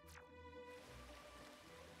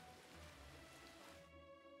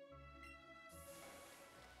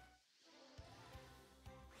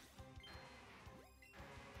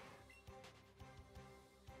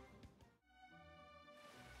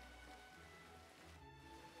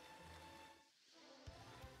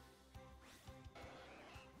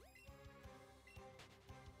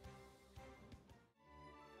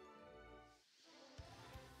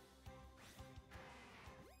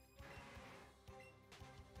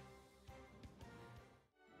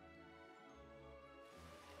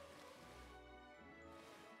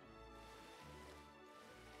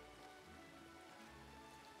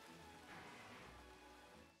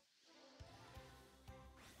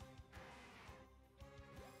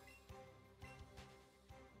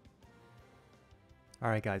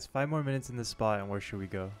 Alright guys, 5 more minutes in this spot and where should we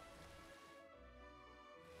go?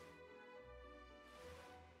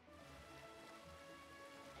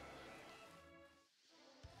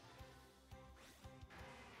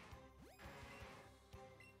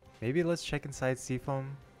 Maybe let's check inside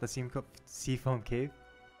Seafoam, the Seafoam Cave.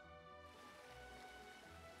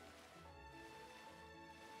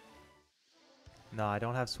 No, I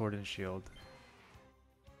don't have Sword and Shield.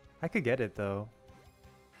 I could get it though.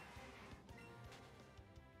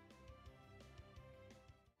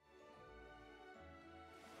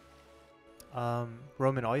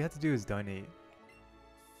 Roman, all you have to do is donate.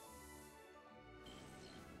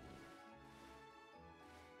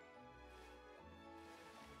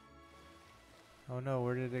 Oh no,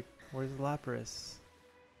 where's the Lapras?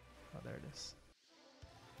 Oh, there it is.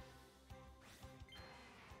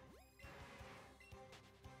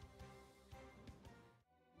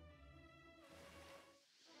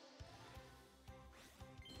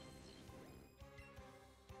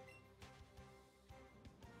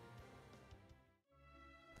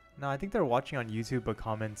 No, I think they're watching on YouTube but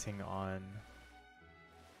commenting on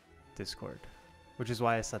Discord, which is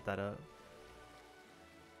why I set that up.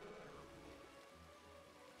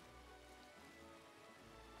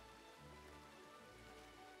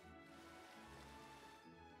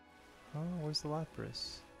 Oh, where's the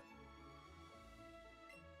Lapras?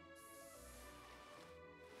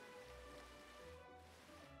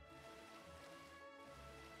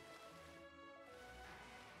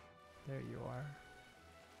 There you are.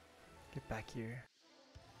 Get back here.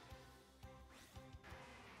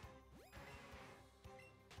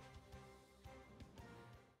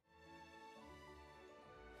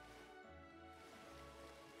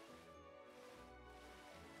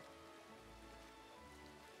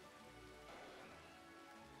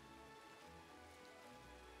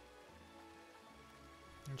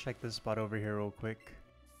 And check this spot over here real quick.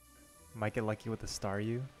 Might get lucky with the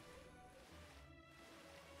Staryu.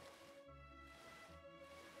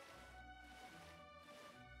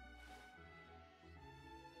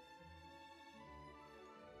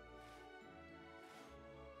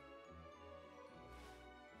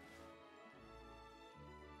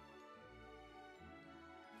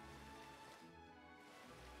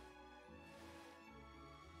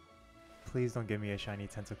 Please don't give me a shiny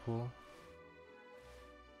Tentacool.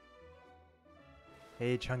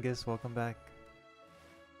 Hey Chungus, welcome back.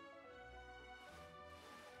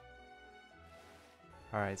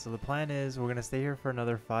 Alright, so the plan is we're gonna stay here for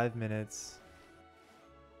another 5 minutes.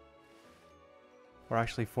 Or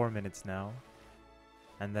actually 4 minutes now.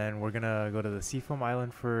 And then we're gonna go to the Seafoam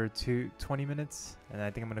Island for 20 minutes. And I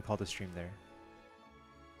think I'm gonna call the stream there.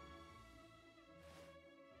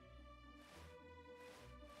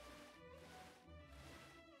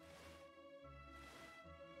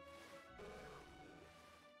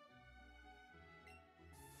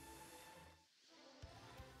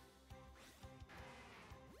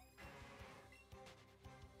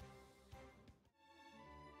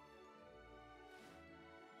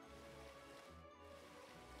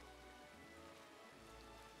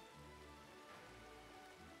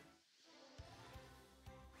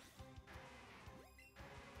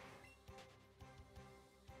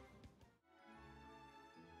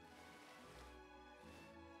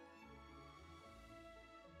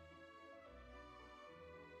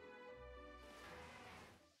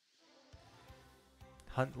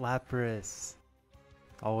 Hunt Lapras.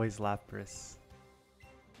 Always Lapras.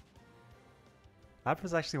 Lapras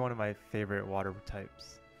is actually one of my favorite water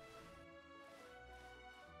types.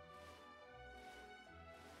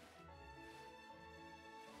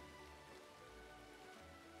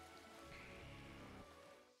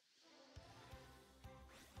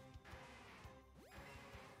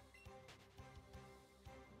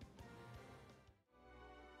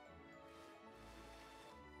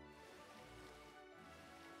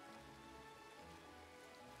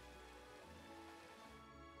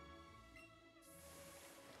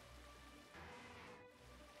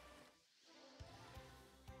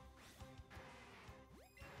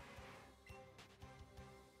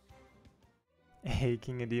 Hey,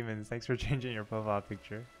 King of Demons, thanks for changing your profile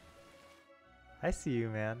picture. I see you,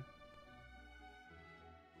 man.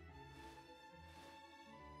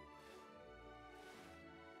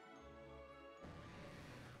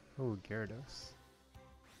 Ooh, Gyarados.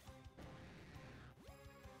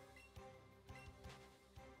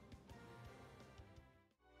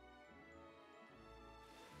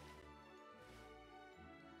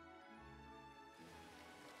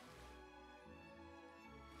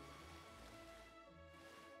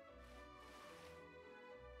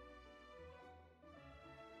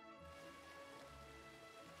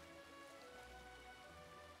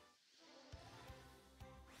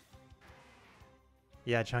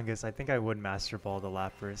 Yeah, Chungus, I think I would Master Ball the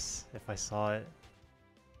Lapras if I saw it.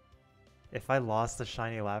 If I lost the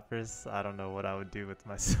shiny Lapras, I don't know what I would do with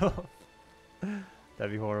myself.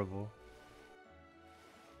 That'd be horrible.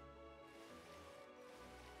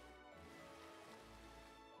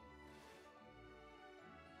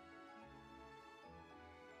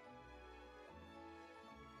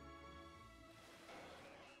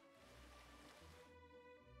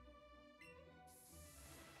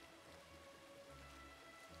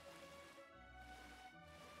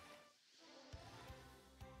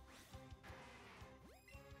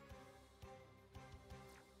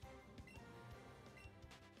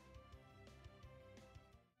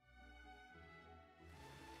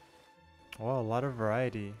 Well, a lot of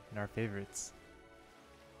variety in our favorites.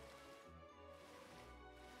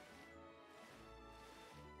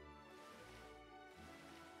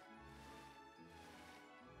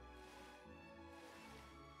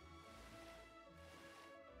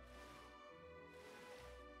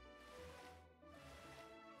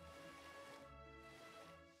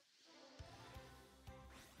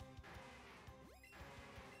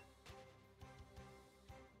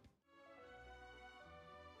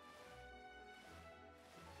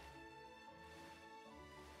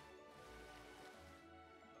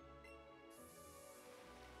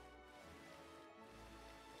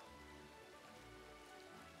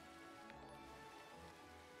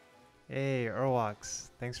 Hey, Urwax,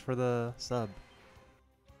 thanks for the sub.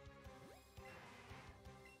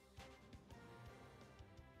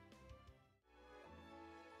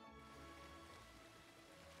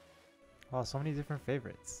 Wow, so many different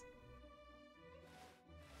favorites.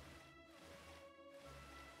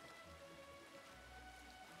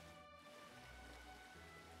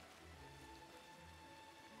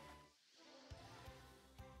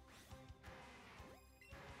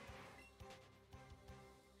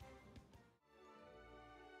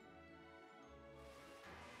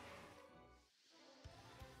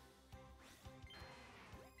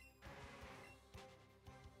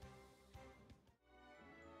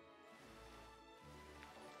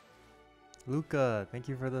 Luca, thank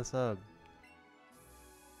you for the sub.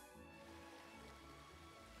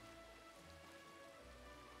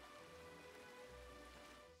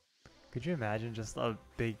 Could you imagine just a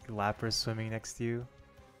big Lapras swimming next to you?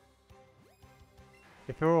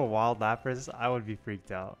 If it were a wild Lapras, I would be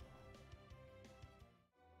freaked out.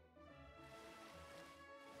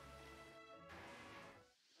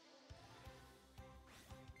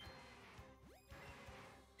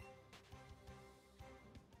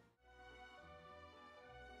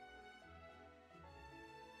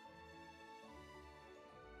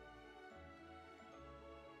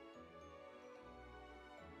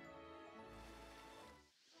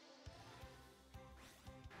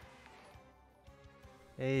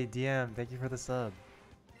 Hey, DM, thank you for the sub.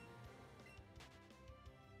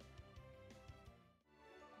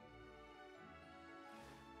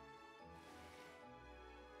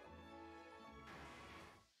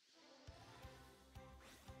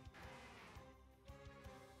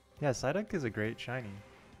 Yeah, Psyduck is a great shiny.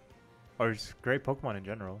 Or just great Pokemon in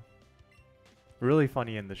general. Really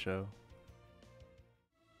funny in the show.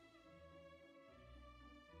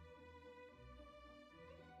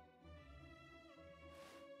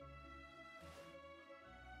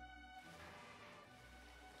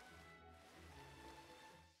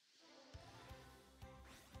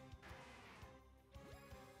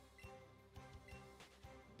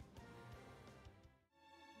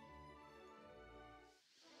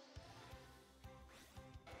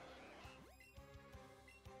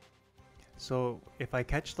 So if I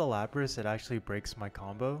catch the Lapras, it actually breaks my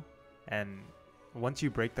combo, and once you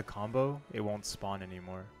break the combo, it won't spawn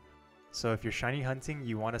anymore. So if you're shiny hunting,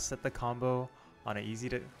 you want to set the combo on an easy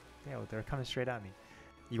to... Yeah, they're coming straight at me.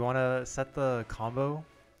 You want to set the combo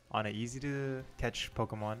on an easy to catch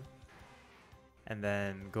Pokemon, and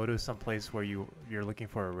then go to some place where you're looking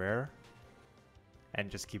for a rare, and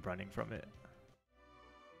just keep running from it.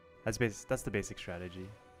 That's the basic strategy.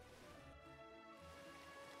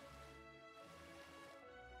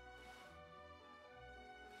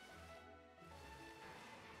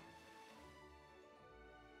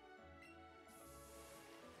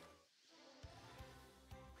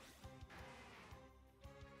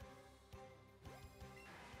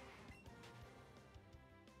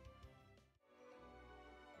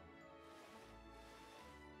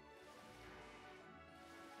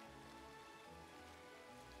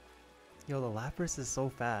 Yo, the Lapras is so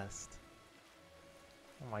fast.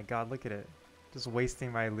 Oh my god, look at it. Just wasting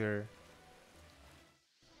my lure.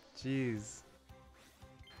 Jeez.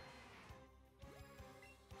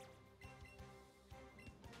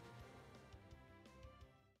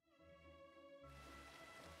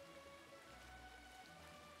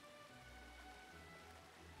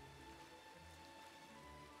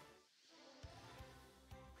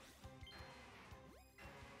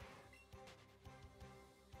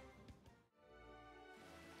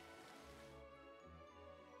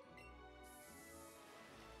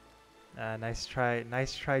 Nice try,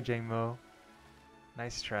 Jangmo.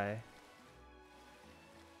 Nice try.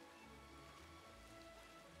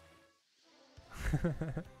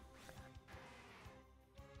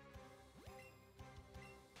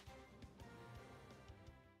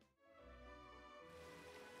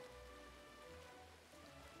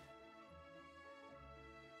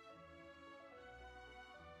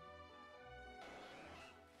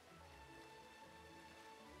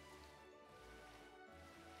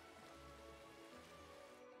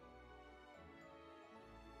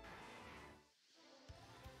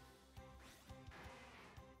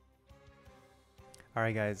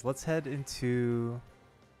 Alright guys, let's head into...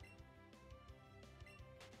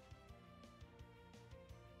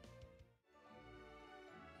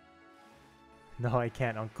 No, I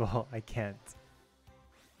can't, Uncle. I can't.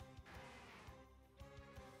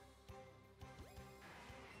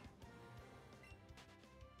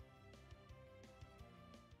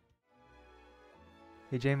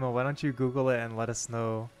 Hey Jamo, why don't you Google it and let us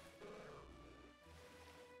know?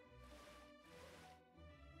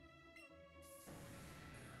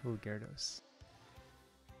 Ooh, Gyarados.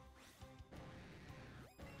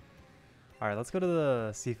 Alright, let's go to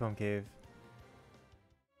the Seafoam Cave.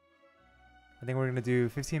 I think we're gonna do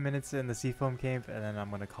 15 minutes in the Seafoam Cave and then I'm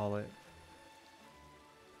gonna call it.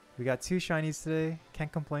 We got 2 shinies today,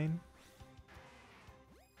 can't complain.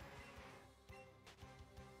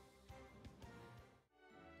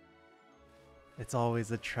 It's always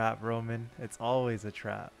a trap, Roman. It's always a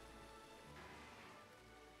trap.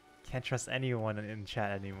 Can't trust anyone in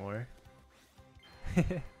chat anymore.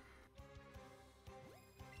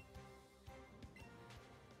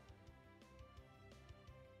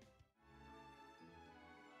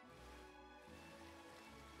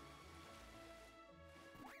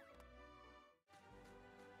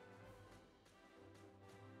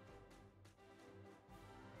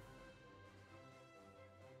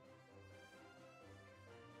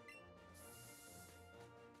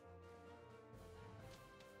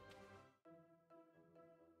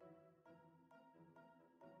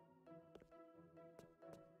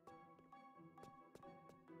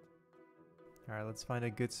 Alright, let's find a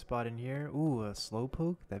good spot in here. Ooh, a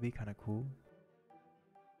Slowpoke? That'd be kind of cool.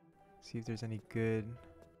 See if there's any good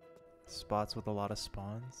spots with a lot of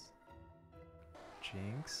spawns.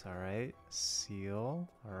 Jinx, alright. Seal,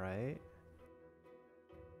 alright.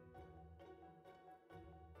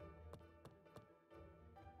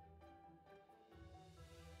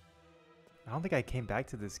 I don't think I came back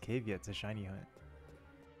to this cave yet to shiny hunt.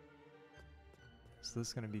 So this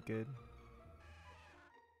is gonna be good.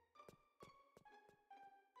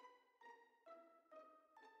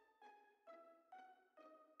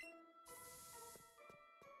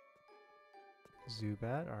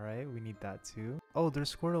 Zubat, alright, we need that too. Oh,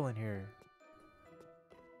 there's Squirtle in here.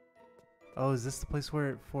 Oh, is this the place where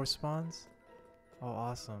it force spawns? Oh,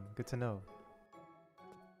 awesome. Good to know.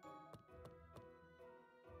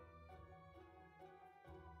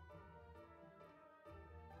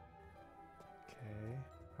 Okay.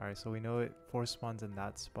 Alright, so we know it force spawns in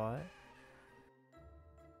that spot.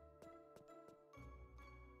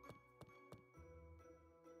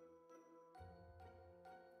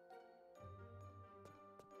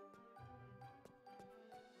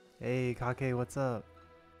 Hey, Kake, what's up?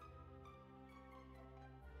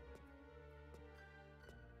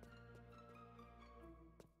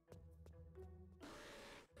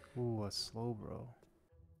 Ooh, a slow bro.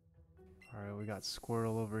 Alright, we got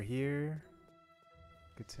Squirtle over here.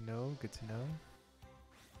 Good to know, good to know.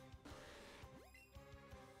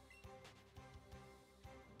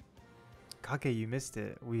 Kake, you missed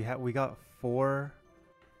it. We got 4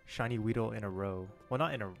 shiny Weedle in a row. Well,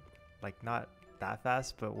 not in a not that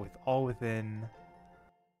fast, but within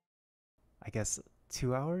I guess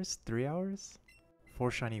 2 hours, 3 hours, 4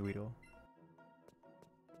 shiny Weedle.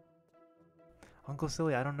 Uncle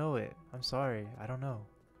Silly, I don't know it. I'm sorry, I don't know.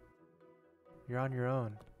 You're on your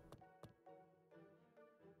own.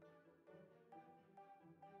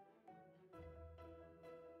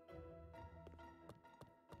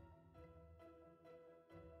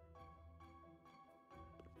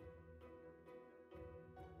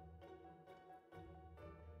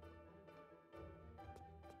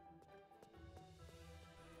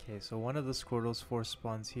 Okay, so one of the Squirtles 4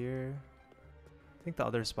 spawns here. I think the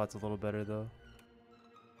other spot's a little better though.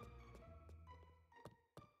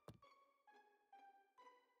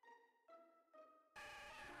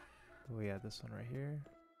 Oh yeah, this one right here.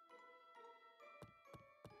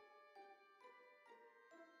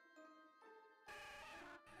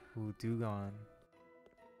 Ooh, Dugong.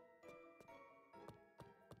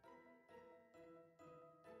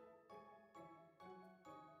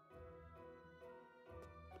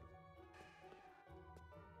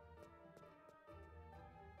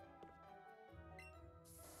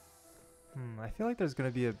 I feel like there's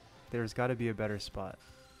gotta be a better spot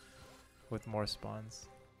with more spawns.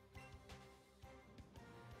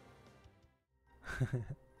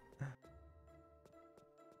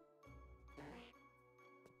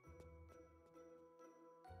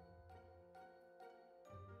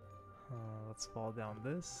 Let's fall down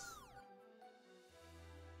this.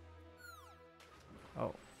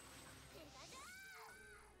 Oh.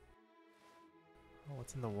 Oh,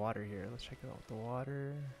 what's in the water here? Let's check out the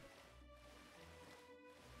water.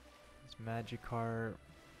 There's Magikarp.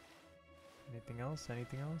 Anything else?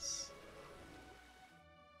 Anything else?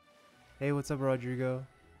 Hey, what's up, Rodrigo?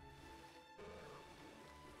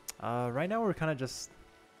 Right now we're kind of just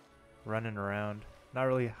running around. Not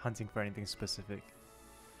really hunting for anything specific.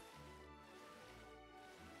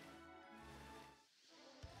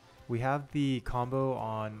 We have the combo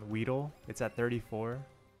on Weedle. It's at 34.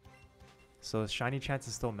 So shiny chance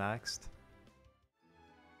is still maxed.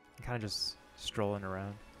 Kind of just strolling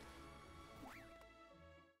around.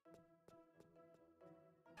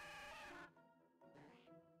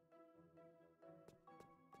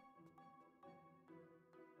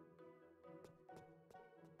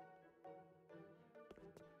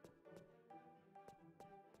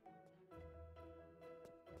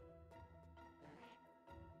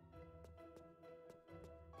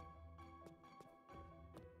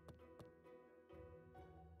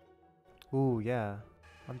 Ooh, yeah.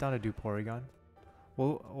 I'm down to do Porygon.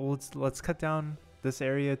 Well, let's cut down this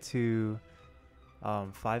area to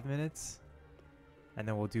 5 minutes. And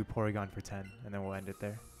then we'll do Porygon for 10. And then we'll end it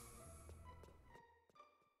there.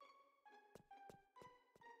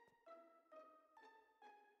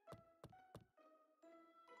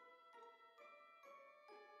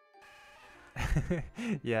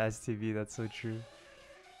 Yeah, STV, that's so true.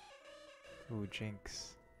 Ooh,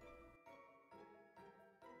 Jinx.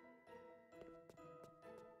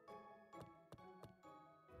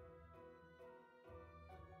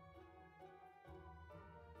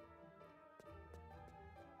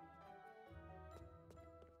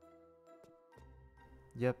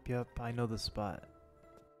 Yep, I know the spot.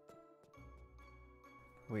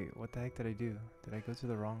 Wait, what the heck did I do? Did I go to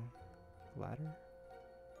the wrong ladder?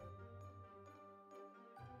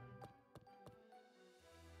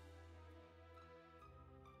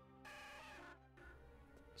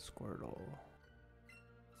 Squirtle.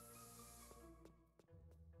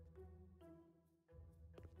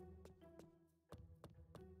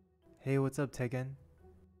 Hey, what's up, Tegan?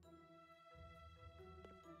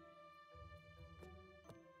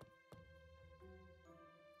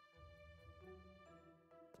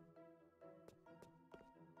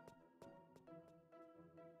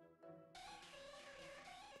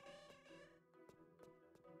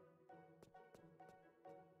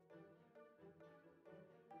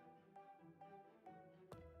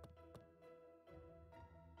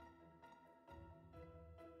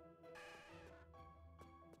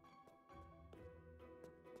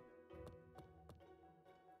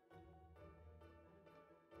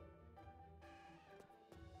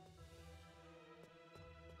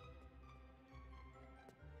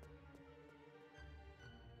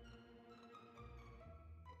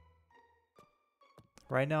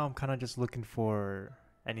 Right now I'm kind of just looking for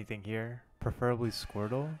anything here, preferably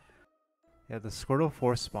Squirtle. Yeah, the Squirtle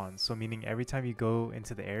force spawns, so meaning every time you go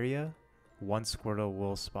into the area, one Squirtle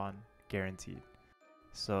will spawn, guaranteed.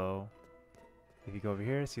 So if you go over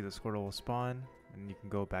here, see the Squirtle will spawn, and you can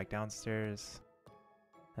go back downstairs,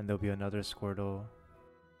 and there'll be another Squirtle.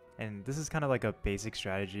 And this is kind of like a basic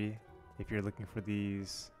strategy if you're looking for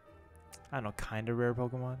these, I don't know, kind of rare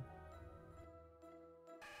Pokemon.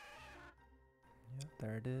 Yeah,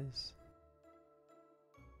 there it is.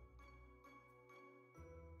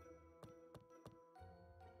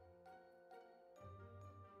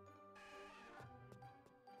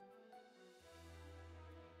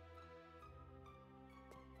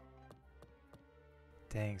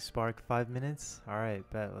 Dang, Spark 5 minutes? Alright,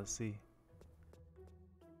 bet, let's see.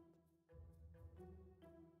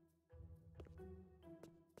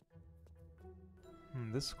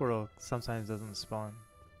 This Squirtle sometimes doesn't spawn.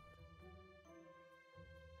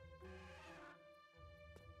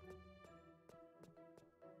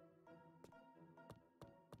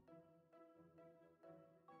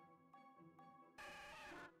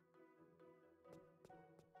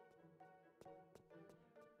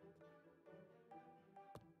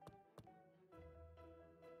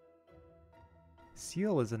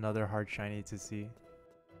 Seal is another hard shiny to see.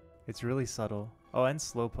 It's really subtle. Oh, and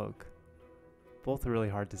Slowpoke. Both really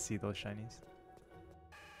hard to see, those shinies.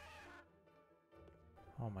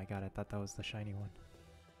 Oh my god, I thought that was the shiny one.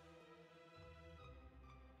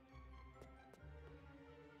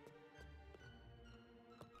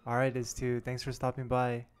 Alright, Is2, thanks for stopping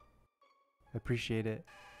by. Appreciate it.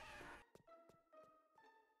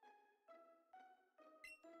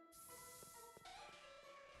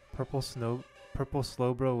 Purple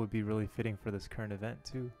Slowbro would be really fitting for this current event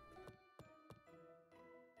too.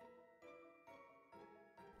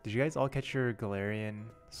 Did you guys all catch your Galarian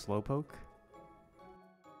Slowpoke?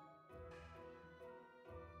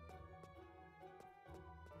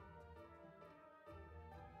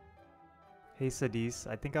 Hey Sadis,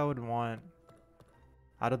 I think I would want,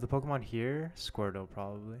 out of the Pokemon here, Squirtle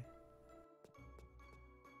probably.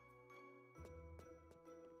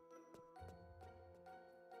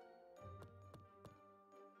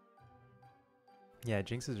 Yeah,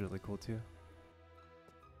 Jinx is really cool too.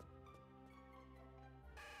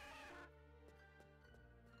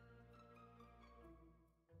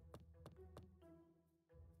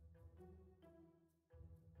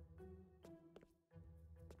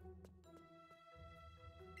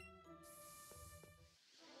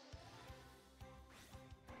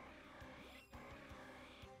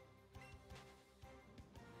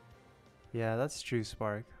 Yeah, that's true,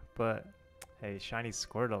 Spark. But hey, shiny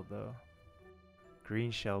Squirtle though. Green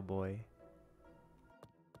Shell Boy.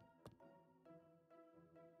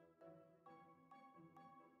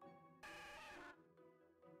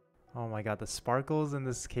 Oh my god, the sparkles in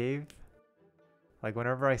this cave. Like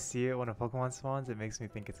whenever I see it when a Pokemon spawns, it makes me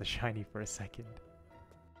think it's a shiny for a second.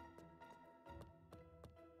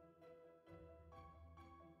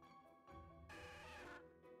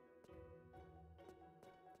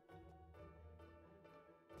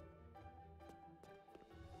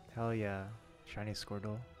 Hell yeah, shiny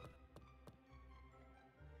Squirtle.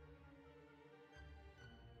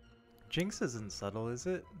 Jinx isn't subtle, is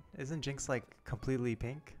it? Isn't Jinx like completely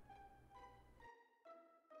pink?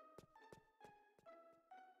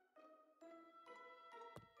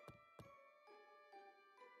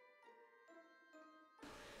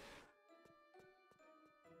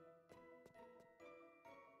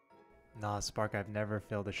 Nah, Spark, I've never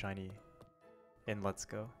failed a shiny in Let's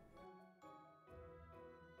Go.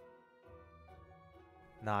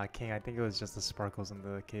 Nah, King, I think it was just the sparkles in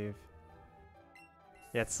the cave.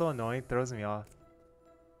 Yeah, it's so annoying, throws me off.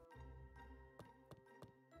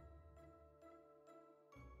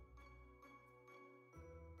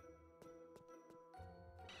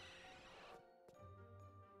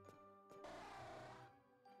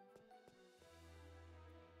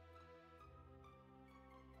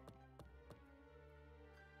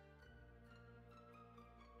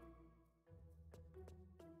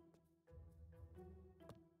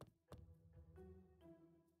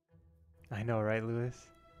 I know, right, Lewis?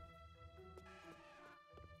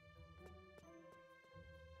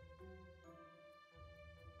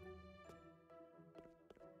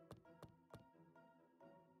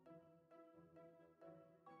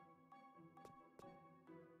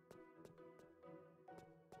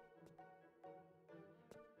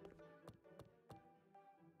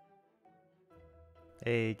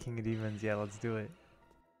 Hey, King of Demons, yeah, let's do it.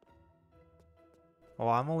 Well,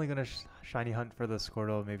 I'm only gonna shiny hunt for the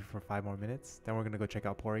Squirtle maybe for 5 more minutes. Then we're gonna go check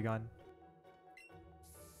out Porygon.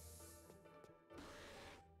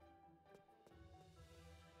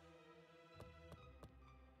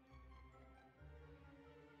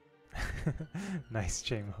 Nice,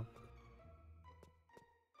 Jamo.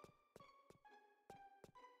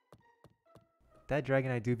 That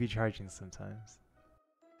Dragonite do be charging sometimes.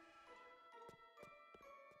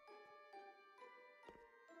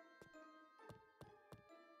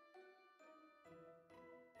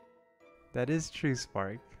 That is true,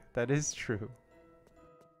 Spark. That is true.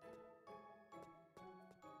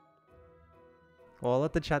 Well, I'll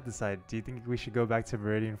let the chat decide. Do you think we should go back to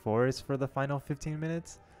Viridian Forest for the final 15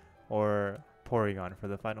 minutes? Or Porygon for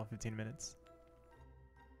the final 15 minutes?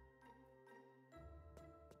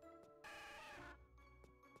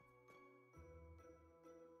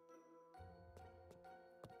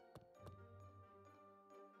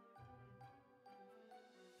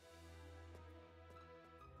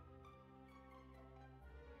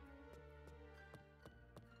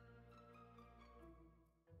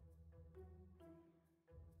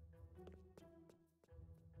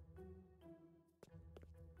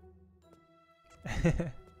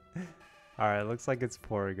 Alright, looks like it's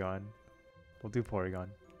Porygon. We'll do Porygon.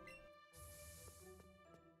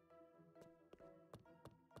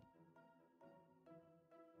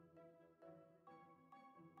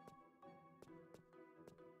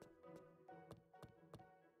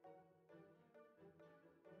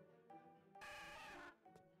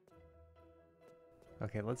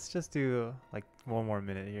 Okay, let's just do like 1 more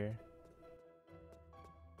minute here.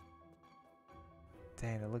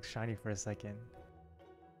 Dang, it looks shiny for a second.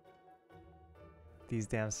 These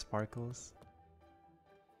damn sparkles.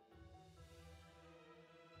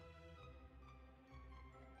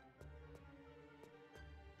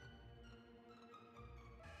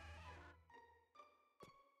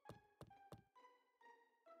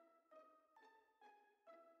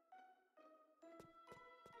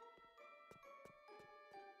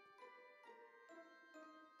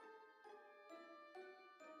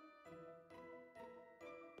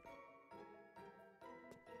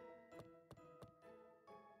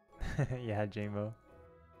 Yeah, Jamo.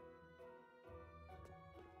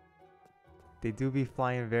 They do be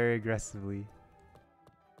flying very aggressively.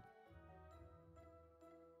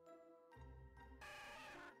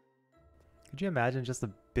 Could you imagine just a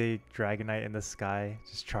big Dragonite in the sky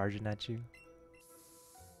just charging at you?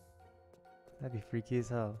 That'd be freaky as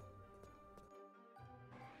hell.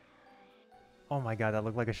 Oh my god, that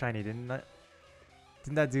looked like a shiny, didn't that?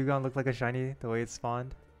 Didn't that Dugong look like a shiny the way it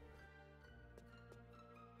spawned?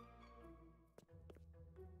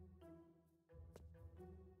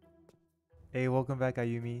 Hey, welcome back,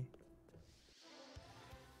 Ayumi.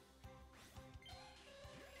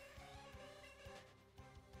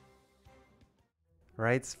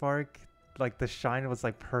 Right, Spark? Like the shine was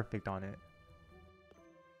like perfect on it.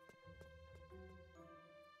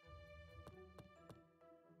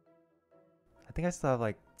 I think I still have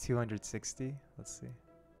like 260. Let's see.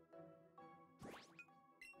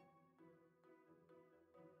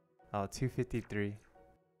 Oh, 253.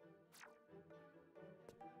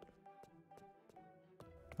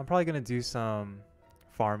 I'm probably gonna do some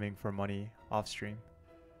farming for money off stream.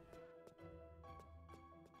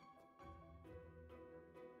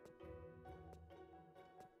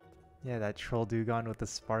 Yeah, that troll Dugong with the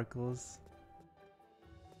sparkles.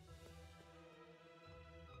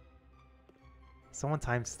 Someone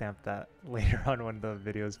timestamp that later on when the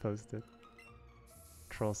video is posted.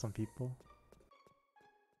 Troll some people.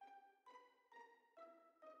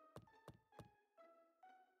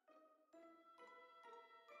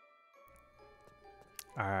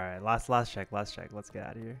 Alright, last check. Let's get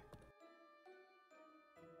out of here.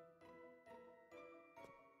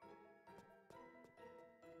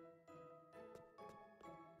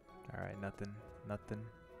 Alright, nothing.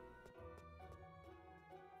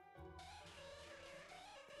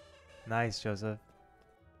 Nice, Joseph.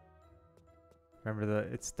 Remember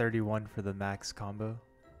it's 31 for the max combo.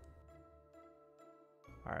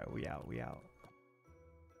 Alright, we out.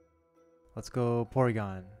 Let's go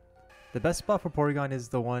Porygon. The best spot for Porygon is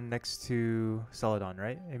the one next to Celadon,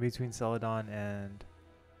 right? In between Celadon and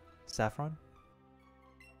Saffron?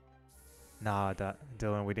 Nah,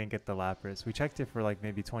 Dylan, we didn't get the Lapras. We checked it for like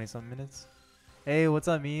maybe 20-something minutes. Hey, what's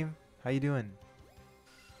up, Meme? How you doing?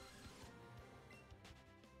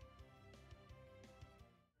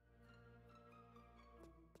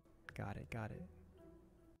 Got it.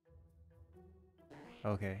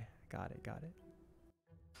 Okay, got it.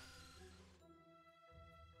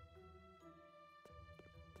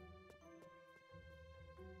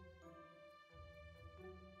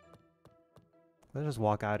 Let's just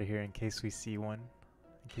walk out of here in case we see one.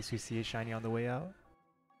 In case we see a shiny on the way out.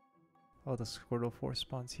 Oh, the Squirtle 4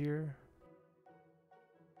 spawns here.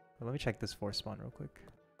 Well, let me check this 4 spawn real quick.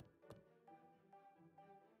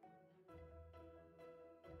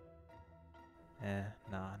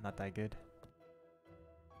 Nah, not that good.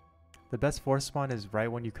 The best force spawn is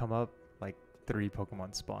right when you come up, like 3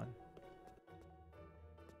 Pokemon spawn.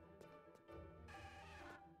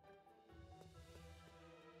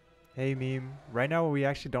 Hey meme, right now we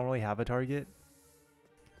actually don't really have a target.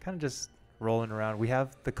 Kind of just rolling around. We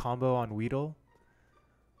have the combo on Weedle,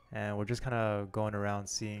 and we're just kind of going around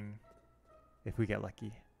seeing if we get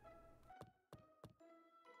lucky.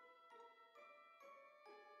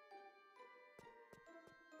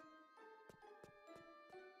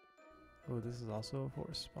 Oh, this is also a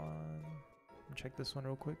force spawn. Check this one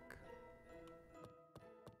real quick.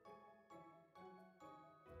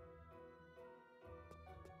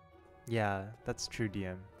 Yeah, that's true,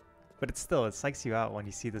 DM. But it psychs you out when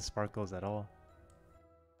you see the sparkles at all.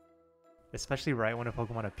 Especially right when a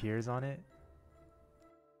Pokemon appears on it.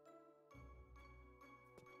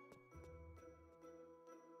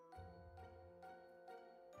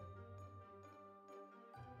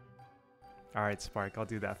 Alright, Spark, I'll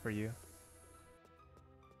do that for you.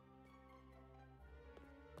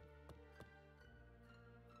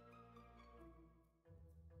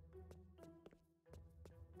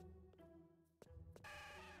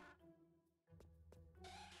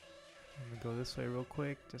 Let me go this way real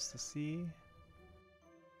quick just to see.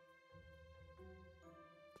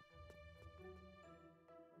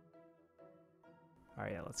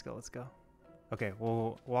 Alright, yeah, let's go. Okay,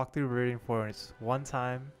 we'll walk through Viridian Forest one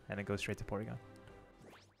time and then go straight to Porygon.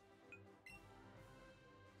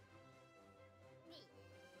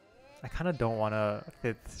 I kind of don't want a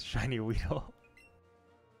 5th shiny Weedle.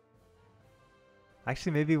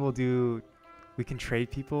 Actually, maybe we can trade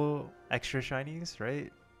people extra shinies,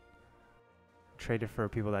 right? Trade it for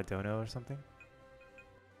people that don't know or something.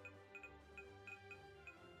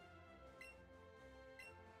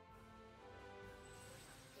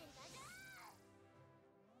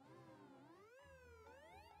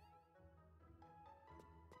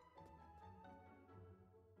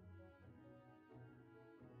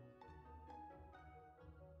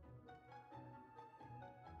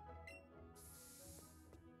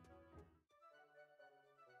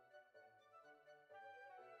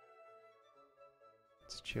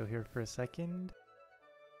 Let's chill here for a second.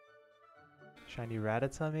 Shiny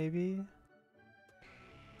Rattata, maybe?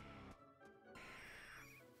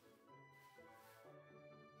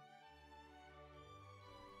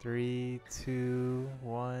 Three, two,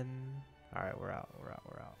 one. Alright, we're out.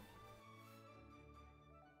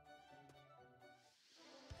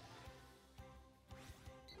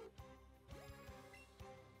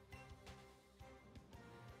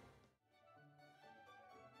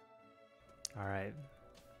 Alright,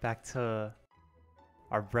 back to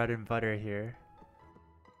our bread and butter here.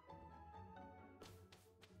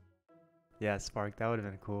 Yeah, Spark, that would have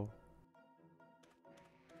been cool.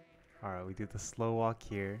 Alright, we do the slow walk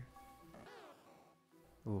here.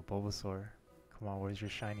 Ooh, Bulbasaur. Come on, where's your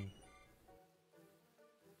shiny?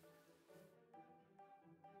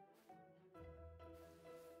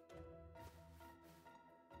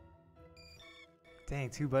 Dang,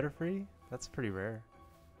 2 Butterfree? That's pretty rare.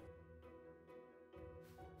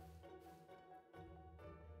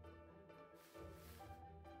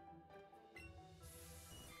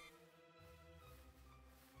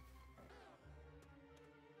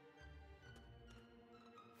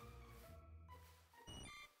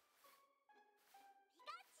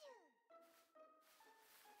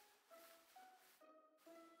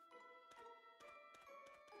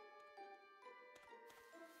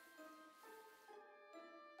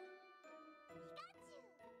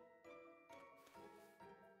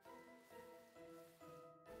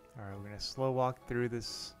 Alright, we're gonna slow walk through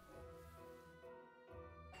this.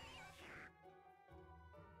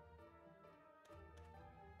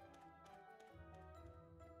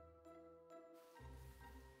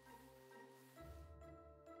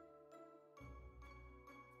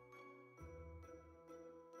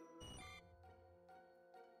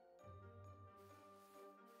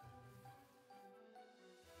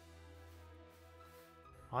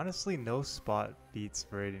 Honestly, no spot beats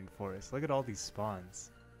Viridian Forest. Look at all these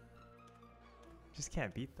spawns. Just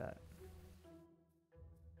can't beat that.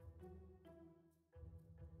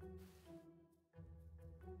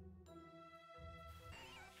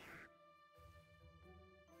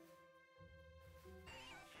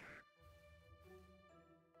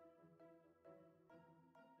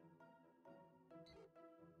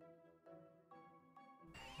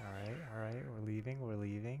 Alright, we're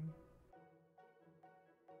leaving.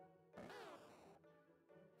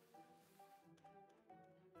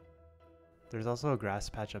 There's also a grass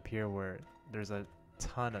patch up here where there's a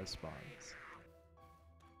ton of spawns.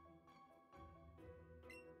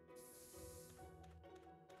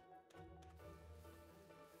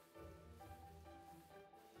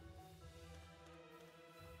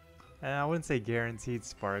 And I wouldn't say guaranteed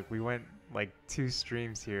spark. We went like 2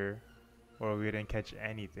 streams here where we didn't catch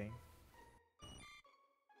anything.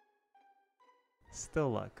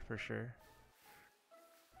 Still luck for sure.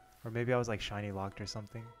 Or maybe I was like shiny locked or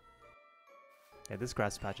something. Yeah, this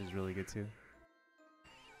grass patch is really good too.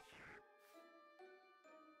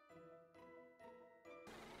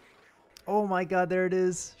 Oh my god, there it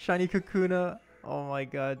is. Shiny Kakuna. Oh my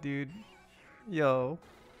god, dude. Yo,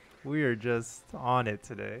 we are just on it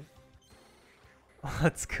today.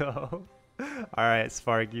 Let's go. Alright,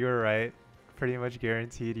 Spark, you were right. Pretty much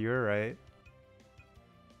guaranteed you were right.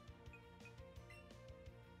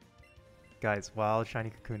 Guys, wild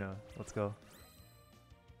shiny Kakuna. Let's go.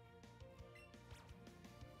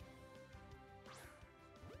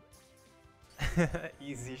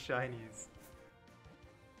 Easy shinies.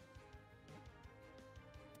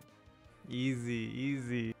 Easy,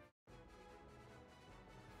 easy.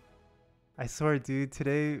 I swear, dude,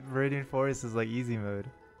 today Viridian Forest is like easy mode.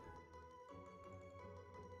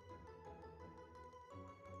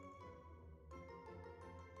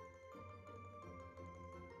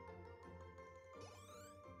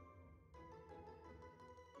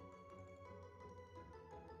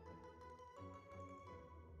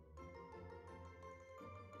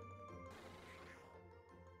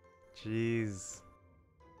 Jeez.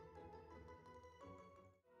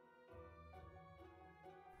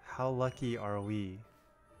 How lucky are we?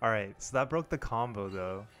 Alright, so that broke the combo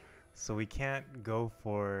though. So we can't go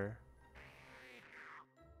for...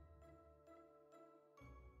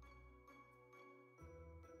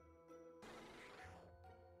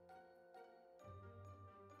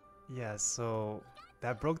 Yeah, so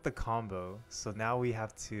that broke the combo. So now we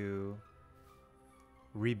have to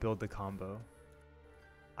rebuild the combo.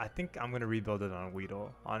 I think I'm gonna rebuild it on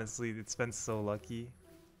Weedle. Honestly, it's been so lucky.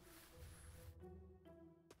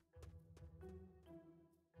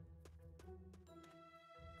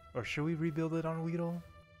 Or should we rebuild it on Weedle?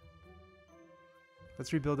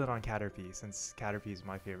 Let's rebuild it on Caterpie, since Caterpie is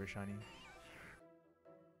my favorite shiny.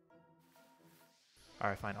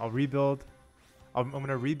 Alright, fine. I'll rebuild. I'm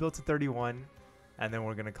gonna rebuild to 31, and then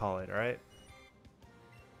we're gonna call it, alright?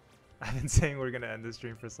 I've been saying we're gonna end the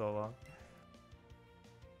stream for so long.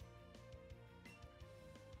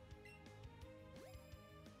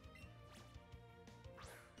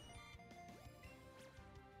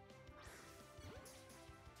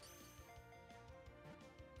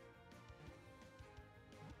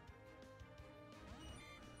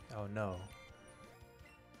 Oh no.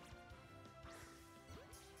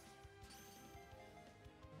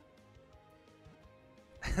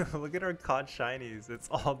 Look at our caught shinies. It's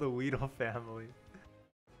all the Weedle family.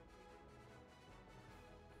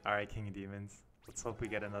 Alright, King of Demons. Let's hope we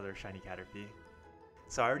get another shiny Caterpie.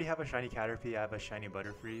 So I already have a shiny Caterpie, I have a shiny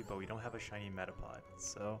Butterfree, but we don't have a shiny Metapod.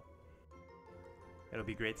 So it'll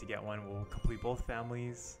be great to get one. We'll complete both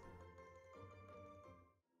families.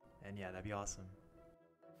 And yeah, that'd be awesome.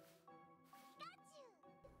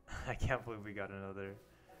 I can't believe we got another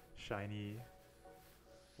shiny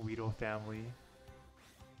Weedle family.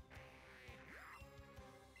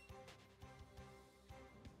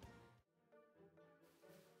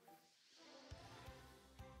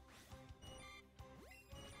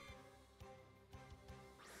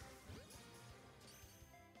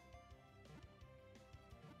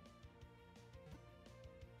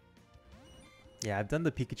 Yeah, I've done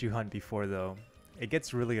the Pikachu hunt before though. It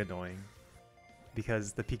gets really annoying.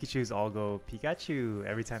 Because the Pikachus all go Pikachu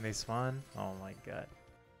every time they spawn. Oh my god.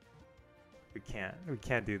 We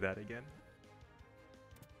can't do that again.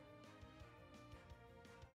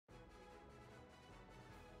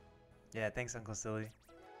 Yeah, thanks Uncle Silly.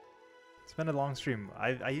 It's been a long stream.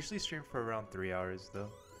 I usually stream for around 3 hours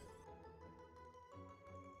though.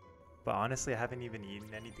 But honestly, I haven't even eaten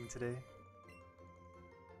anything today.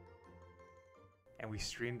 And we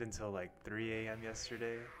streamed until like 3 AM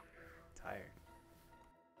yesterday. Tired.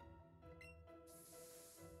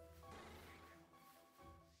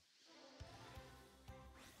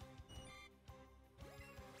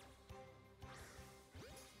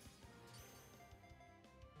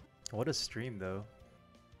 What a stream though.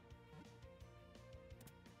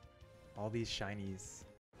 All these shinies.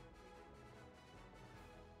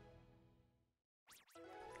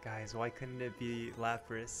 Guys, why couldn't it be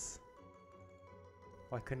Lapras?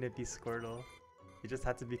 Why couldn't it be Squirtle? It just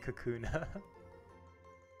had to be Kakuna.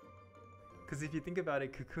 Because if you think about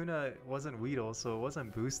it, Kakuna wasn't Weedle, so it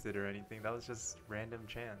wasn't boosted or anything. That was just random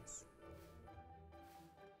chance.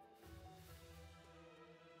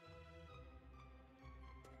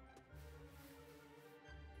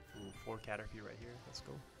 Ooh, 4 Caterpie right here. Let's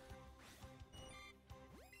go.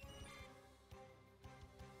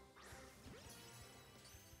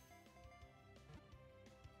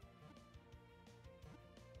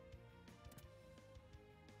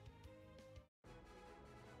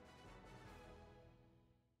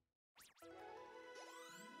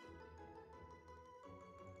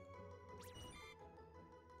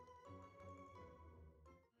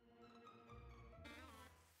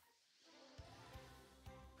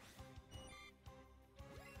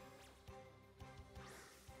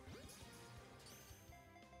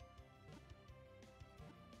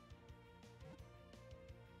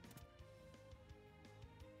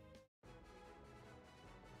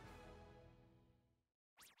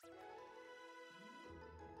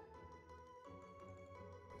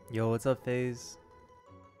 Yo, what's up, FaZe?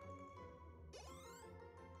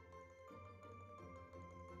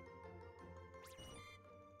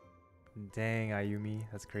 Dang, Ayumi,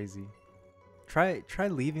 that's crazy. Try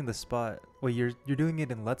leaving the spot. Wait, you're doing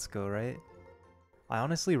it in Let's Go, right? I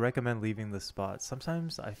honestly recommend leaving the spot.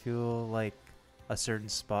 Sometimes I feel like a certain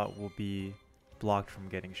spot will be blocked from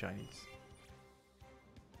getting shinies.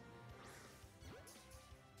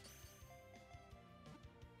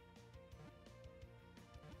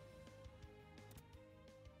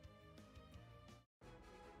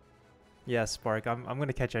 Yeah, Spark, I'm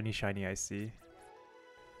gonna catch any shiny I see.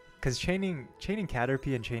 Cause chaining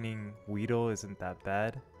Caterpie and chaining Weedle isn't that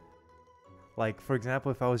bad. Like for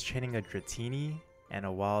example, if I was chaining a Dratini and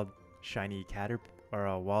a wild shiny Caterpie or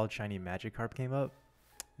a wild shiny Magikarp came up,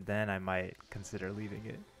 then I might consider leaving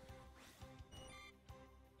it.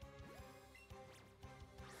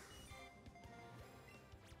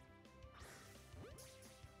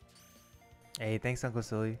 Hey, thanks Uncle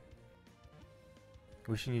Silly.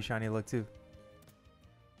 Wishing you shiny luck too.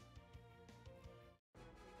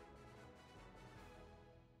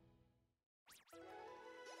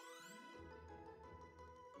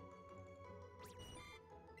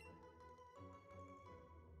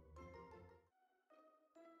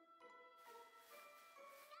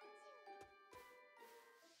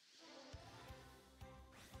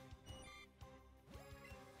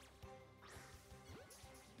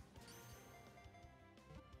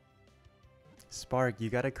 Spark, you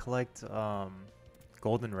gotta collect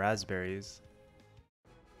golden raspberries.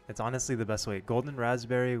 It's honestly the best way. Golden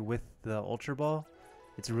raspberry with the Ultra Ball,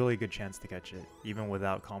 it's a really good chance to catch it, even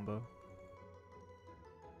without combo.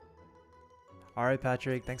 Alright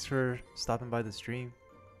Patrick, thanks for stopping by the stream.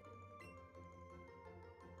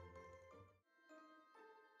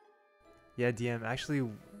 Yeah, DM, actually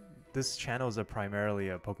this channel is primarily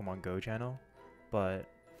a Pokemon Go channel, but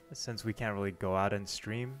since we can't really go out and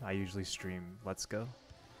stream, I usually stream Let's Go.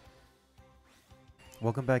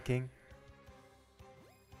 Welcome back, King.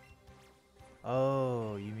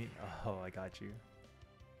 Oh, you mean... Oh, I got you.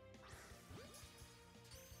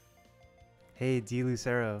 Hey, D.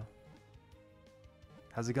 Lucero.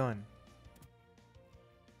 How's it going?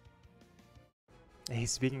 Hey,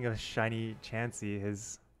 speaking of shiny Chansey,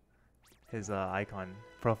 his icon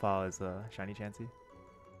profile is shiny Chansey.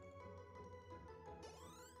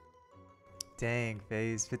 Dang,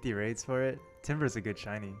 FaZe, 50 raids for it? Timber's a good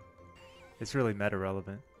shiny. It's really meta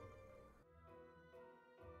relevant.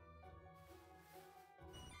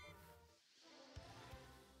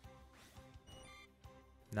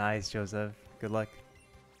 Nice, Joseph. Good luck.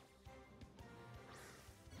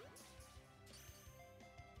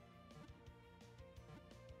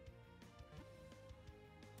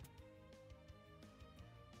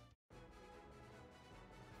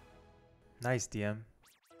 Nice, DM.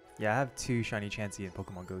 Yeah, I have 2 shiny Chansey in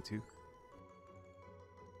Pokemon Go too.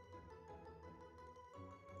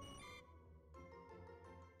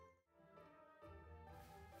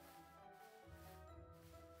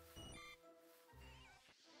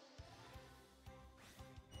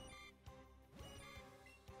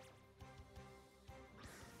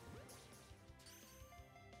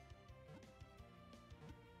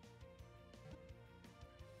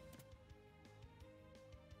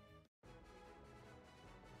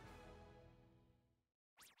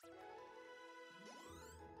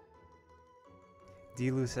 D.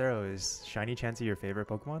 Lucero, is shiny Chansey your favorite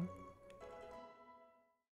Pokemon?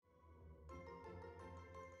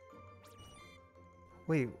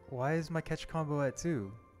 Wait, why is my catch combo at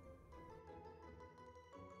 2?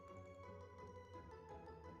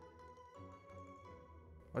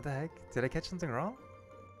 What the heck? Did I catch something wrong?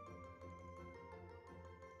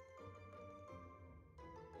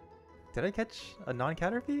 Did I catch a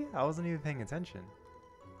non-Caterpie? I wasn't even paying attention.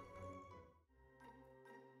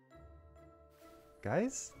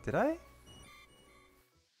 Guys, did I?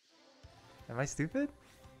 Am I stupid?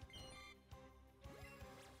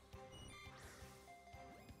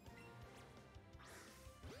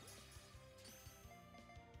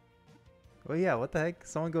 Well, yeah, what the heck?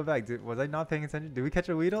 Someone go back. Was I not paying attention? Did we catch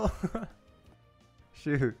a Weedle?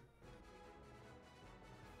 Shoot.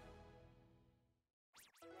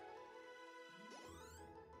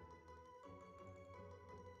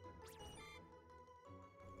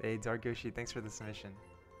 Hey, Dark Yoshi, thanks for the submission.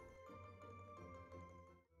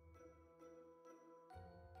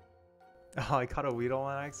 Oh, I caught a Weedle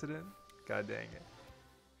on accident? God dang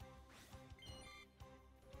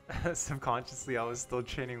it. Subconsciously, I was still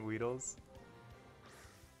training Weedles.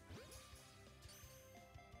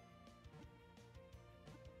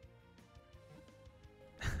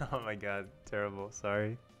 Oh my god, terrible,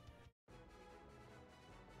 sorry.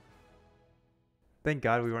 Thank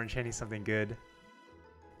God we weren't chaining something good.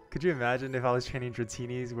 Could you imagine if I was chaining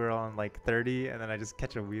Dratinis, we're on like 30, and then I just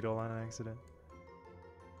catch a Weedle on an accident?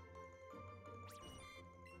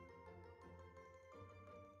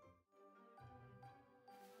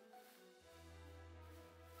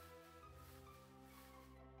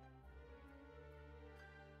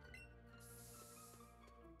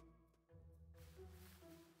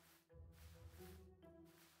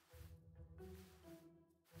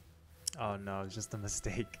 Oh no, it's just a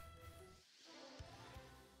mistake.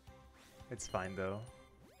 It's fine though.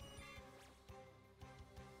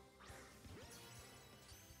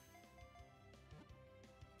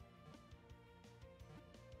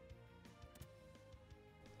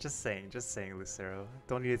 Just saying, Lucero.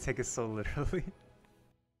 Don't need to take it so literally.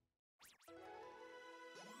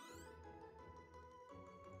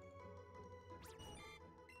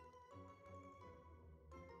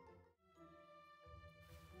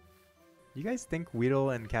 You guys think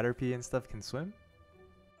Weedle and Caterpie and stuff can swim?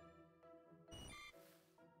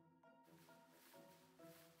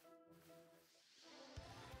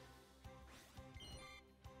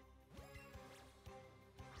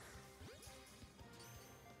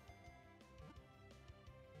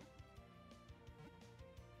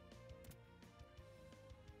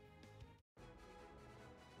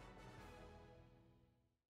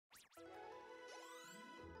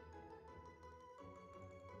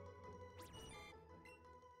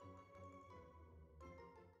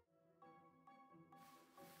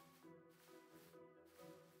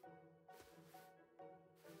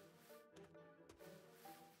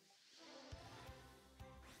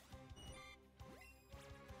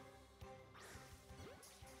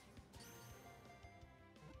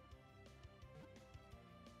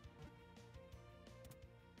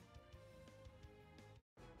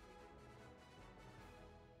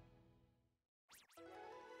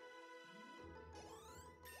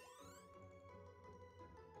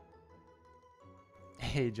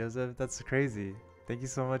 Hey Joseph, that's crazy. Thank you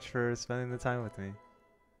so much for spending the time with me.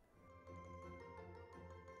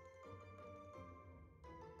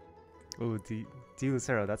 Ooh, D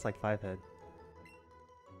Lucero, that's like 5 head.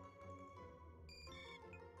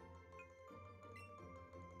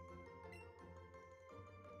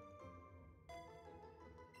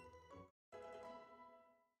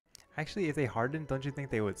 Actually, if they hardened, don't you think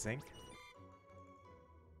they would sink?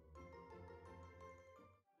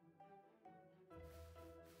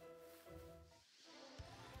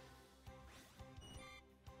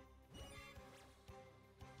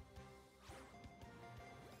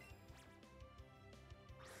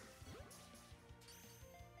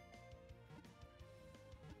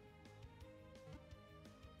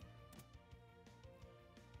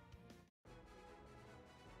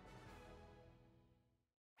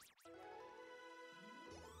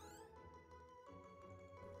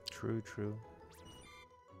 True, true.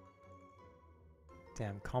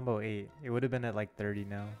 Damn, combo 8. It would have been at like 30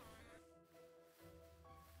 now.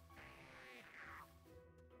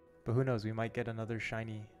 But who knows, we might get another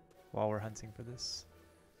shiny while we're hunting for this.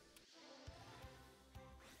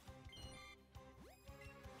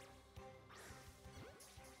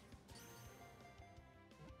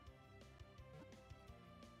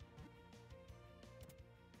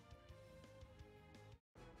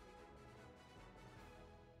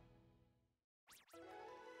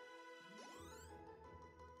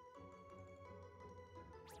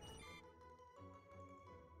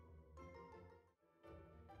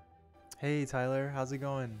 Hey Tyler, how's it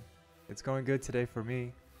going? It's going good today for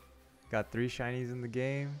me. Got 3 shinies in the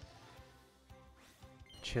game.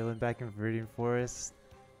 Chilling back in Viridian Forest.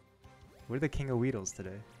 We're the king of Weedles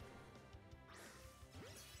today.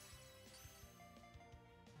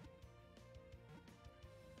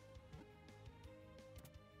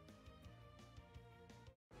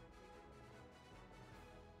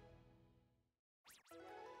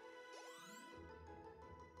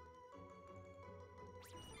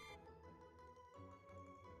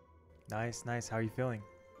 Nice, nice. How are you feeling?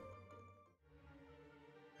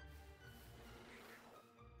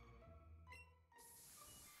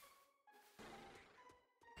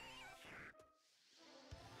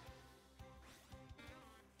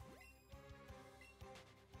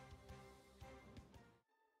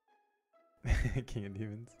 King of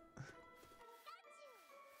Demons.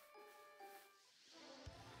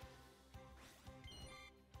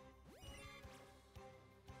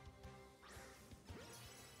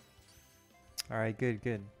 Alright, good,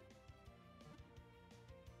 good.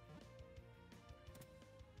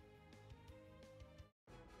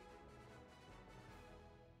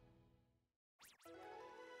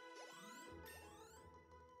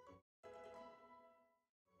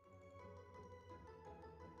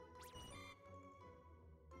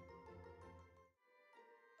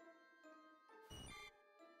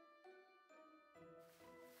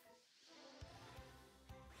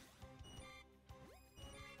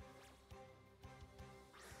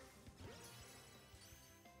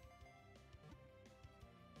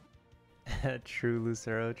 True,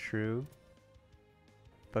 Lucero, true.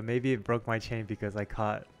 But maybe it broke my chain because I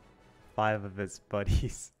caught 5 of its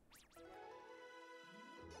buddies.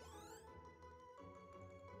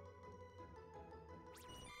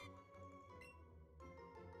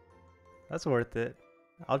 That's worth it.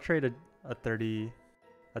 I'll trade a 30,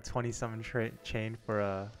 a 27 chain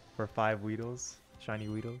for 5 Weedles, shiny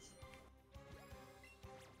Weedles.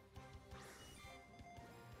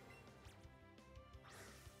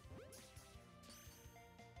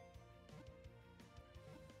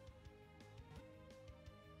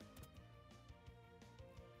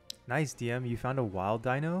 Nice, DM. You found a wild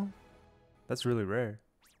dino? That's really rare.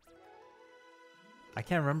 I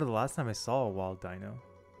can't remember the last time I saw a wild dino.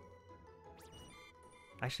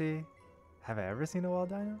 Actually, have I ever seen a wild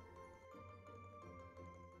dino?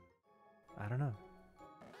 I don't know.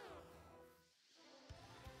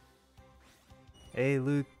 Hey,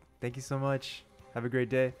 Luke. Thank you so much. Have a great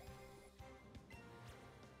day.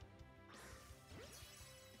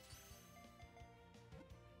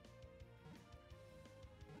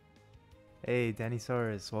 Hey,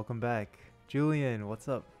 Dannysaurus, welcome back. Julian, what's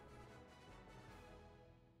up?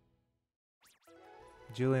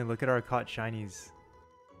 Julian, look at our caught shinies.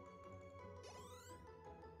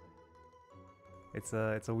 It's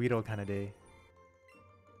a Weedle kind of day.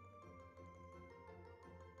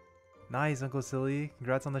 Nice, Uncle Silly.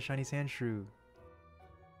 Congrats on the shiny Sandshrew.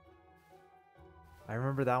 I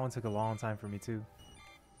remember that one took a long time for me too.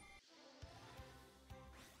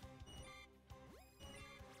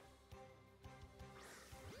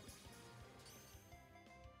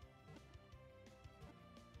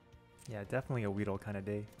 Yeah, definitely a Weedle kind of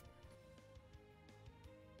day.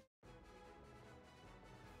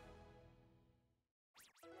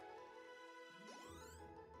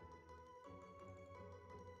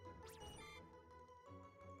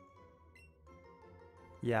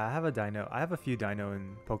 Yeah, I have a dino. I have a few dino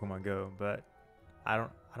in Pokemon Go, but I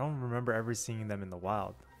don't remember ever seeing them in the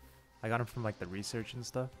wild. I got them from like the research and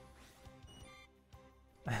stuff.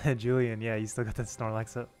 Julian, yeah, you still got that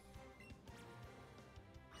Snorlax up.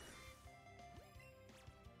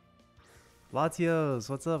 Latios,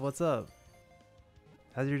 what's up? What's up?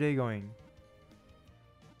 How's your day going?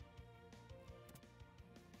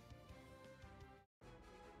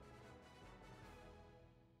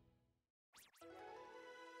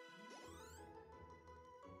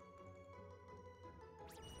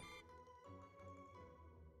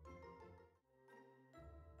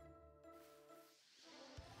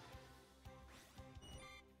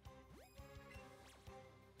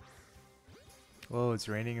 Whoa, it's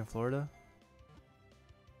raining in Florida?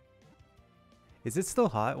 Is it still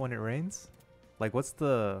hot when it rains? Like, what's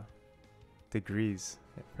the degrees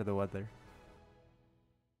for the weather?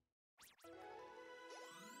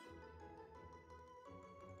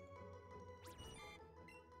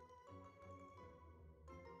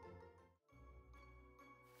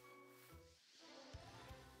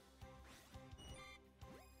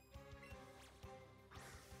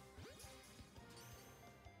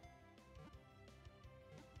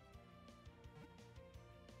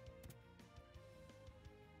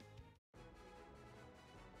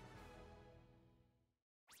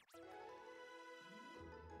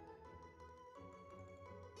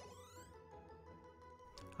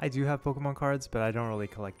 I do have Pokemon cards, but I don't really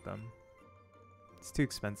collect them. It's too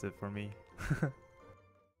expensive for me.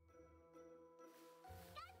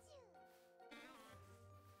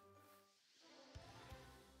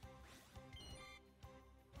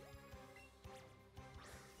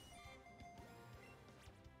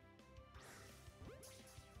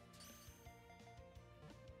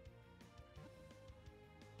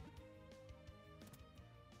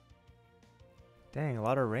 Dang, a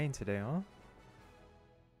lot of rain today, huh?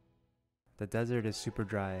 The desert is super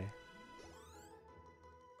dry.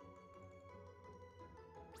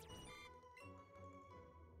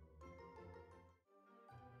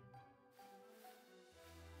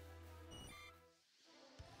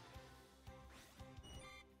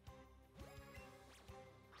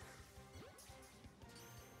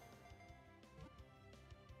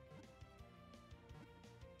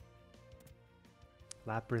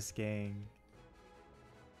 Lapras gang.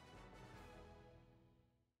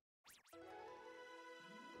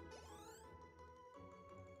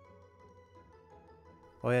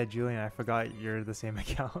 Oh yeah, Julian, I forgot you're the same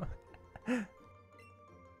account.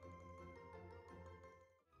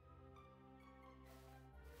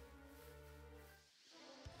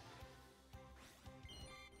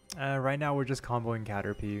 Right now we're just comboing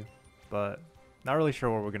Caterpie, but not really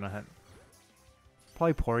sure what we're gonna hunt.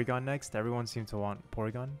 Probably Porygon next. Everyone seems to want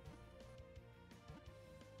Porygon.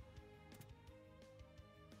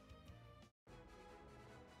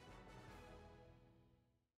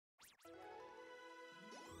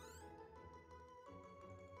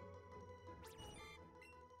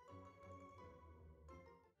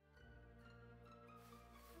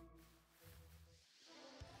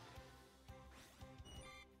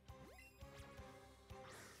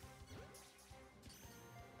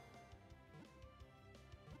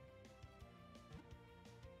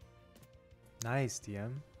 Nice,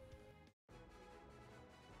 DM.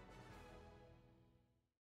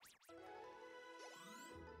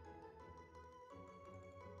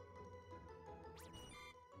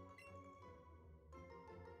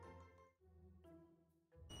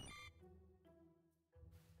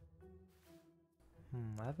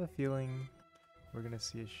 I have a feeling we're gonna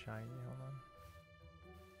see a shiny. Hold on.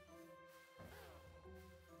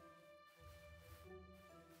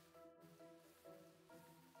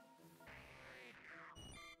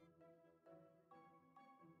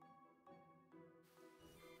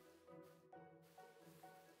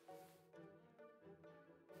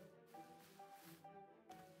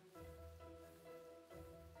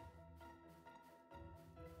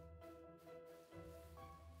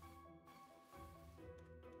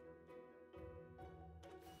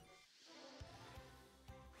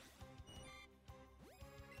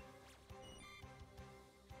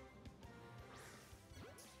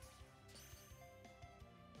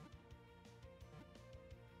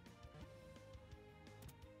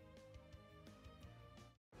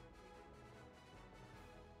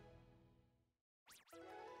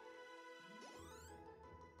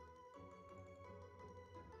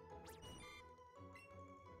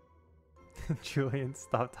 Julian,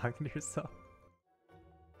 stop talking to yourself.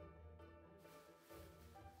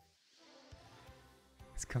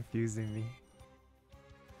 It's confusing me.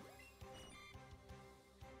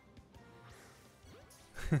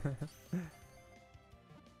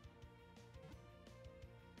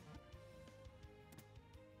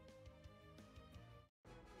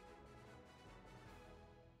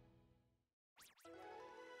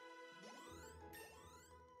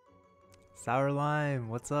 Sour Lime,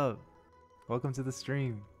 what's up? Welcome to the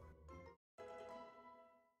stream.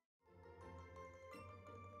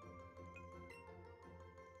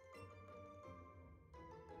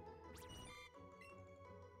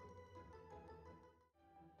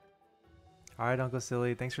 Alright, Uncle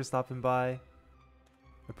Silly, thanks for stopping by.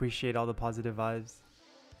 Appreciate all the positive vibes.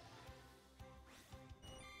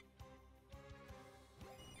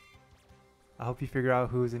 I hope you figure out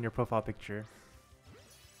who's in your profile picture.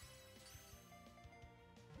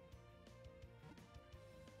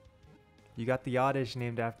 You got the Oddish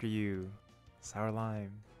named after you. Sour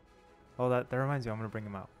Lime. Oh, that reminds me, I'm gonna bring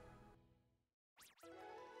him out.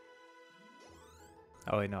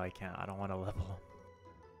 Oh wait, no, I can't. I don't want to level him.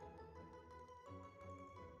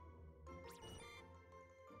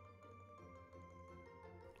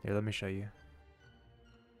 Here, let me show you.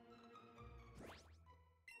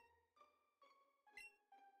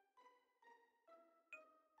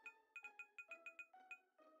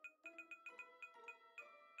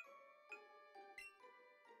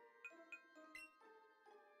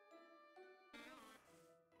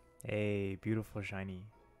 Hey, beautiful shiny.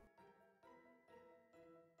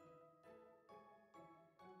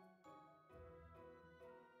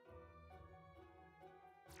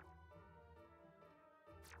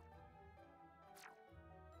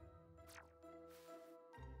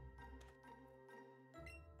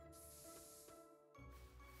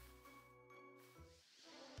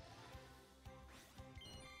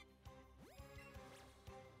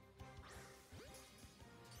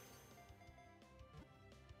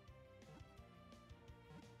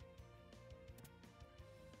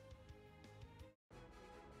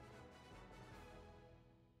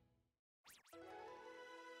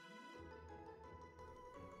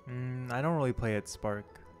 I don't really play at Spark.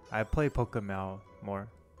 I play Pokemon more.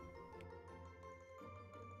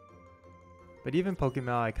 But even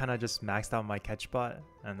Pokemon, I kind of just maxed out my catch bot,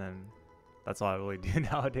 and then that's all I really do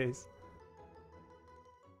nowadays.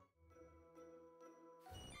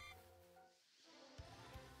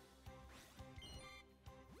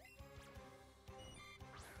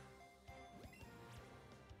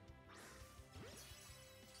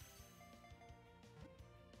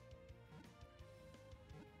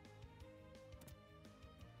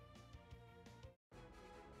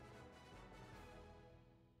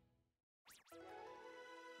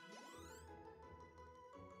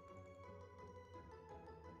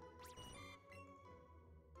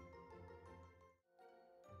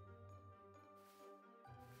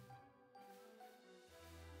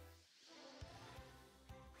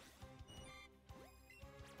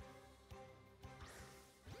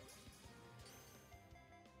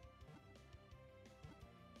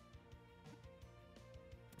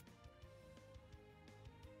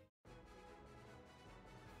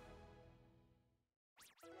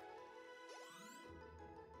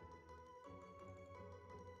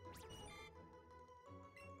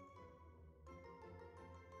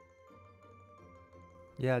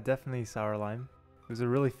 Yeah, definitely Sour Lime. It was a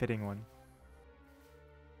really fitting one.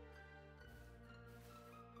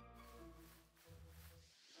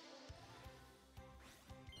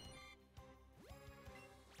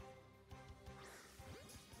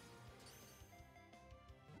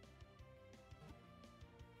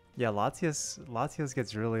 Yeah, Latios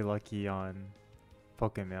gets really lucky on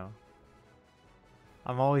Pokemail.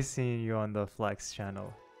 I'm always seeing you on the Flex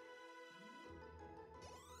channel.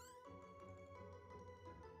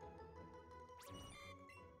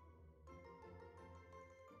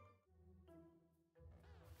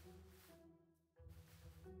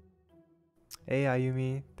 Hey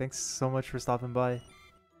Ayumi, thanks so much for stopping by.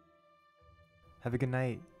 Have a good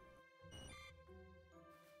night.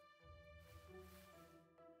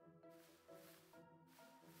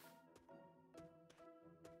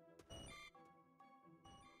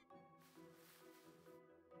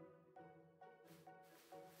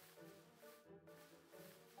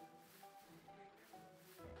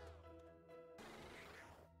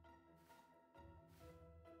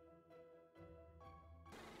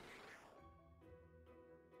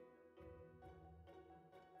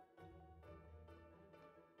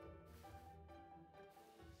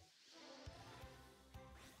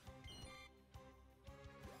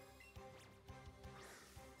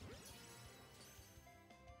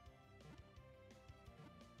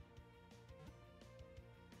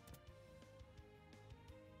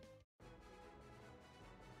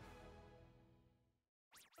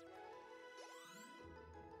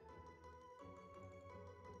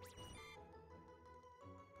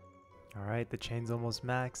 Alright, the chain's almost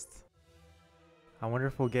maxed. I wonder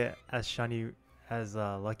if we'll get as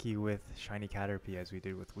lucky with shiny Caterpie as we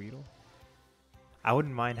did with Weedle. I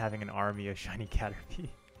wouldn't mind having an army of shiny Caterpie.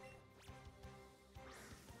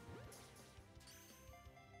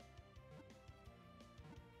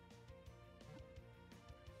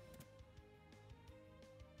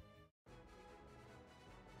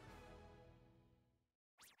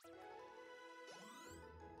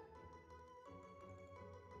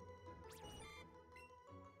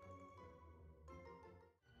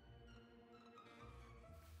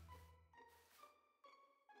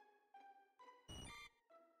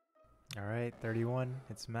 Alright, 31,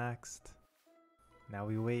 it's maxed. Now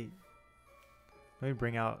we wait. Let me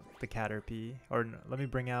bring out the Caterpie, or no, let me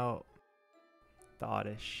bring out the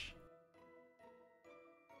Oddish.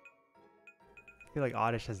 I feel like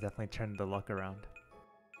Oddish has definitely turned the luck around.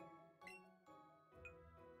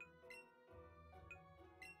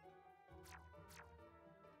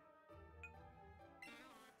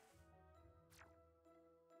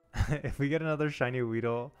 If we get another shiny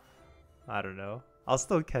Weedle, I don't know. I'll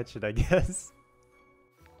still catch it, I guess.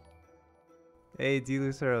 Hey, D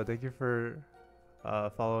Lucero, thank you for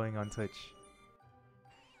following on Twitch.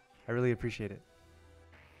 I really appreciate it.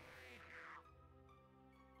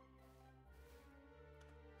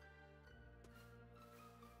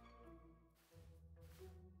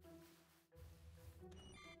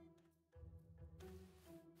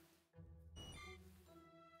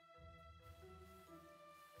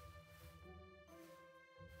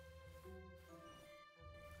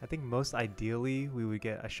 I think most ideally we would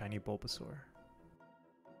get a shiny Bulbasaur.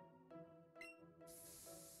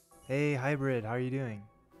 Hey, Hybrid, how are you doing?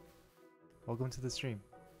 Welcome to the stream.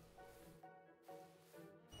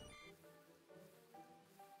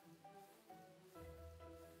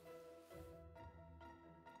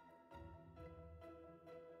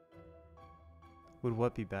 Would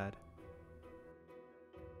what be bad?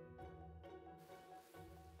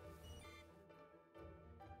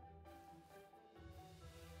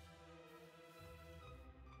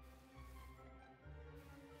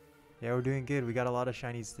 Yeah, we're doing good. We got a lot of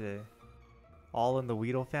shinies today. All in the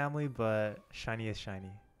Weedle family, but shiny is shiny.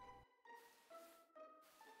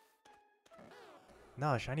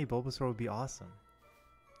 No, shiny Bulbasaur would be awesome.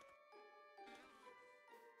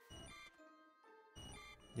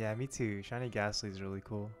 Yeah, me too. Shiny Ghastly is really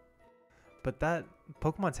cool. But that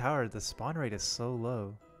Pokemon Tower, the spawn rate is so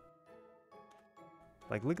low.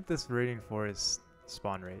 Like, look at this Radiant Forest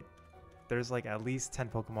spawn rate. There's like at least 10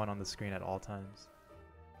 Pokemon on the screen at all times.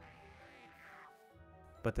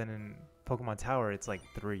 But then in Pokemon Tower, it's like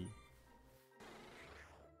 3.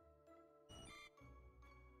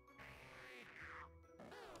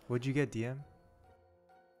 What'd you get, DM?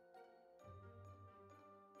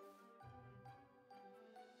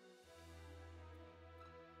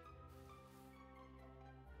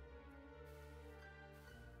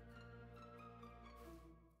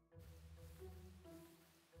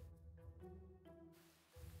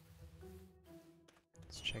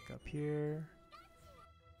 Let's check up here.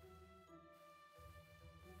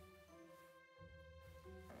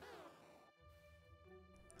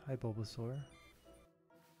 Hi, Bulbasaur.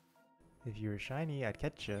 If you were shiny, I'd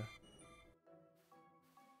catch ya.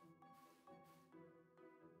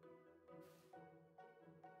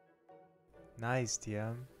 Nice,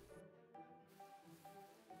 DM.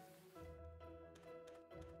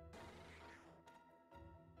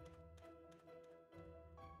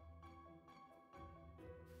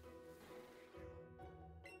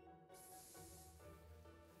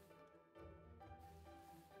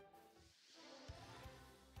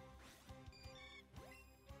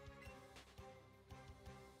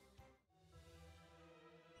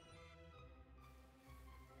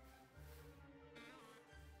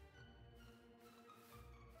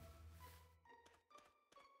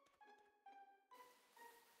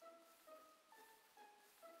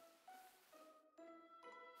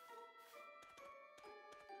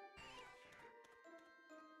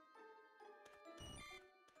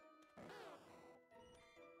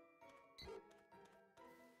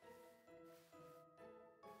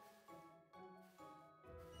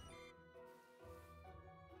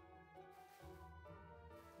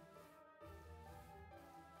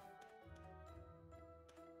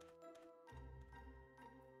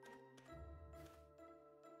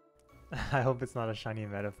 I hope it's not a shiny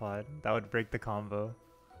Metapod. That would break the combo.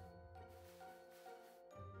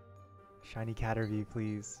 Shiny Caterpie,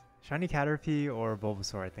 please. Shiny Caterpie or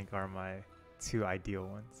Bulbasaur, I think, are my two ideal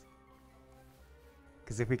ones.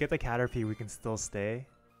 Because if we get the Caterpie, we can still stay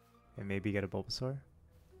and maybe get a Bulbasaur.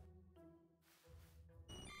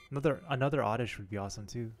 Another Oddish would be awesome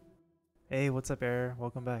too. Hey, what's up, Air?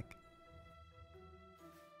 Welcome back.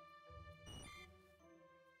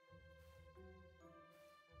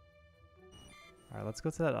 Alright, let's go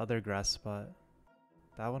to that other grass spot.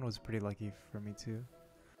 That one was pretty lucky for me too.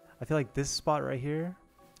 I feel like this spot right here,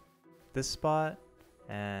 this spot,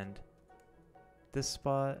 and this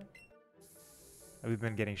spot, we've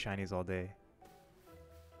been getting shinies all day.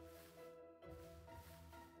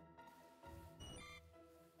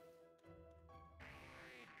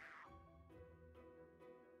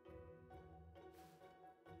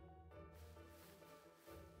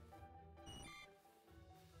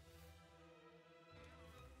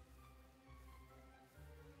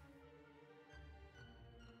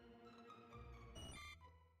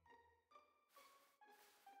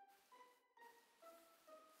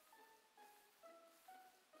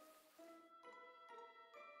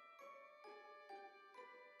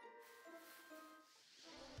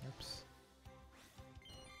 Oops.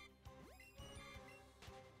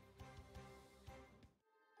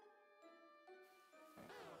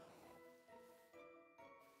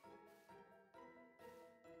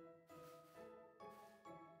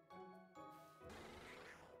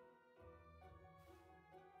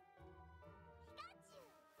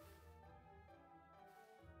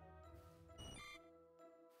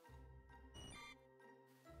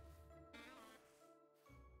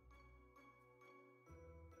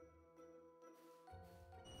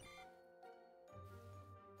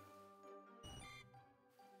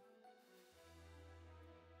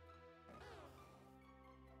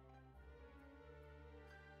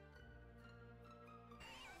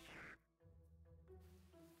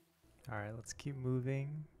 Alright, let's keep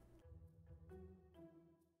moving.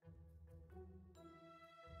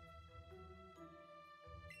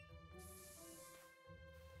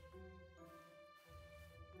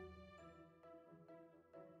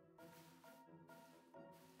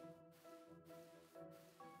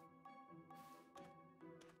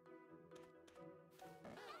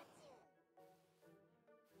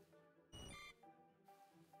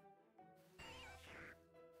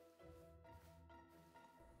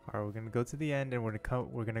 Alright, we're gonna go to the end and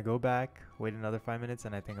we're gonna go back, wait another 5 minutes,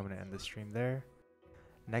 and I think I'm gonna end the stream there.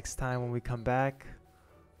 Next time when we come back,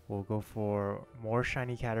 we'll go for more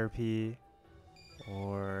shiny Caterpie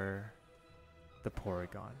or the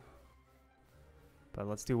Porygon. But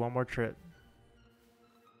let's do one more trip.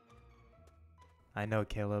 I know,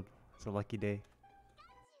 Caleb. It's a lucky day.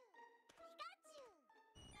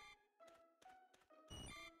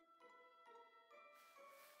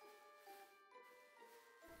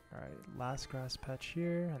 Alright, last grass patch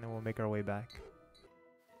here, and then we'll make our way back.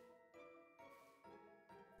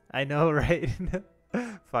 I know, right?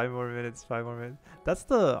 5 more minutes, 5 more minutes. That's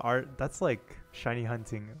the art, that's like shiny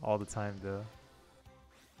hunting all the time though.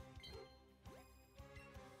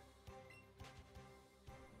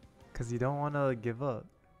 Cause you don't want to give up.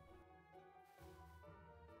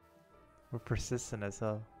 We're persistent as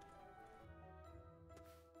hell.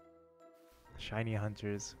 Shiny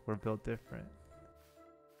hunters, we're built different.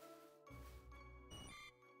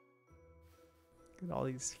 Look at all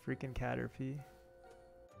these freaking Caterpie.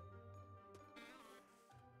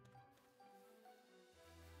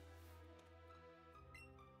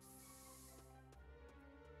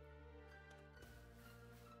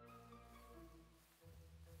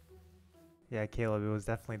 Yeah, Caleb, it was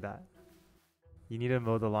definitely that. You need to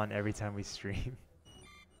mow the lawn every time we stream.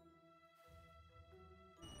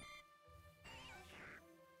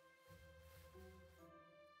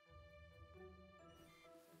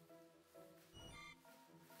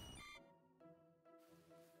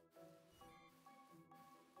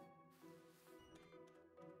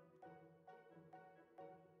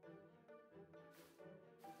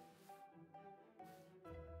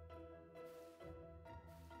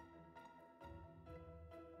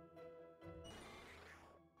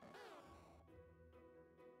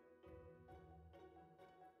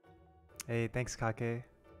 Hey, thanks, Kake.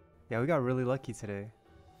 Yeah, we got really lucky today.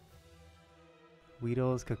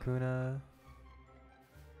 Weedles, Kakuna.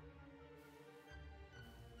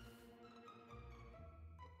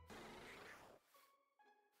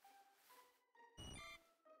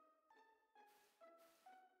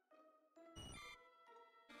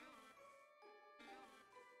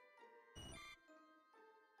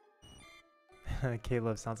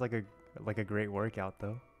 Caleb, sounds like a great workout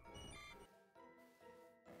though.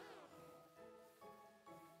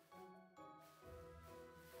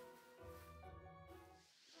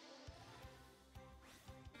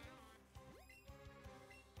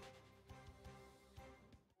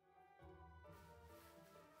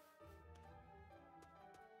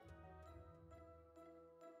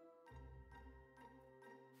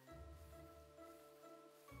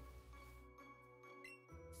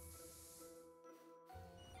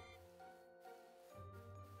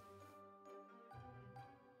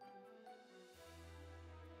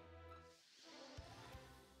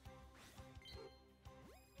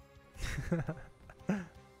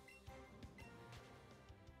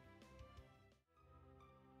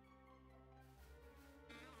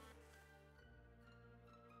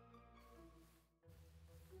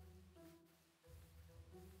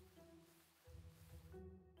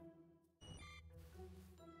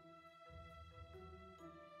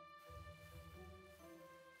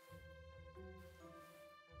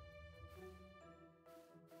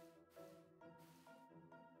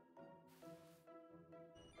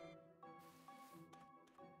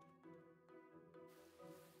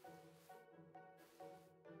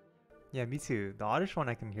 Yeah, me too. The Oddish one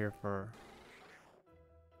I can hear for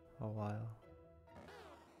a while.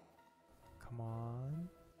 Come on.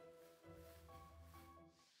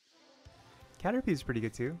 Caterpie is pretty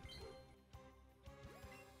good too.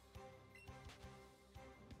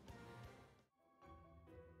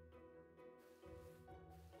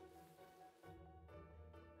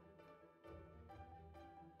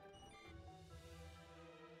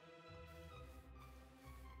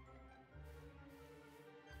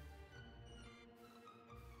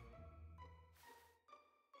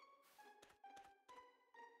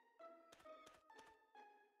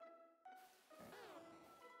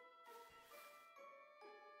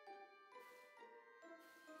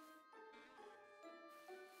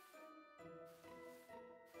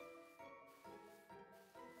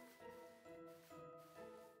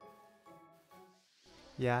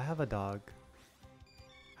 Yeah, I have a dog.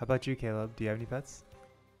 How about you, Caleb? Do you have any pets?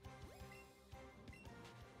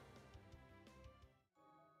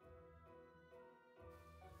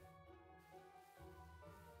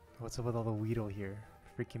 What's up with all the Weedle here?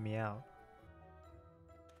 Freaking me out.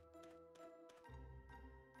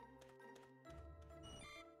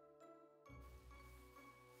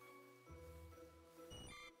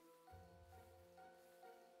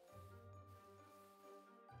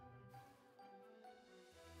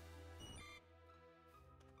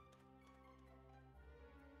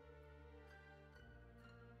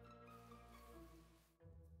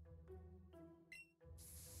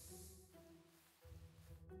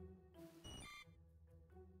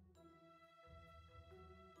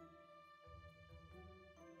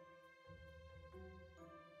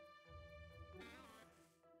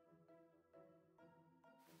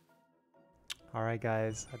 All right,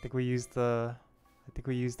 guys. I think we used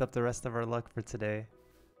up the rest of our luck for today.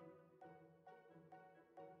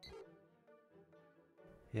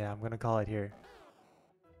 Yeah, I'm gonna call it here.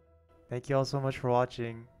 Thank you all so much for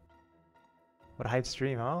watching. What a hype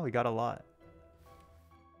stream, huh? We got a lot.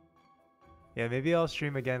 Yeah, maybe I'll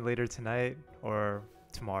stream again later tonight or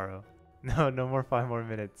tomorrow. No, no more 5 more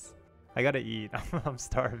minutes. I gotta eat. I'm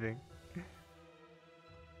starving.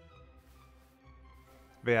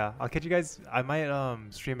 But yeah, I'll catch you guys. I might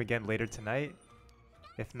stream again later tonight.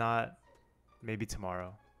 If not, maybe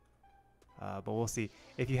tomorrow. But we'll see.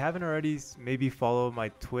 If you haven't already, maybe follow my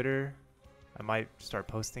Twitter. I might start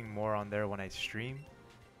posting more on there when I stream.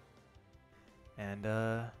 And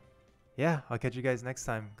yeah, I'll catch you guys next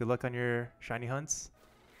time. Good luck on your shiny hunts.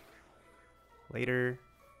 Later.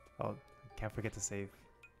 Oh, can't forget to save.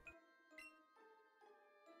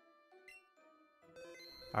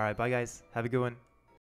 Alright, bye guys. Have a good one.